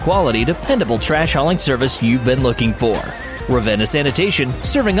is the quality, dependable trash hauling service you've been looking for. Ravenna Sanitation,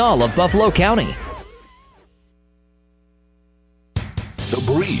 serving all of Buffalo County. The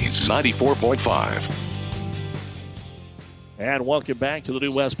Breeze 94.5. And welcome back to the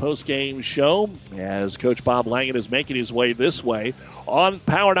New West postgame show as Coach Bob Langen is making his way this way. On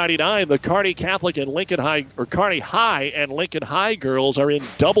Power 99, the Kearney Catholic and Lincoln High, or Kearney High and Lincoln High girls are in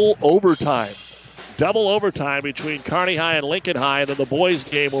double overtime. Double overtime between Kearney High and Lincoln High, and then the boys'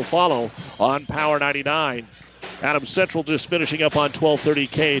 game will follow on Power 99. Adams Central just finishing up on 1230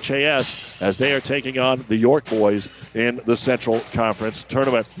 KHAS as they are taking on the York boys in the Central Conference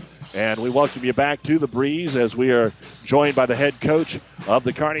Tournament. And we welcome you back to the Breeze as we are joined by the head coach of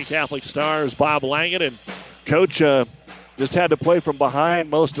the Kearney Catholic Stars, Bob Langen. And Coach just had to play from behind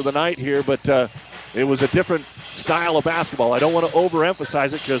most of the night here, but it was a different style of basketball. I don't want to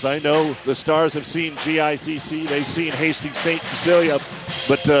overemphasize it because I know the Stars have seen GICC, they've seen Hastings St. Cecilia,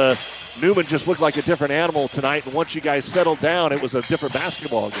 but Neumann just looked like a different animal tonight. And once you guys settled down, it was a different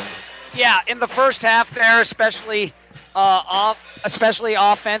basketball game. Yeah, in the first half there, especially offensively,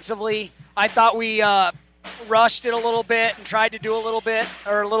 I thought we rushed it a little bit and tried to do a little bit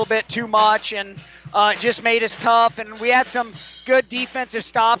too much, and it just made us tough. And we had some good defensive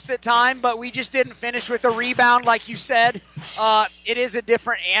stops at time, but we just didn't finish with a rebound, like you said. It is a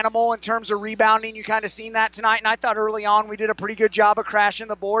different animal in terms of rebounding. You kind of seen that tonight, and I thought early on we did a pretty good job of crashing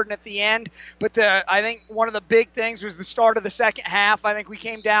the board, and at the end. But I think one of the big things was the start of the second half. I think we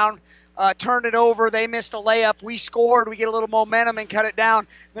came down, turned it over. They missed a layup. We scored. We get a little momentum and cut it down.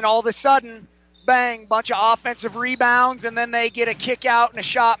 Then all of a sudden, bang, bunch of offensive rebounds, and then they get a kick out and a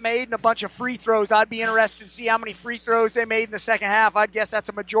shot made and a bunch of free throws. I'd be interested to see how many free throws they made in the second half. I'd guess that's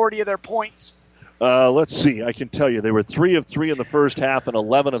a majority of their points. Let's see. I can tell you they were 3 of 3 in the first half and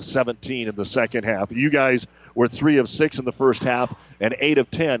 11 of 17 in the second half. You guys were 3 of 6 in the first half and 8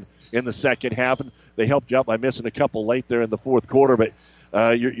 of 10 in the second half. And they helped you out by missing a couple late there in the fourth quarter. But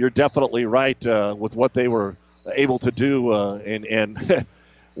you're definitely right with what they were able to do. And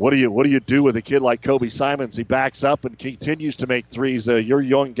what do you do with a kid like Kobe Simons? He backs up and continues to make threes. Your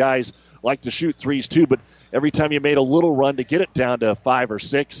young guys like to shoot threes too, but every time you made a little run to get it down to 5 or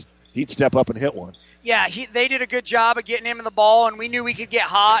 6, he'd step up and hit one. Yeah, they did a good job of getting him in the ball, and we knew we could get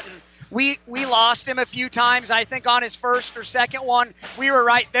hot. And we lost him a few times. I think on his first or second one, we were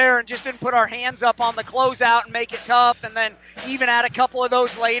right there and just didn't put our hands up on the closeout and make it tough. And then even had a couple of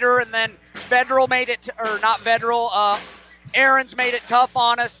those later, and then Aaron's made it tough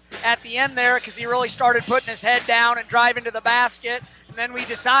on us at the end there because he really started putting his head down and driving to the basket. And then we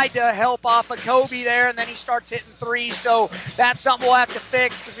decide to help off of Kobe there, and then he starts hitting threes. So that's something we'll have to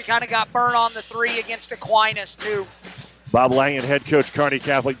fix because we kind of got burnt on the 3 against Aquinas too. Bob Langen, head coach, Kearney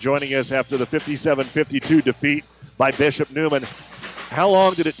Catholic, joining us after the 57-52 defeat by Bishop Neumann. How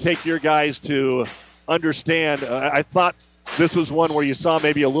long did it take your guys to understand? I thought this was one where you saw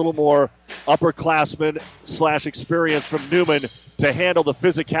maybe a little more upperclassmen / experience from Neumann to handle the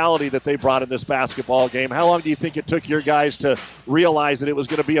physicality that they brought in this basketball game. How long do you think it took your guys to realize that it was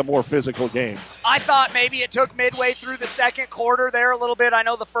going to be a more physical game? I thought maybe it took midway through the second quarter there a little bit. I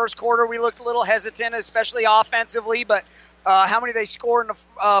know the first quarter we looked a little hesitant, especially offensively, but how many did they score in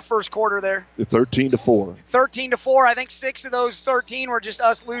the first quarter there? 13-4. 13-4. I think 6 of those 13 were just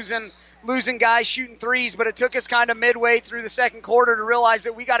us losing guys shooting threes, but it took us kind of midway through the second quarter to realize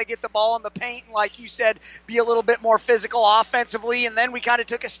that we got to get the ball in the paint and, like you said, be a little bit more physical offensively. And then we kind of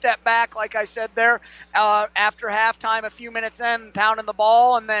took a step back, like I said there, after halftime, a few minutes in, pounding the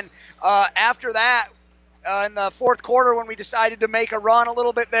ball. And then after that, in the fourth quarter, when we decided to make a run a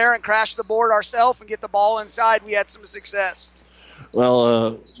little bit there and crash the board ourselves and get the ball inside, we had some success.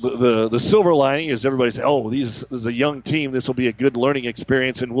 Well, the silver lining is everybody says, "Oh, this is a young team. This will be a good learning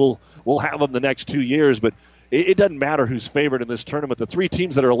experience, and we'll have them the next 2 years." But it doesn't matter who's favored in this tournament. The 3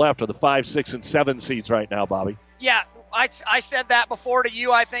 teams that are left are the 5, 6, and 7 seeds right now, Bobby. Yeah, I said that before to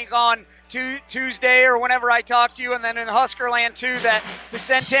you, I think, on Tuesday or whenever I talked to you, and then in Huskerland too, that the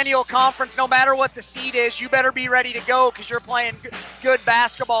Centennial Conference, no matter what the seed is, you better be ready to go because you're playing good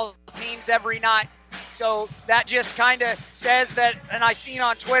basketball teams every night. So that just kind of says that, and I seen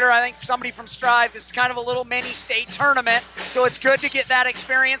on Twitter, I think somebody from Strive, this is kind of a little mini state tournament. So it's good to get that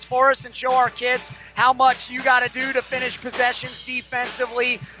experience for us and show our kids how much you got to do to finish possessions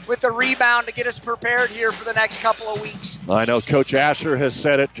defensively with the rebound to get us prepared here for the next couple of weeks. I know Coach Asher has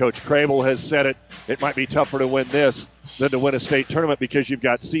said it. Coach Crable has said it. It might be tougher to win this than to win a state tournament because you've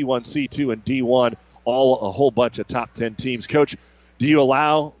got C1, C2, and D1, all a whole bunch of top 10 teams. Coach, do you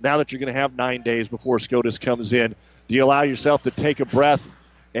allow, now that you're going to have 9 days before SCOTUS comes in, do you allow yourself to take a breath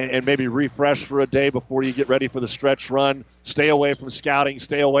and maybe refresh for a day before you get ready for the stretch run, stay away from scouting,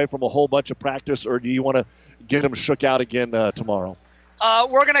 stay away from a whole bunch of practice, or do you want to get them shook out again tomorrow?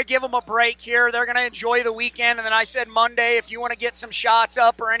 We're going to give them a break here. They're going to enjoy the weekend. And then I said Monday, if you want to get some shots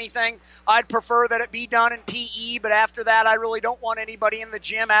up or anything, I'd prefer that it be done in PE. But after that, I really don't want anybody in the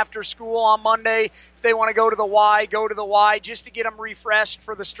gym after school on Monday. If they want to go to the Y, just to get them refreshed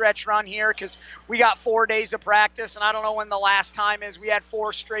for the stretch run here because we got 4 days of practice. And I don't know when the last time is. We had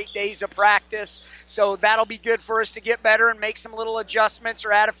 4 straight days of practice. So that'll be good for us to get better and make some little adjustments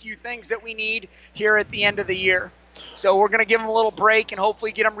or add a few things that we need here at the end of the year. So we're going to give them a little break and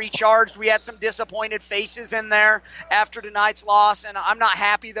hopefully get them recharged. We had some disappointed faces in there after tonight's loss, and I'm not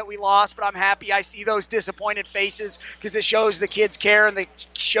happy that we lost, but I'm happy I see those disappointed faces because it shows the kids care and it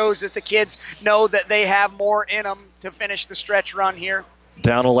shows that the kids know that they have more in them to finish the stretch run here.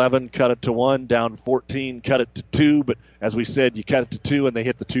 Down 11, cut it to 1. Down 14, cut it to 2. But as we said, you cut it to 2, and they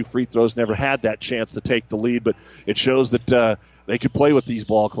hit the 2 free throws. Never had that chance to take the lead. But it shows that they could play with these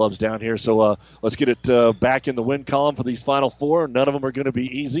ball clubs down here. So let's get it back in the win column for these Final Four. None of them are going to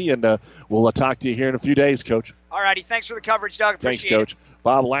be easy. And we'll talk to you here in a few days, Coach. All righty. Thanks for the coverage, Doug. Appreciate Thanks, Coach. it.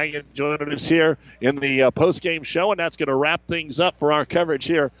 Bob Langen joining us here in the post-game show, and that's going to wrap things up for our coverage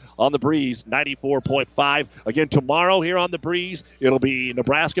here on The Breeze 94.5. Again, tomorrow here on The Breeze, it'll be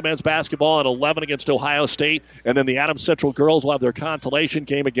Nebraska men's basketball at 11 against Ohio State, and then the Adams Central girls will have their consolation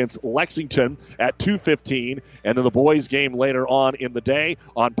game against Lexington at 2:15, and then the boys game later on in the day.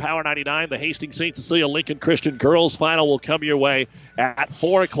 On Power 99, the Hastings St. Cecilia Lincoln Christian girls final will come your way at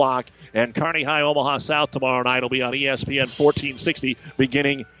 4 o'clock, and Kearney High Omaha South tomorrow night will be on ESPN 1460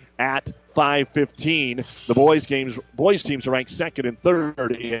 beginning at 5:15. The boys teams are ranked second and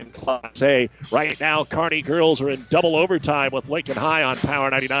third in Class A. Right now, Kearney girls are in double overtime with Lincoln High on Power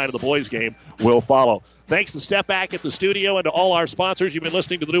 99, and the boys game will follow. Thanks to Steph back at the studio and to all our sponsors. You've been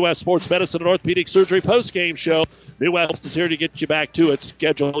listening to the New West Sports Medicine and Orthopedic Surgery post-game show. New West is here to get you back to it.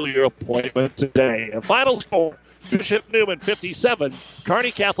 Schedule your appointment today. And final score, Bishop Neumann 57,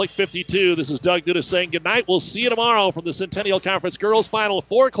 Kearney Catholic 52. This is Doug Duda saying goodnight. We'll see you tomorrow from the Centennial Conference Girls Final,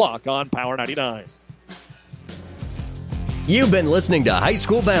 4 o'clock on Power 99. You've been listening to high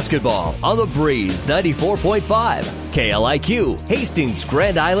school basketball on the Breeze 94.5, KLIQ, Hastings,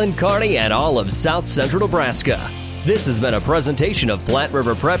 Grand Island, Kearney, and all of South Central Nebraska. This has been a presentation of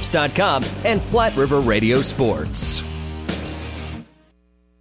PlatteRiverPreps.com and Platte River Radio Sports.